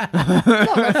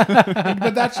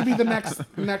 but that should be the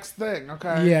next thing.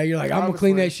 Okay. yeah, you're like, I'm gonna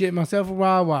clean that Obviously. shit myself a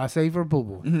while I save for a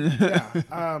pool.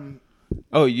 Yeah.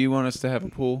 Oh, you want us to have a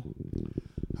pool?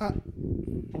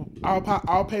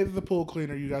 I'll pay the pool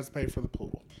cleaner. You guys pay for the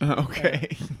pool.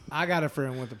 Okay. I got a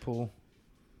friend with a pool.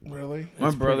 Really? My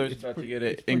It's brother's pretty- about to get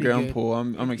it's it pretty in-ground good. pool.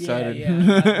 I'm excited.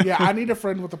 Yeah. Yeah, I need a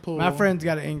friend with a pool. My friend's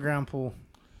got an in-ground pool.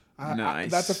 Nice.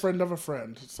 That's a friend of a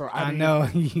friend. So I need- know.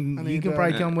 you need can to-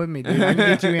 probably come with me, dude. I can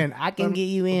get you in. I can get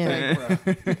you in.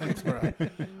 Thanks, bro.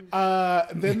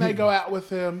 Then they go out with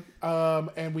him,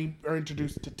 and we are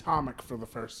introduced to Tomic for the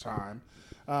first time.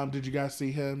 Did you guys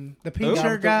see him? The pink Down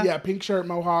shirt with the- guy? Yeah, pink shirt,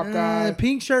 mohawk guy. The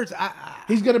pink shirts.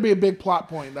 He's gonna be a big plot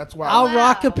point. That's why. I'll Wow,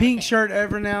 rock a pink okay. shirt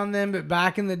every now and then, but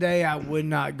back in the day, I would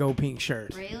not go pink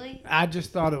shirt. Really? I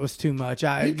just thought it was too much. It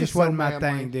Pink just is so wasn't my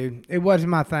manly. thing, dude. It wasn't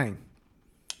my thing.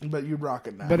 But you rock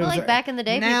it now. But it Well, was like back in the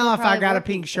day, now people if I probably got wore a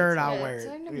pink shirt, I'll Yeah, wear it's it.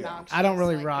 sort of Yeah. obnoxious, I don't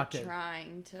really like, rock you're it.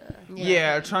 Trying to.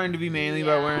 Yeah, trying to be manly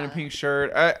by wearing a Yeah. pink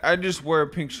shirt. I just wear a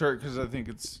pink shirt because I think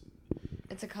it's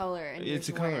It's a color. And It's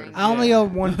you're a color. wearing I only Yeah.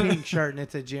 own one pink shirt, and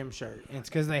it's a gym shirt. And it's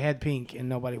because they had pink, and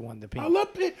nobody wanted the pink. I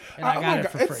love pink. And I Oh got my it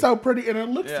God, for it's free. so pretty, and it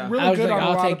looks Yeah. I really was good like, on a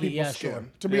I'll lot take of it, people's yeah, skin. sure.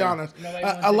 To be Yeah. honest, Nobody a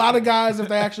wants lot it. of guys, if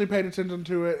they actually paid attention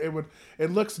to it,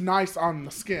 it looks nice on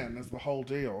the skin. Is the whole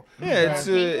deal. yeah, it's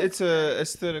Pink a looks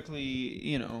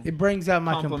aesthetically, It brings out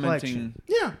my complexion. complimenting.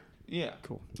 Yeah, Yeah.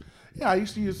 Cool. yeah. I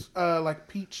used to use like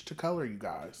peach to color you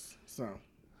guys. So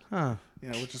Huh.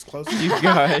 yeah, which is close. You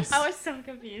guys. I was so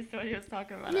confused when he was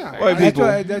talking about Yeah. it. White That's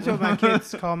people. that's what my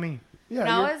kids call me. Yeah, When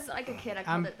I you're- was like a kid, I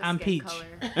called it the I'm skin peach.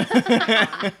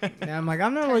 color. And I'm like,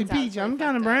 I'm not really Turns out peach. it's I'm really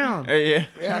kind of fucked up. brown. Yeah.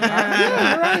 yeah,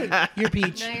 you're right. You're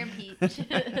peach. No, you're peach.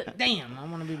 Damn, I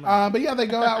want to be brown. But yeah, they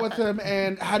go out with him.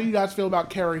 And how do you guys feel about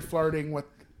Carrie flirting with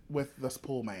this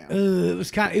pool man?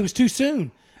 It was too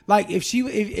soon. Like if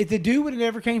the dude would have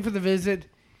never came for the visit,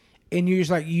 and you're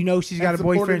just like, she's got And a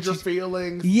boyfriend. supported your She's,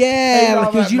 feelings. yeah, paid all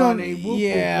because that you don't. money. Whoop, whoop,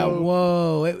 Yeah, whoop.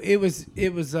 whoa. It was.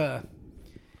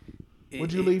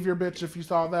 Would you leave your bitch if you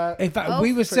saw that? If Oh,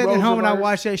 we was for sitting at Rosa home and I Parks?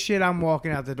 watched that shit, I'm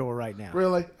walking out the door right now.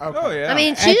 Really? Okay. Oh yeah. I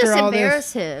mean, she After just all this-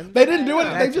 embarrassed him. They didn't do it. They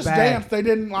That's just bad. danced. They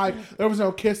didn't like. There was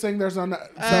no kissing. There's no. Not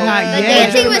The yet.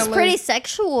 dancing was legitimately- pretty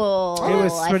sexual. It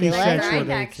was I pretty feel like. sexual. Drag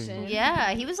dancing. action.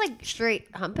 Yeah, he was like straight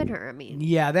humping her. I mean,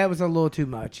 Yeah, that was a little too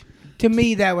much. To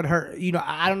me, that would hurt.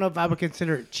 I don't know if I would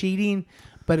consider it cheating,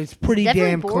 but it's pretty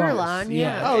Definitely damn borderline, close.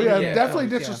 yeah. Oh yeah, Yeah, definitely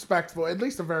yeah. disrespectful. At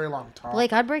least a very long talk.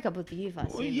 Blake, I'd break up with you if I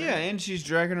Well, see yeah, and she's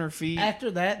dragging her feet. After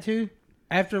that too,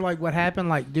 after like what happened,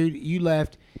 like dude, you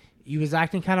left. You was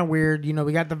acting kind of weird.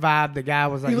 We got the vibe. The guy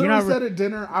was like, he you're literally not. said at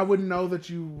dinner, "I wouldn't know that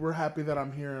you were happy that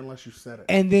I'm here unless you said it."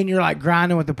 And then you're like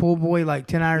grinding with the pool boy like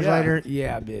 10 hours Yeah. later.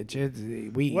 Yeah,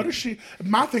 bitch. What is she?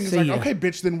 My thing is See like, ya. okay,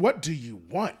 bitch. Then what do you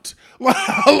want?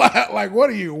 Like, what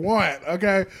do you want?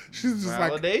 Okay, she's just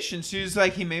like, Validation. She was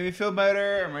like, he made me feel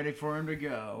better. I'm ready for him to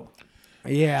go.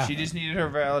 Yeah. She just needed her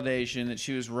validation that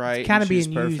she was right. Kind and of she was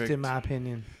being used, perfect. in my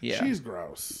opinion. Yeah. she's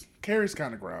gross. Carrie's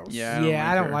kind of gross. Yeah.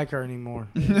 I don't her. like her anymore.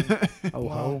 Oh,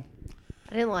 ho.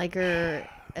 I didn't like her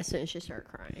as soon as she started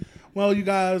crying. Well, you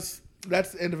guys,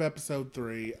 that's the end of episode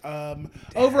 3.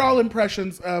 Overall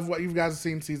impressions of what you guys have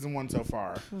seen season 1 so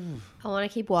far. I want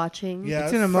to keep watching. Yeah.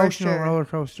 It's an For emotional sure. roller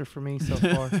coaster for me so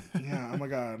far. Yeah. Oh my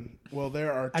god. Well,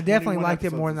 there are. I definitely 21 liked it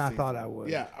episodes more than this I season. thought I would.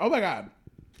 Yeah. Oh my god.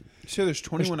 So there's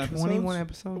 21 There's episodes. 21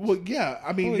 episodes. Well, yeah.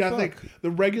 I mean, Holy you gotta fuck. think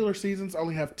the regular seasons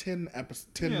only have 10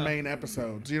 Yeah. main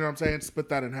episodes. You know what I'm saying? Split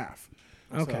that in half.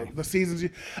 Okay. So the seasons.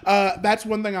 That's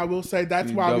one thing I will say.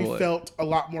 That's You why we double it. felt a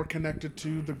lot more connected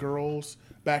to the girls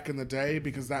back in the day,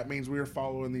 because that means we were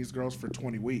following these girls for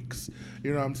 20 weeks.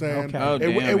 You know what I'm saying? Okay. Oh, it damn,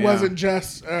 it yeah. wasn't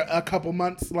just a couple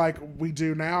months like we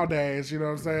do nowadays. You know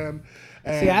what I'm saying?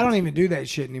 And See, I don't even do that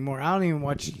shit anymore. I don't even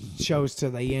watch shows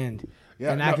till they end.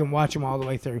 Yeah, and I no. can watch them all the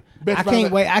way through. Bitch, I by can't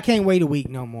the- wait. I can't wait a week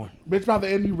no more. Bitch, by the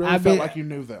end, you really I've felt been- like you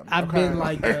knew them. I've okay? been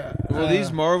like, Well,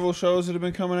 these Marvel shows that have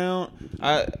been coming out,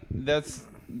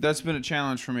 that's been a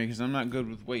challenge for me because I'm not good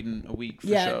with waiting a week for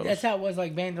yeah, shows. that's how it was.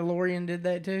 Like Mandalorian did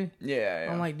that too yeah.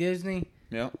 on like Disney,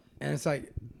 Yep. and it's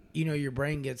like, your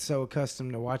brain gets so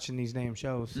accustomed to watching these damn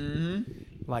shows. Mm-hmm.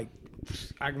 Like,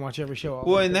 I can watch every show. All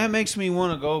Well, the and way that makes me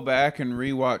want to go back and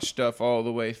rewatch stuff all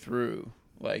the way through.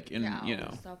 Like, in, Yeah, you I'll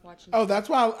know. stop watching Oh, that's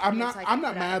why I'm It's not. like I'm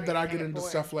not put out mad every that I day, get get into bored.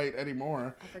 stuff late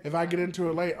anymore. I forget If I get about into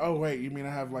it late, oh wait, you mean I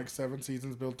have like 7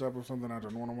 seasons built up of something I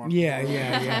don't want to watch? Yeah, before?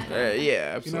 yeah, yeah. Yeah, You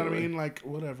absolutely. know what I mean? Like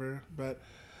whatever. But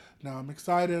no, I'm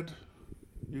excited.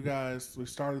 You guys, we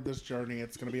started this journey.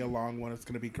 It's gonna be a long one. It's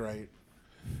gonna be great.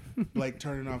 Blake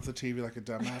turning off the TV like a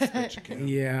dumbass bitch again.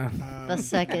 Yeah. The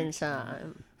second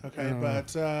time. Okay,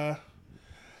 but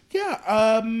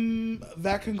yeah,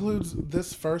 that concludes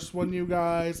this first one, you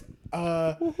guys.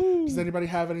 Does anybody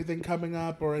have anything coming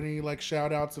up or any like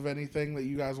shout outs of anything that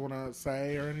you guys want to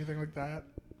say or anything like that?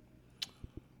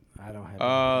 I don't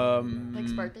have.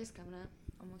 Blake's birthday's coming up.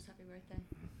 Almost happy birthday.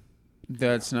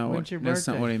 That's not When's your that's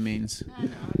not birthday? what he means. I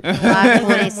know. July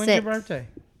When's your 26th. birthday?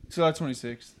 July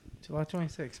 26th. July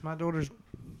 26th. My daughter's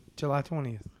July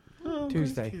 20th. Oh,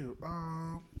 Tuesday. that's cute.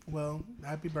 Well,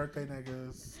 happy birthday,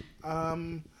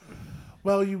 niggas.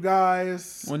 Well, you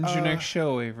guys. When's your next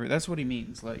show, Avery? That's what he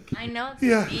means. Like, I know what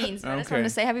Yeah. it means, but I just Okay. wanted to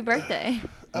say happy birthday.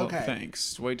 well, Okay.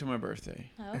 thanks. Wait till my birthday.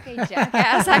 Okay,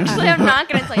 jackass. Actually, I'm not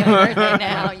going to tell you my birthday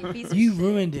now, you piece of You shit.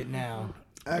 ruined it now.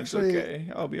 Actually, It's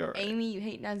okay. I'll be all right. Amy, you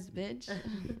hating ass bitch.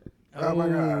 Oh my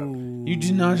God. You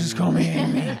did not just call me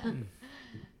Amy.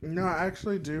 no, I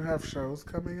actually do have shows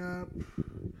coming up.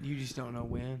 You just don't know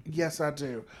when. Yes, I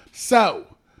do. So,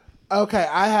 okay,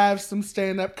 I have some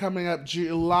stand up coming up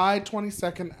July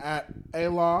 22nd at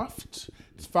Aloft.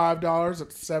 It's $5 at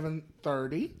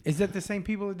 7:30. Is that the same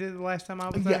people that did it the last time I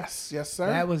was there? Yes, yes, sir.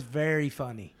 That was very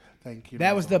funny. Thank you.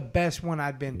 That was Noah. the best one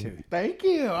I'd been to. Thank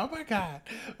you. Oh my God.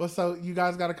 Well, so you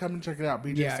guys got to come and check it out.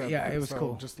 BJ Yeah, said yeah, that, it was so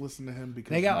cool. Just listen to him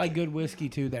because They got he- like good whiskey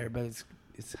too there, but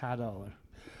it's high dollar.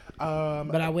 Um,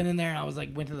 But I went in there and I was like,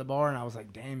 went to the bar and I was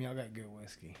like, damn, y'all got good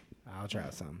whiskey. I'll try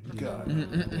some.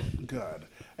 good.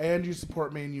 And you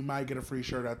support me, and you might get a free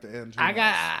shirt at the end. Who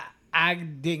I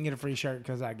didn't get a free shirt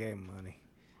because I gave them money.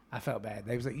 I felt bad.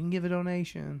 They was like, you can give a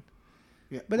donation, knows?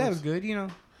 Yeah, but that let's- was good, you know.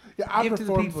 Yeah, I give to the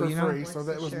performed people, for you know? free, so What's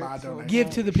that the was my shirt for? donation. Give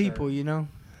to the Sure. people, you know.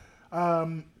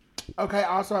 Okay,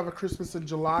 I also have a Christmas in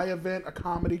July event, a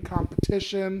comedy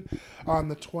competition on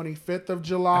the 25th of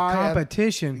July.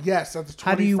 Competition. Yes, at the 21st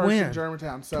How do you win? in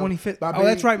Germantown. So 25th. by Oh,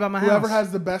 that's right by my whoever house.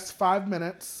 has the best 5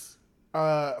 minutes,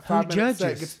 5 minutes set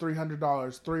judges? gets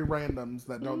 $300. 3 randoms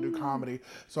that don't do comedy.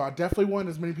 So I definitely want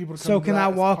as many people to come. So to can that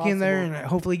I as walk in there possible. and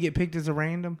hopefully get picked as a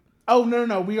random? Oh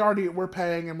no, we're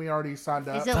paying and we already signed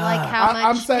up. Is it like how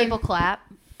I'm much saying- people clap?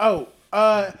 Oh,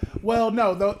 well,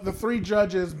 no, the 3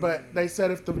 judges, but they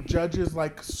said if the judges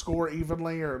like score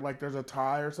evenly or like there's a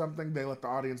tie or something, they let the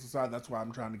audience decide. That's why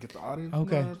I'm trying to get the audience.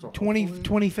 Okay. there, so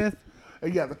 25th?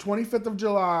 yeah, the 25th of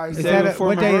July. Is So, that before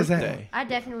what my day is that? birthday. I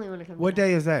definitely want to come. What to that.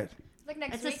 day is that? Like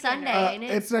next It's a weekend, Sunday, right? ain't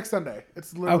it? it's next Sunday.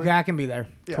 It's literally, Okay, I can be there.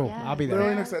 Yeah. Cool. Yeah. I'll be literally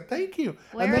there. next Sunday. Thank you.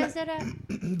 Where and then is it at?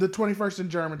 the 21st in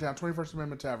Germantown, 21st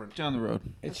Amendment Tavern. Down the road.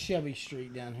 It's Shelby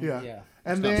Street down here. Yeah.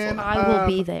 And not then far. I will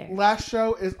be there. Last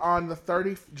show is on the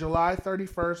July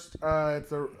 31st.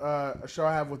 It's a show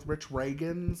I have with Rich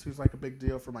Reagans, who's like a big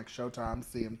deal from like Showtime,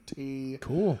 CMT.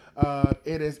 Cool.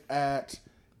 It is at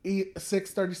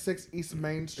 636 East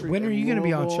Main Street. When are in you going to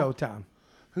be on Louisville. Showtime?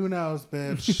 Who knows,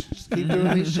 bitch? Just keep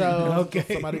doing these shows Okay.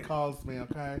 until somebody calls me,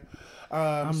 okay?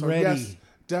 I'm so ready. Yes,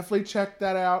 definitely check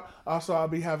that out. Also, I'll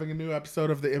be having a new episode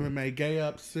of the MMA Gay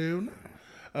Up soon.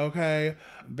 Okay.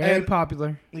 Very And-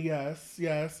 popular. Yes.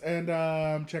 And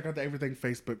check out the Everything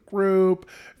Facebook group,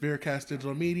 Veracast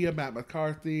Digital Media, Matt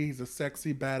McCarthy. He's a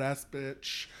sexy, badass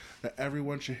bitch that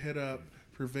everyone should hit up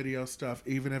for video stuff,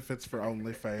 even if it's for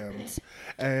OnlyFans.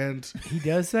 And He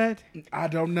does that? I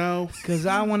don't know. Because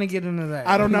I want to get into that.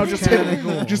 I don't know. It's Just kinda hit,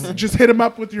 cool. just hit him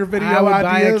up with your video I would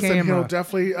buy a ideas, and he'll camera.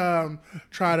 definitely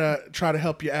try to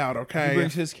help you out. He Okay.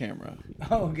 brings his camera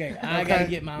Okay, I got to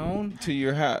get my own. to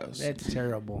your house. That's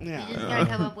terrible. Yeah. You just gotta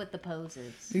come up with the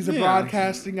poses. He's a Yeah.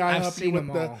 broadcasting guy. I've Help you seen with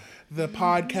them the all. the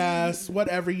podcast,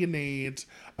 whatever you need.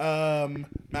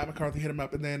 Matt McCarthy, hit him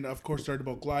up, and then of course Dirty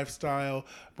Bulk Lifestyle.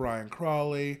 Brian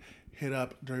Crawley, hit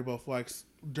up Dirty Bulk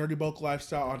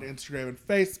Lifestyle on Instagram and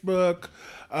Facebook.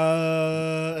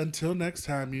 Until next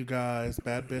time, you guys,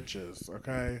 bad bitches.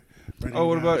 Okay. Ready, Oh,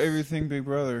 what guys? about Everything Big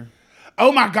Brother?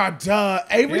 Oh my God, duh.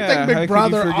 Everything Yeah, how Big could you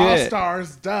Brother, forget? All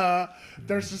Stars, duh.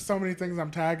 There's just so many things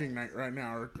I'm tagging right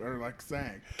now or like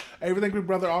saying. Everything Big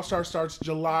Brother All Stars starts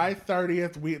July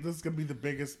 30th. This is going to be the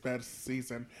biggest, best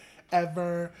season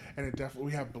ever. And it definitely,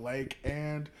 we have Blake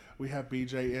and we have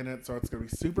BJ in it. So it's going to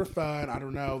be super fun. I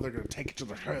don't know. They're going to take each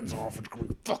other's heads off. It's going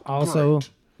to be fucking Also, great.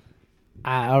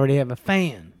 I already have a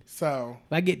fan. So,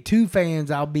 If I get 2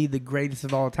 fans, I'll be the greatest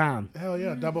of all time. hell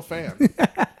yeah, double fan.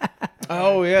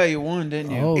 Oh yeah, you won,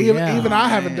 didn't you? Oh, even yeah. I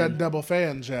haven't man. done double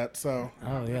fans yet. So,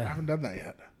 Oh, I yeah. haven't done that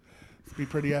yet. It'd be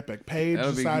pretty epic. Paige That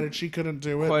would be decided she couldn't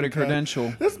do it. quite a because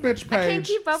credential. This bitch Paige. I can't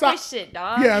keep up with shit,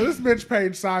 dog. Yeah, this bitch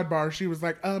Paige sidebar. She was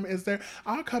like, is there?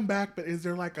 I'll come back, but is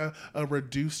there like a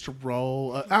reduced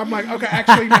role? I'm like, okay,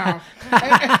 actually no.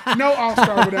 No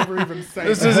All-Star would ever even say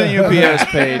This that. isn't UPS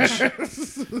Page.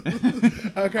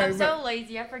 Okay, I'm so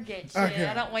lazy. I forget shit. Okay.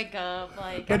 I don't wake up.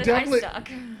 Like, But I definitely- suck.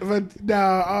 but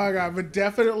no, oh my god, but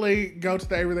definitely go to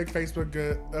the Everything Facebook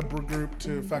group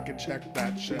to fucking check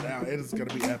that shit out. It is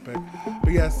gonna be epic.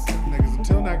 But yes, niggas,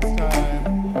 until next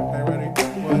time. Okay,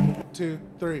 ready? 1, 2,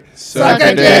 3. Suck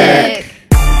Suck a dick.